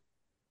video?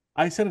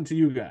 I sent it to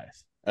you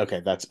guys.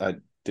 Okay, that's I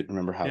didn't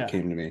remember how it Yeah.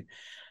 came to me.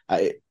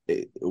 I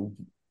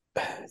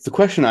the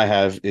question I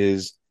have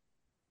is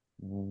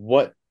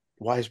what?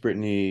 Why is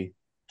Brittany?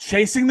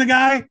 Chasing the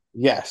guy?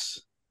 Yes,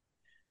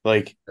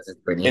 like, This is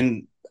Brittany.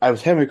 and I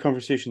was having a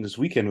conversation this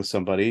weekend with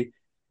somebody,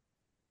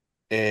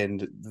 and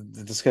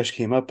the discussion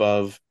came up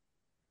of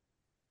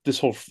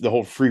the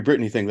whole free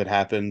Britney thing that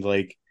happened.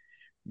 Like,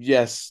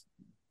 yes,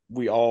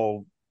 we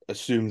all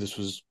assume this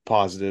was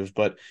positive,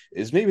 but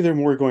is maybe there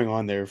more going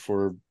on there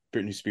for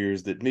Britney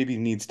Spears that maybe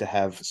needs to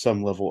have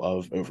some level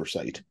of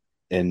oversight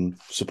and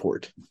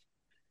support?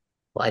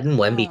 Why didn't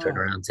Wemby turn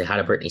Uh, around and say hi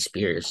to Britney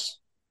Spears?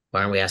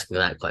 Why aren't we asking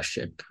that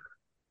question?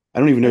 I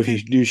don't even know I if he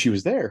think. knew she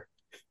was there.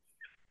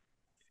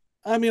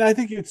 I mean, I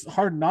think it's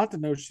hard not to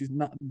know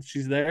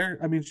she's there.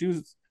 I mean, she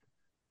was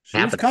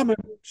Happened. coming.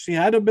 She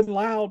had to have been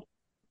loud.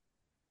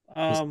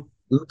 He's, Um,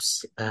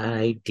 oops,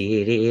 I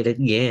did it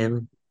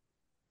again.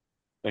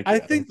 Thank I you,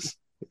 think Alex.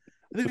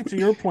 I think to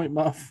your point,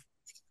 Muff.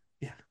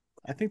 Yeah,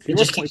 I think to He your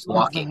just point, keeps Muff.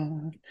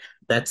 walking.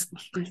 That's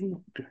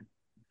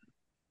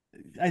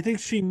I think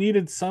she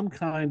needed some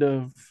kind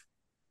of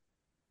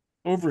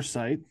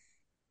oversight.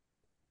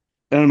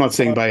 And I'm not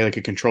saying Uh, by like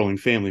a controlling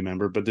family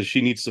member, but does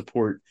she need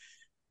support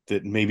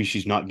that maybe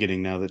she's not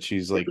getting now that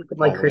she's like maybe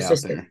from all like the her way out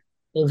sister. there?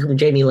 Maybe from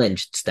Jamie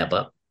Lynch step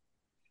up.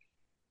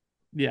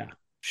 yeah,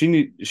 She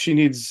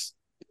needs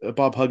a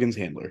Bob Huggins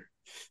handler.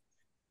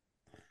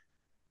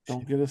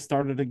 don't get us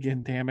started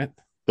again, damn it.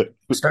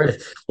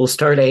 We'll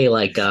start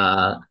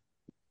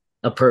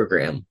a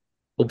program.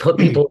 We'll put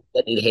people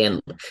that need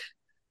hand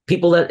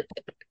people that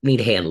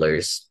need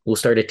handlers. We'll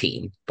start a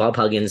team. Bob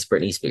Huggins,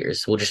 Britney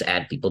Spears. We'll just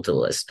add people to the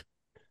list.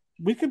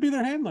 We could be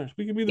their handlers.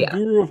 We could be the Yeah,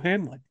 guru of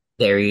handling.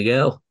 there you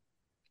go.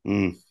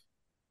 Mm,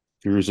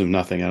 gurus of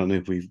nothing. I don't know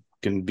if we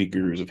can be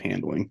gurus of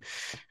handling.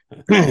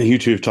 You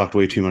two have talked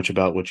way too much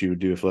about what you would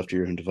do if left to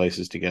your own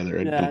devices together.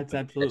 I Yeah, don't it's That's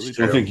absolutely don't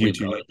true. think true. you We'd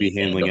two probably should be be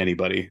handling handle.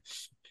 anybody.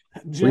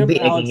 We'd Jim, be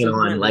egging Alex, it and on.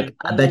 Brittany. Like,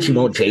 I bet you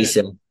Holy won't chase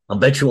shit. him. I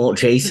bet you won't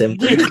chase him.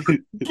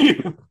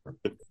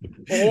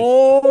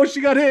 Oh, she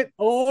got hit.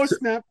 Oh, So,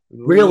 snap.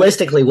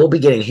 realistically, we'll be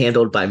getting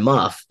handled by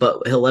Muff,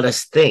 but he'll let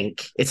us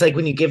think. It's like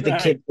when you give the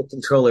Right. kid the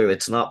controller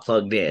that's not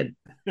plugged in.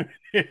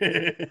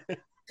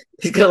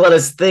 He's gonna let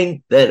us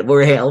think that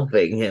we're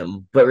helping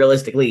him, but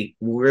realistically,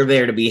 we're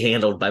there to be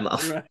handled by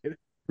Muff. Right.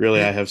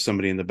 Really, I have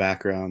somebody in the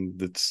background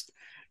that's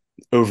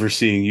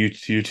overseeing you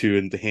two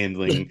and the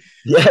handling.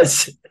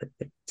 Yes.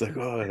 It's like,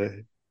 oh,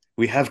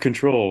 we have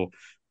control,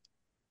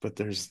 but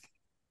there's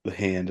the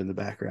hand in the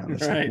background.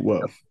 It's like, Right.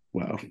 whoa,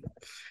 wow.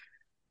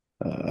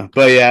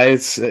 But yeah,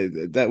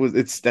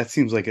 that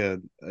seems like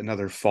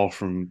another fall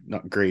from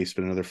not grace,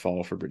 but another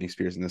fall for Britney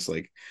Spears in this.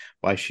 Like,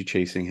 why is she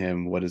chasing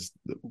him? What is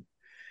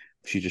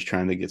she just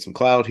trying to get some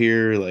clout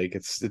here? Like,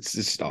 it's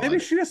just Maybe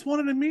odd. she just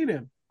wanted to meet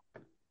him.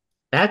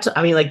 That's,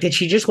 I mean, like, did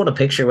she just want a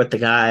picture with the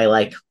guy?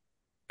 Like,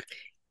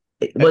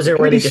 was there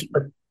a way to just,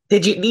 Britney,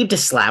 did you need to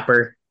slap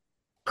her?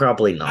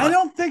 Probably I not.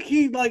 don't think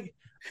he I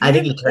think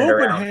didn't he turned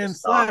open around to hand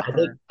stop. slap I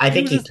think her. I He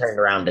think was he just turned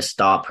around to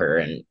stop her,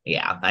 and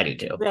yeah, I do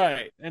too.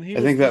 right, and he I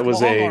was think that just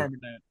was long a arming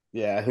it.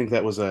 yeah, I think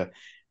that was a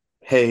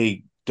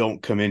hey,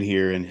 don't come in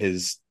here, and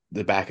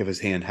the back of his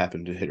hand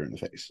happened to hit her in the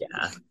face.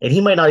 Yeah, and he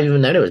might not even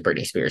know it was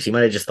Britney Spears. He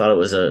might have just thought it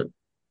was a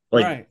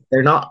like Right.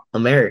 they're not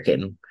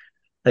American.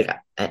 Like,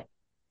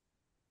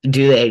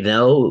 do they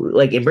know?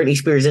 Like, and Britney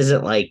Spears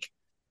isn't like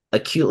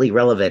acutely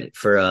relevant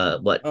for a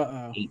what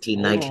Uh-oh.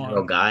 18, Hold 19-year-old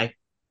on. guy.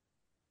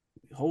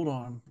 Hold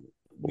on.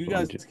 You Hold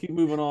on guys keep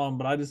moving on,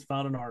 but I just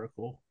found an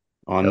article.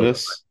 on Oh,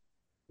 this.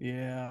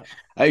 Yeah.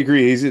 I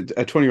agree. He's a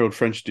 20-year-old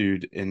French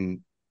dude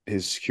in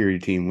his security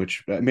team,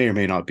 which may or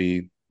may not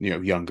be,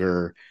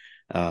 younger.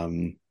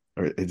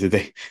 Or did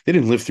they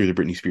didn't live through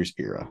the Britney Spears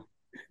era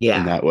in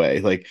yeah, that way.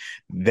 Like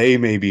they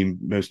may be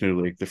most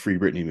notably like the Free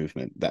Britney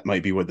movement. That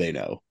might be what they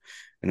know.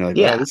 And they're like,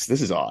 well, yeah, this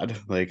is odd.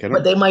 Like I but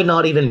don't they might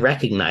not even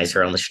recognize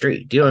her on the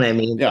street. Do you know what I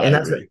mean? yeah, I And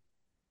that's what. agree.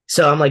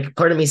 So I'm like,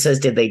 part of me says,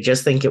 did they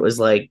just think it was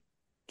like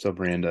Sub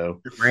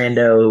rando.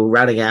 rando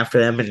running after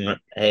them? And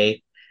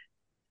hey,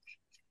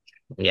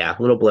 yeah,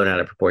 a little blown out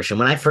of proportion.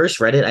 When I first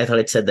read it, I thought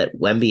it said that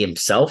Wemby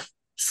himself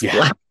Yeah.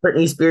 slapped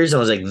Britney Spears. And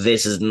I was like,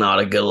 this is not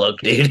a good look,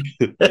 dude.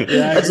 Yeah, I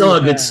That's agree not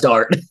with a good that.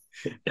 start.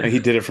 He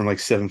did it from like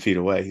 7 feet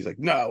away. He's like,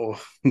 no.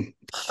 What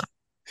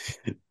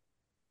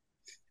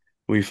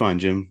do you find,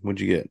 Jim? What'd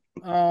you get?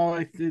 Oh,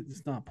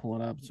 it's not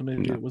pulling up, so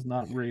maybe No, it was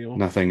not real.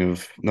 nothing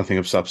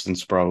of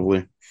substance,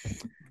 probably.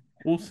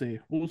 We'll see.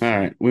 We'll All see.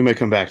 right, we may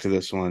come back to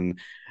this one.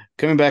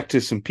 Coming back to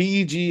some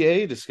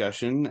PGA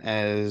discussion,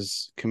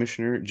 as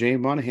Commissioner Jay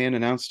Monahan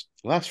announced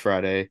last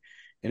Friday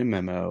in a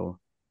memo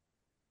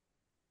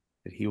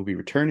that he will be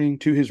returning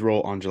to his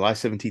role on July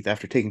 17th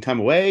after taking time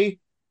away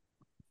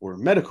for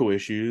medical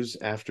issues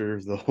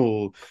after the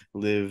whole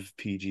Live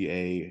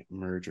PGA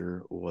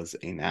merger was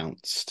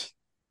announced.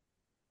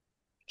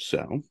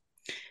 So,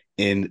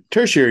 in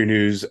tertiary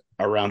news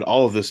around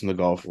all of this in the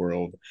golf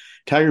world,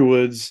 Tiger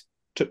Woods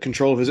took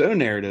control of his own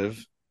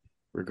narrative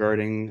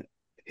regarding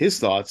his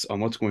thoughts on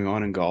what's going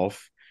on in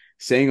golf,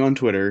 saying on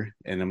Twitter,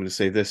 and I'm going to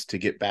say this to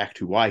get back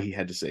to why he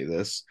had to say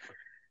this,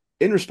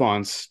 in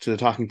response to the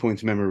Talking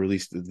Points memo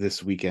released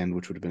this weekend,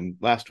 which would have been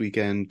last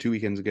weekend, 2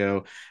 weekends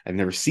ago. I've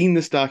never seen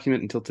this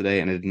document until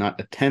today, and I did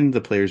not attend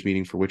the players'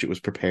 meeting for which it was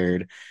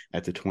prepared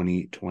at the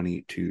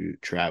 2022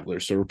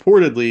 Travelers. So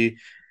reportedly,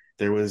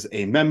 there was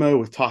a memo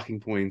with talking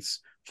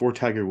points for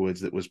Tiger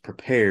Woods that was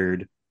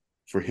prepared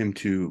for him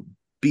to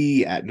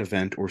be at an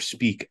event or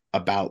speak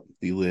about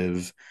the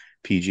Live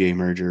PGA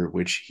merger,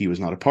 which he was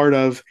not a part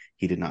of.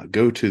 He did not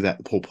go to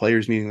that whole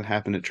players meeting that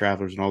happened at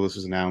Travelers, and all this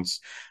was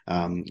announced.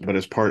 But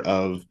as part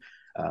of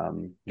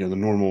the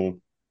normal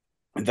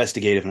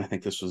investigative, and I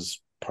think this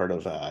was part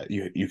of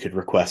you could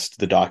request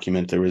the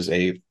document. There was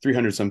a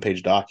 300 some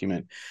page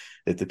document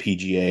that the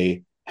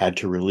PGA had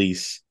to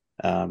release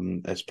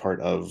as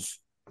part of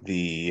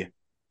the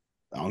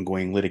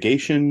ongoing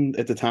litigation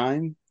at the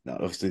time.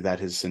 Obviously, that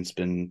has since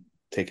been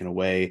taken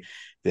away.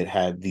 That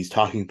had these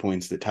talking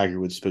points that Tiger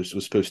Woods was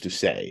supposed to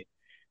say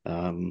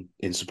in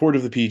support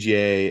of the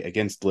PGA,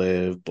 against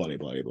Live, blah blah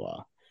blah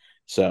blah.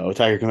 So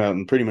Tiger came out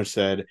and pretty much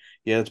said,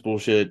 "Yeah, it's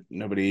bullshit.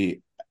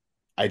 Nobody.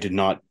 I did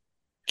not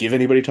give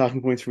anybody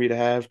talking points for me to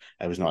have.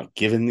 I was not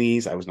given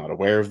these. I was not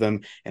aware of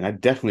them, and I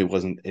definitely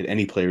wasn't at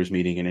any players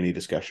meeting in any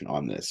discussion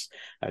on this.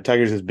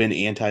 Tigers has been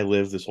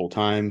anti-Live this whole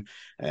time,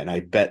 and I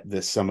bet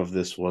that some of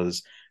this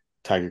was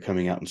Tiger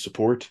coming out in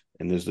support,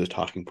 and those are the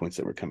talking points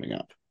that were coming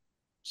up.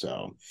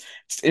 So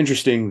it's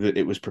interesting that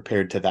it was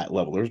prepared to that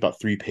level. There was about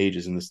 3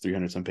 pages in this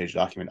 300 some page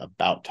document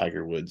about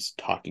Tiger Woods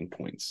talking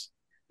points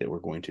that were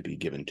going to be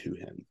given to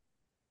him.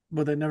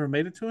 But they never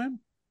made it to him?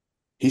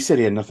 He said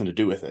he had nothing to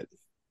do with it.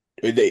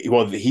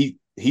 He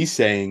he's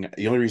saying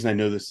the only reason I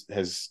knew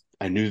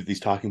that these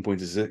talking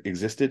points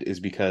existed is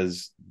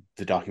because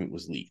the document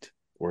was leaked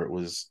or it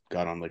was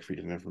got on like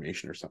Freedom of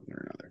Information or something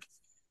or another.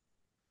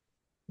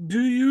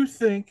 Do you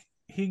think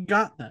he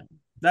got them?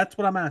 That's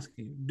what I'm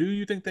asking. Do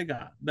you think he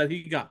got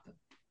them?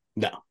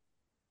 No,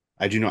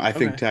 I do not. I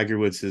think Okay. Tiger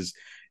Woods is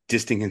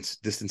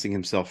distancing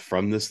himself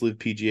from this Live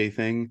PGA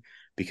thing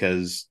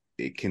because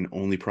it can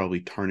only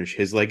probably tarnish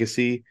his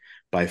legacy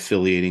by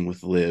affiliating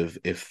with Live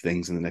if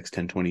things in the next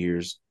 10, 20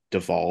 years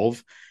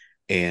devolve.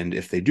 And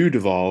if they do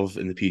devolve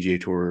in the PGA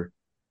Tour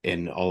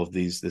and all of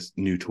this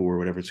new tour,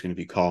 whatever it's going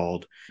to be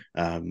called,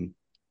 um,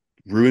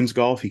 ruins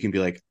golf, he can be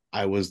like,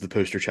 I was the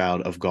poster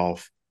child of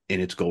golf in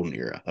its golden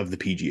era of the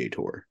PGA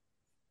Tour.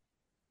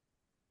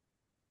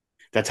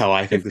 That's how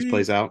I think If this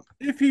plays out.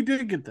 he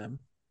did get them,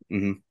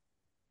 Mm-hmm.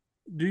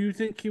 do you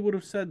think he would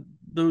have said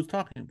those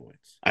talking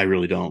points? I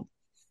really don't.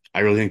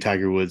 I really think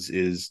Tiger Woods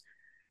is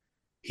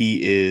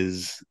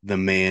the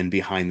man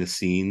behind the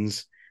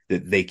scenes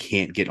that they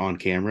can't get on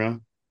camera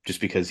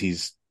just because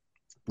he's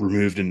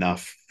removed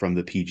enough from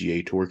the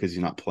PGA Tour because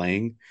he's not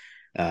playing.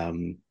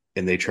 And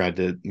they tried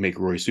to make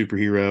Rory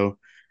superhero,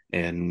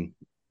 and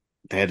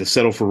they had to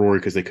settle for Rory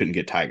because they couldn't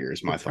get Tiger.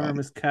 Is The my thought. term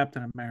is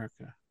Captain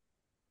America.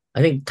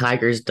 I think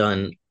Tiger's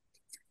done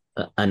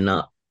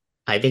enough.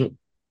 I think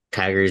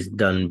Tiger's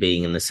done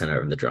being in the center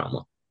of the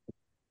drama.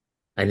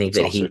 I think It's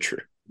that also true.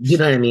 you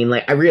know what I mean?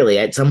 Like, I really,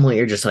 at some point,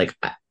 you're just like,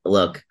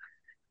 look,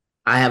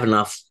 I have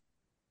enough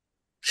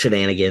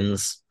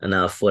shenanigans,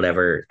 enough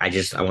whatever. I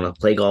want to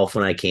play golf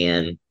when I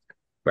can,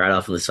 right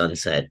off in the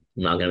sunset.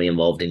 I'm not going to be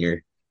involved in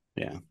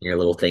Yeah, your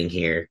little thing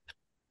here.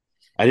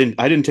 I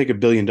didn't take $1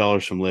 billion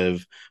from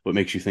Live. What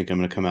makes you think I'm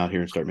going to come out here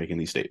and start making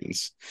these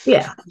statements?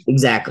 Yeah,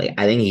 exactly.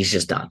 I think he's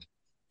just done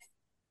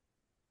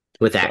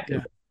with So, that.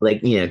 Yeah.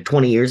 Like,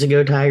 20 years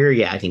ago, Tiger,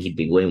 yeah, I think he'd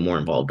be way more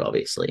involved,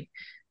 obviously.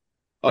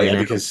 oh Right yeah, now,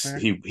 That's because fair.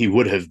 he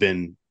would have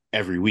been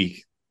every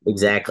week.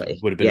 exactly.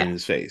 Would have been in Yeah.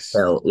 his face.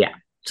 So, yeah.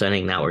 So I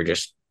think now we're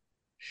just,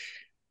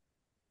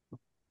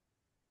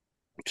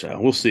 So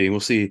we'll see. We'll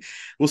see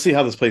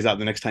how this plays out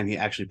the next time he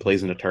actually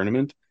plays in a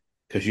tournament,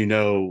 because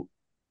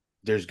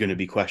there's going to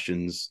be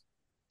questions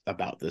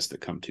about this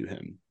that come to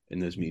him in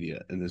those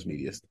media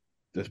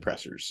those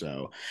pressers.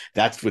 So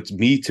that's what's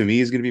me to me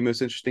is going to be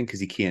most interesting because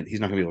he's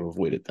not going to be able to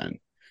avoid it then.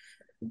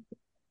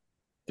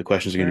 The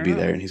questions are going to Fair be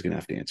there enough. and he's going to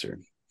have to answer.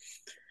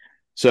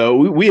 So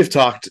we have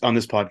talked on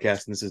this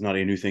podcast, and this is not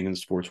a new thing in the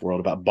sports world,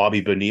 about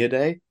Bobby Bonilla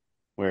Day,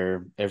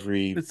 where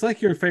It's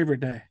like your favorite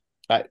day.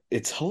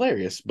 it's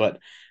hilarious, but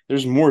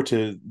there's more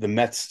to the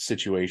Mets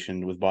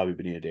situation with Bobby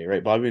Bonilla Day,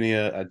 right? Bobby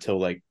Bonilla until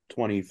like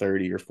 20,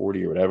 30, or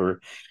 40 or whatever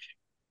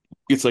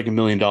gets like $1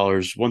 million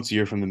once a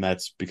year from the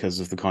Mets because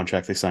of the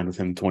contract they signed with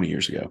him 20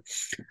 years ago.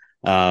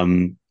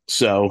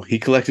 So he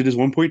collected his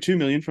 1.2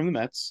 million from the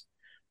Mets,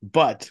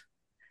 but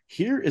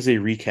here is a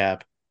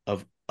recap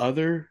of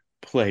other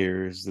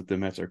players that the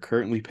Mets are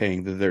currently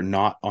paying that they're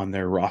not on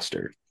their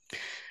roster.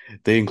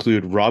 They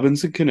include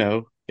Robinson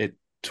Cano at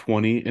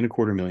 20 and a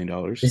quarter million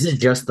this dollars. is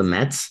just the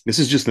Mets. This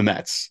is just the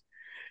Mets.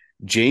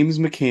 James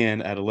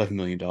McCann at $11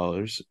 million,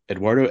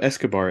 Eduardo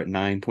Escobar at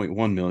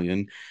 9.1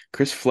 million,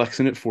 Chris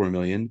Flexen at 4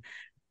 million,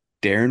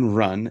 Darren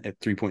Run at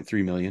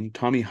 3.3 million,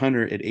 Tommy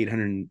Hunter at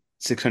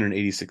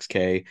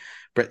 686K,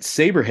 Brett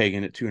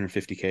Saberhagen at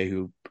 250K,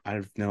 who I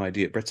have no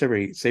idea. Brett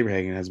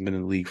Saberhagen hasn't been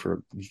in the league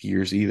for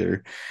years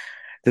either.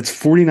 That's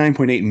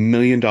 $49.8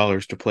 million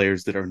to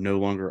players that are no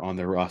longer on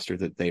their roster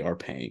that they are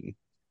paying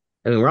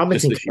I mean, just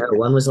Robinson this Cano, year.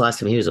 when was the last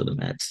time he was with the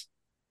Mets?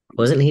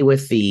 Wasn't he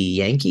with the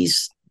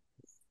Yankees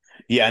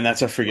Yeah, and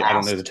that's I forget. I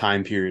don't know the last?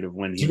 time period of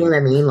when Do you know what he.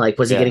 I mean? Like,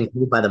 was he Yeah, getting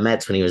paid by the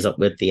Mets when he was up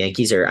with the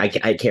Yankees, or I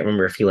can't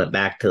remember if he went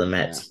back to the yeah.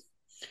 Mets.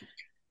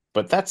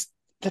 But that's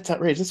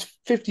outrageous.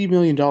 That's $50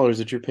 million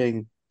that you're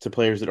paying to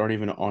players that aren't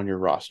even on your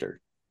roster.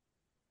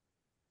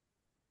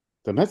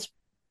 The Mets.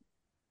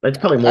 That's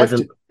I, probably more I've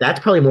than that's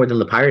probably more than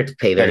the Pirates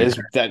pay their that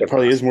entire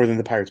probably is roster. more than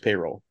the Pirates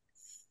payroll.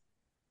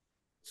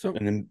 So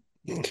And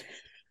then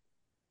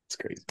it's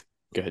crazy.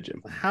 Go ahead,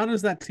 Jim. how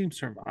does that team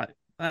survive?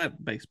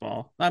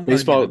 Baseball. I'm not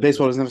Baseball getting into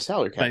baseball this. doesn't have a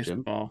salary cap, Jim.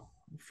 Baseball.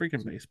 Freaking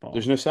There's baseball.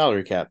 no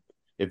salary cap.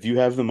 If you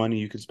have the money,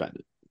 you can spend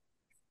it.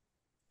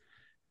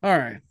 All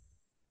right.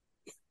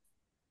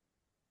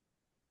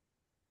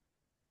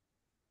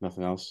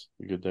 Nothing else.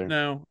 You good there?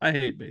 No, I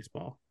hate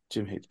baseball.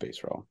 Jim hates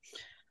baseball.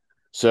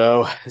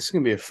 So this is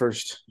gonna be a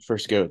first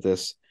go at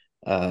this.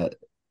 Uh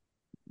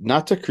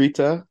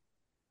Natakrita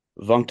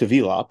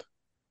Vongtavilop,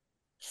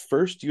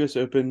 first US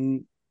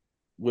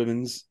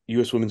Women's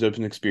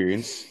Open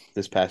experience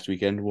this past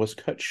weekend, was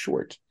cut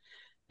short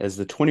as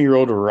the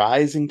 20-year-old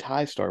rising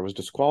tie star was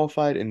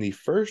disqualified in the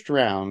first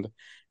round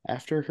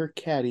after her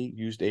caddy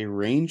used a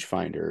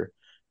rangefinder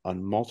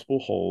on multiple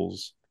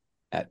holes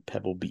at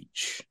Pebble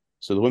Beach.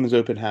 So the Women's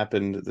Open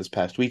happened this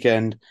past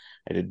weekend.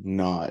 I did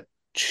not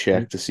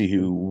check to see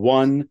who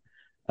won.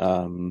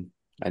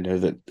 I know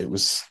that it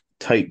was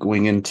tight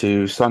going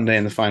into Sunday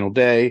and the final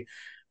day,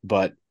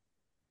 but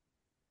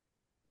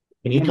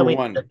Can you tell number me the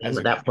one name as of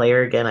a that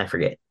player again? I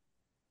forget.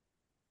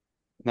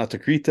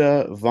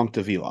 Natakrita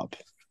Vongtavilop.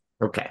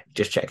 Okay,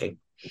 just checking.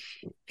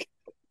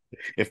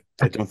 If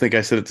I don't think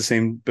I said it the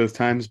same both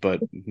times, but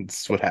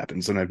it's what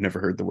happens, and I've never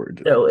heard the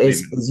word So name.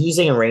 is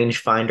using a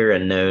rangefinder a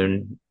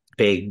known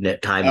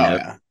time Oh node?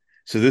 yeah.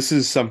 So this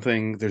is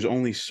something. There's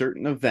only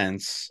certain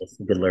events. It's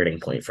a good learning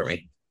point for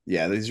me.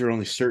 Yeah, these are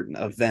only certain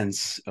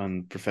events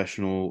on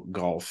professional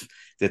golf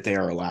that they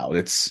are allowed.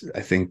 It's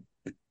I think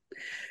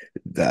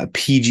the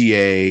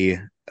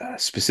PGA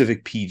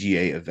specific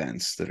PGA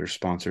events that are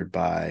sponsored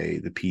by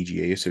the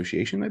PGA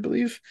Association, I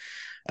believe,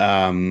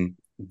 um,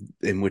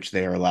 in which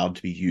they are allowed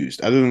to be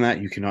used. Other than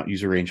that, you cannot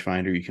use a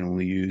rangefinder. You can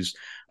only use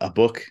a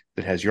book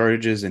that has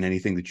yardages and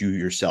anything that you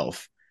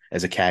yourself,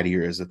 as a caddy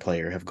or as a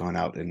player, have gone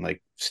out and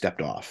like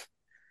stepped off,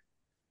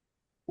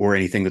 or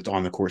anything that's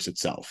on the course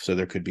itself. So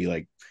there could be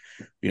like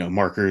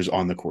markers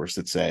on the course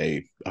that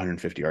say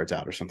 150 yards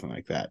out or something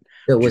like that,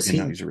 So but you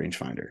cannot use a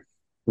rangefinder.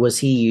 was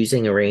he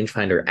using a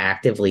rangefinder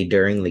actively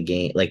during the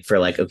game, like for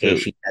like, okay, So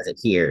she has it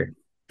here,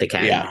 the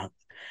caddy. yeah,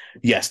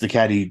 yes, the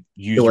caddy It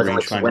used a wasn't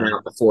like he went rangefinder.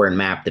 out before and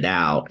mapped it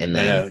out, and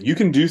then You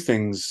can do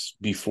things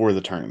before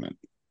the tournament,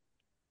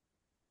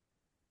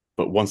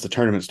 but once the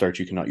tournament starts,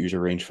 you cannot use a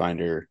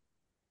rangefinder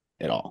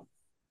at all.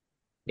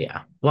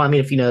 yeah. Well, I mean,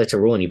 if you know it's a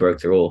rule and you broke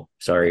the rule,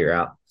 sorry, you're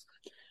out.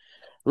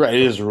 Right,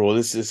 it is a rule.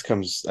 This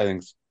comes. I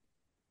think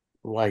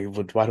why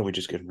don't we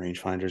just get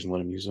rangefinders and let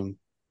them use them?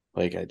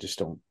 Like I just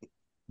don't.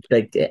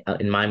 Like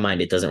in my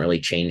mind, it doesn't really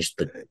change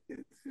the.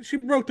 She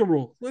broke the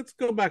rule. Let's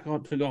go back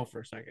on to golf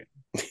for a second.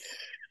 Which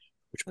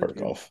part Like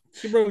of golf?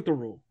 she broke the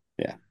rule.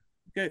 Yeah.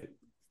 Okay.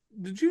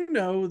 Did you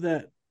know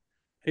that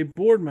a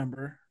board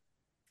member,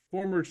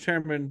 former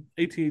chairman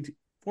AT&T,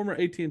 former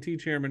AT&T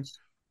chairman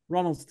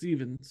Ronald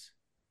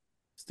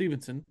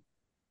Stevenson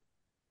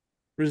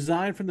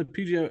resigned from the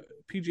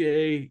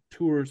PGA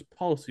Tour's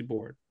policy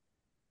board?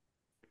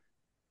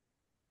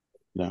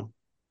 No.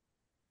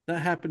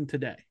 That happened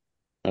today.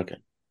 Okay.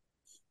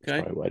 That's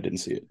Okay. probably why I didn't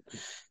see it.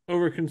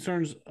 Over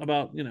concerns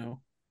about,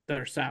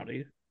 they're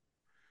Saudi.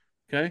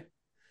 Okay.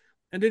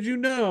 And did you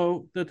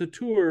know that the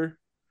tour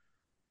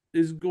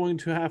is going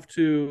to have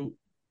to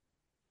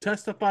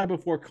testify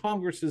before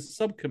Congress's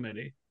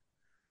subcommittee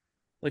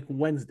like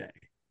Wednesday?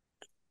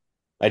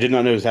 I did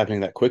not know it was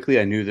happening that quickly.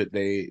 I knew that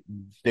the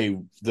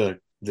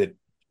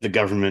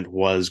government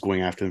was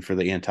going after them for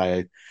the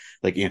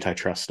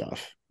antitrust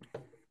stuff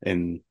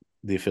and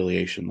the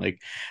affiliation.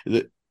 Like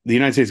the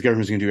United States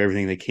government is going to do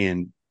everything they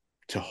can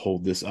to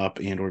hold this up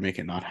and or make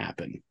it not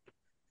happen.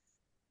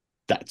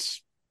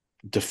 That's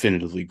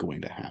definitively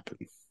going to happen.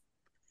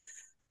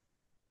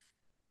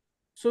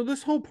 So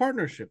this whole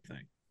partnership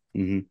thing,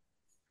 Mm-hmm.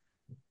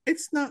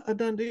 it's not a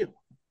done deal.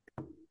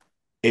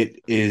 It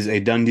is a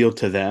done deal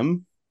to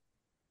them,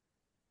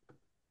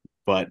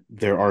 but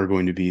there are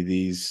going to be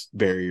these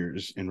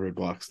barriers and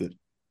roadblocks that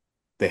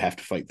they have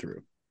to fight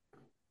through.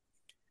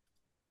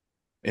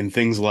 And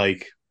things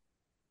like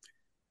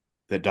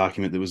that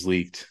document that was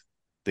leaked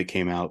that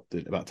came out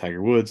about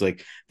Tiger Woods,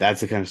 like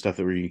that's the kind of stuff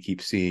that we're going to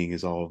keep seeing,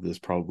 is all of this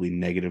probably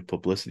negative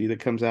publicity that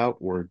comes out,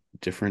 or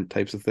different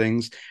types of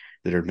things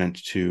that are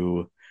meant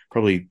to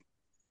probably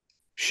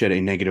shed a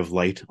negative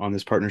light on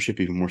this partnership,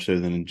 even more so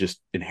than it just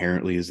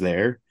inherently is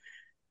there.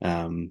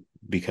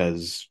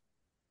 Because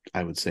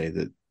I would say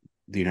that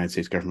the United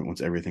States government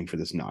wants everything for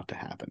this not to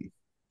happen.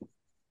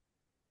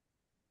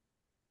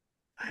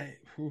 I,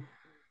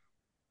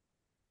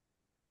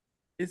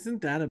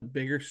 isn't that a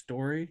bigger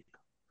story?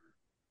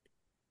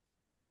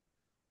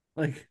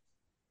 Like,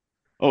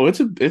 Oh,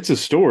 it's a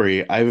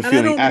story. I have a and I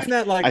feeling don't mean after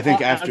that like I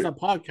think as after a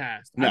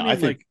podcast. I no, I mean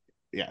think like,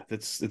 yeah,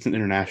 it's an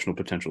international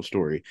potential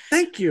story.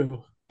 thank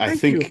you, I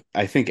thank you. think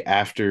I think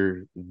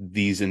after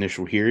these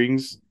initial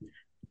hearings,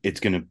 it's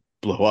going to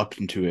blow up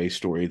into a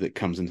story that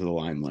comes into the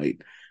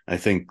limelight. I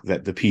think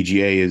that the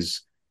PGA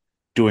is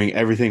doing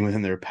everything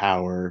within their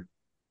power.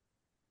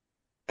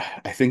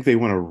 I think they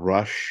want to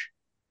rush.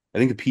 I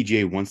think the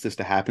PGA wants this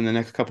to happen in the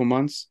next couple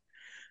months,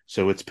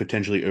 so it's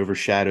potentially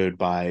overshadowed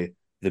by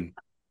the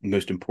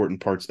most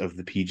important parts of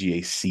the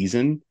PGA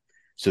season,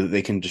 so that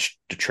they can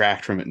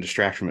detract from it and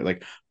distract from it.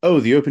 Like, oh,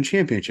 the Open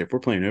Championship, we're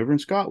playing over in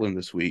Scotland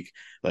this week.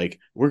 Like,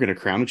 we're going to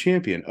crown a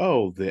champion.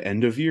 Oh, the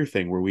end of year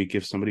thing where we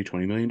give somebody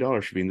 $20 million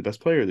for being the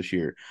best player this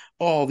year.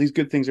 All these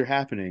good things are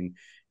happening.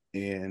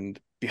 And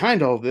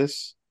behind all of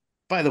this,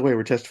 by the way,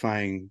 we're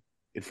testifying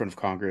in front of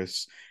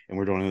Congress and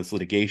we're doing this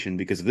litigation,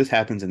 because if this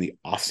happens in the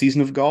off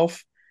season of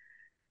golf,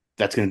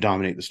 that's going to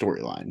dominate the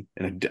storyline.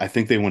 And I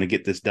think they want to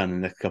get this done in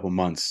the next couple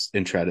months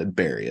and try to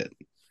bury it.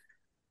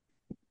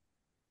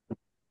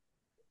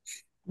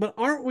 But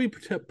aren't we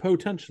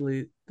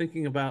potentially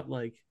thinking about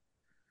like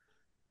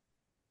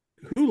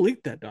who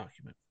leaked that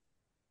document?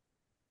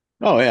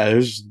 Oh yeah,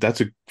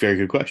 that's a very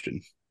good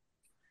question.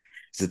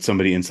 Is it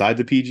somebody inside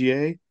the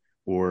PGA,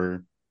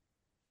 or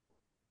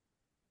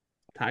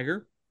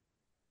Tiger?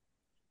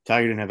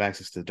 Tiger didn't have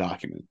access to the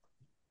document,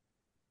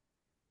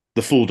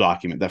 the full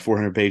document, that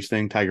 400-page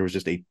thing?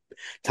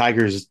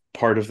 Tiger's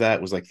part of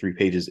that was like 3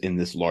 pages in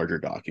this larger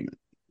document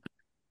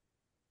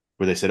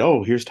where they said,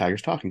 "Oh, here's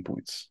Tiger's talking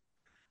points."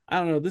 I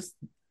don't know.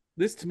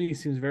 This to me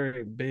seems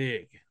very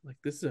big. Like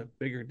this is a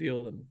bigger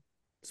deal than.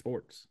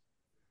 sports.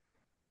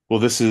 Well,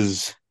 this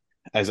is,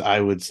 as I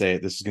would say,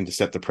 this is going to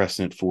set the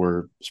precedent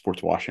for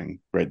sports washing,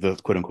 right? The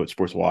quote unquote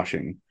sports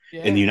washing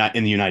Yeah, in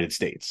the United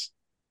States.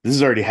 This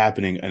is already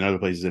happening in other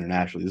places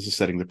internationally. This is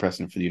setting the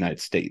precedent for the United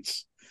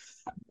States.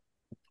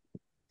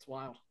 it's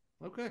wild.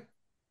 Okay.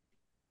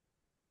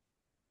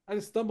 I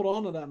just stumbled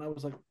onto that and I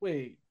was like,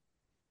 wait,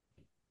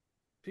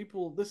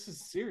 people, this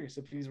is serious.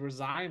 If he's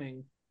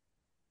resigning,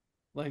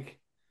 like,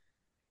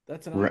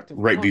 that's an act of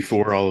Right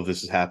before conscience. all of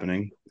this is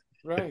happening,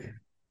 Right.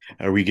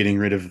 are we getting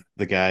rid of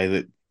the guy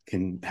that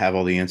can have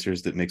all the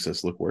answers that makes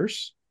us look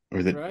worse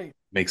or that Right.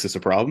 makes us a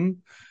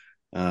problem?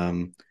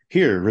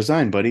 Here,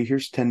 resign, buddy.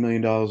 Here's $10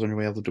 million on your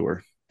way out the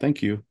door.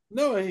 Thank you.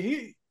 No,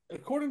 he,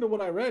 according to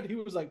what I read, he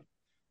was like,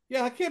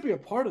 yeah, I can't be a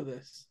part of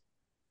this.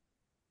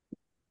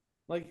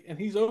 Like, and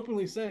he's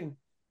openly saying,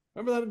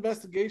 remember that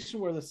investigation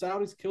where the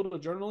Saudis killed a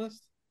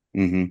journalist?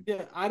 Mm-hmm.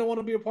 Yeah, I don't want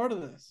to be a part of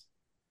this.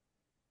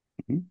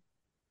 Mm-hmm.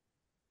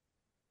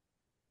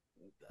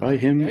 Probably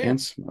him Damn.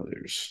 and some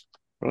others.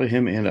 Probably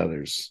him and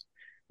others.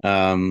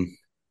 Um,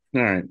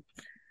 all right.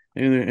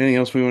 Anything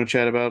else we want to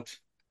chat about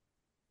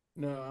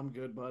No, I'm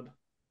good, bud.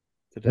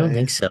 I don't today?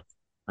 think so.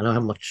 I don't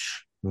have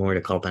much more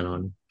to comment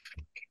on.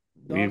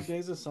 Dog We've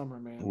days of summer,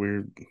 man.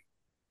 we're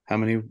how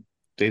many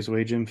days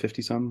away, Jim?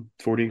 50 some?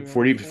 40, We are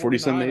 40, 40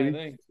 some 49, I maybe?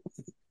 think.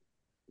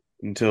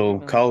 Until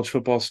 49. college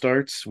football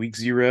starts, week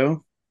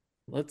 0.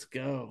 Let's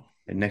go.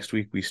 And next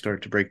week we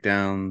start to break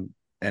down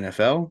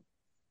NFL,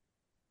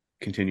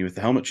 continue with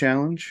the helmet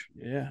challenge.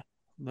 Yeah,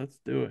 let's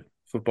do it.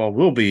 Football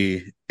will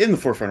be in the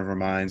forefront of our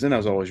minds. And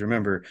as always,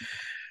 remember,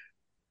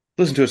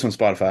 listen to us on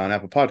Spotify, on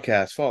Apple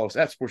Podcasts, follow us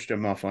at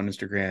SportsJM Off on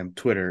Instagram,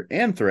 Twitter,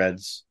 and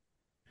Threads.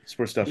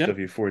 Sports Stuff Yep.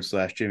 W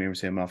 / Jimmy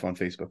Emerson Off on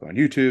Facebook, on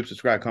YouTube.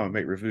 Subscribe, comment,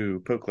 make,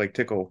 review, poke, like,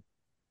 tickle.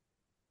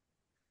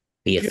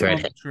 Be a Get on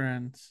threadhead. the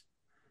trends.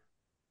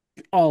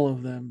 All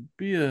of them.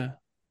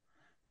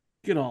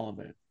 Get all of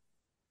it.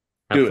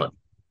 Have Do it. fun.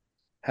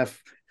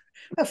 Have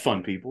have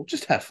fun, people.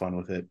 Just have fun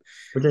with it.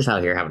 We're just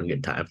out here having a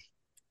good time.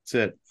 That's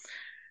it.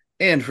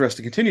 And for us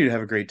to continue to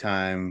have a great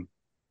time,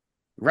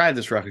 ride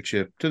this rocket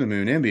ship to the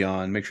moon and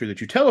beyond. Make sure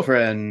that you tell a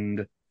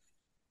friend.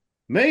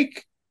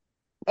 Make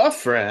a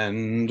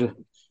friend.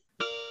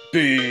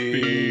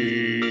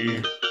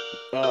 Be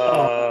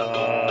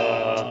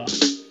Uh,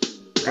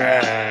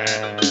 grand.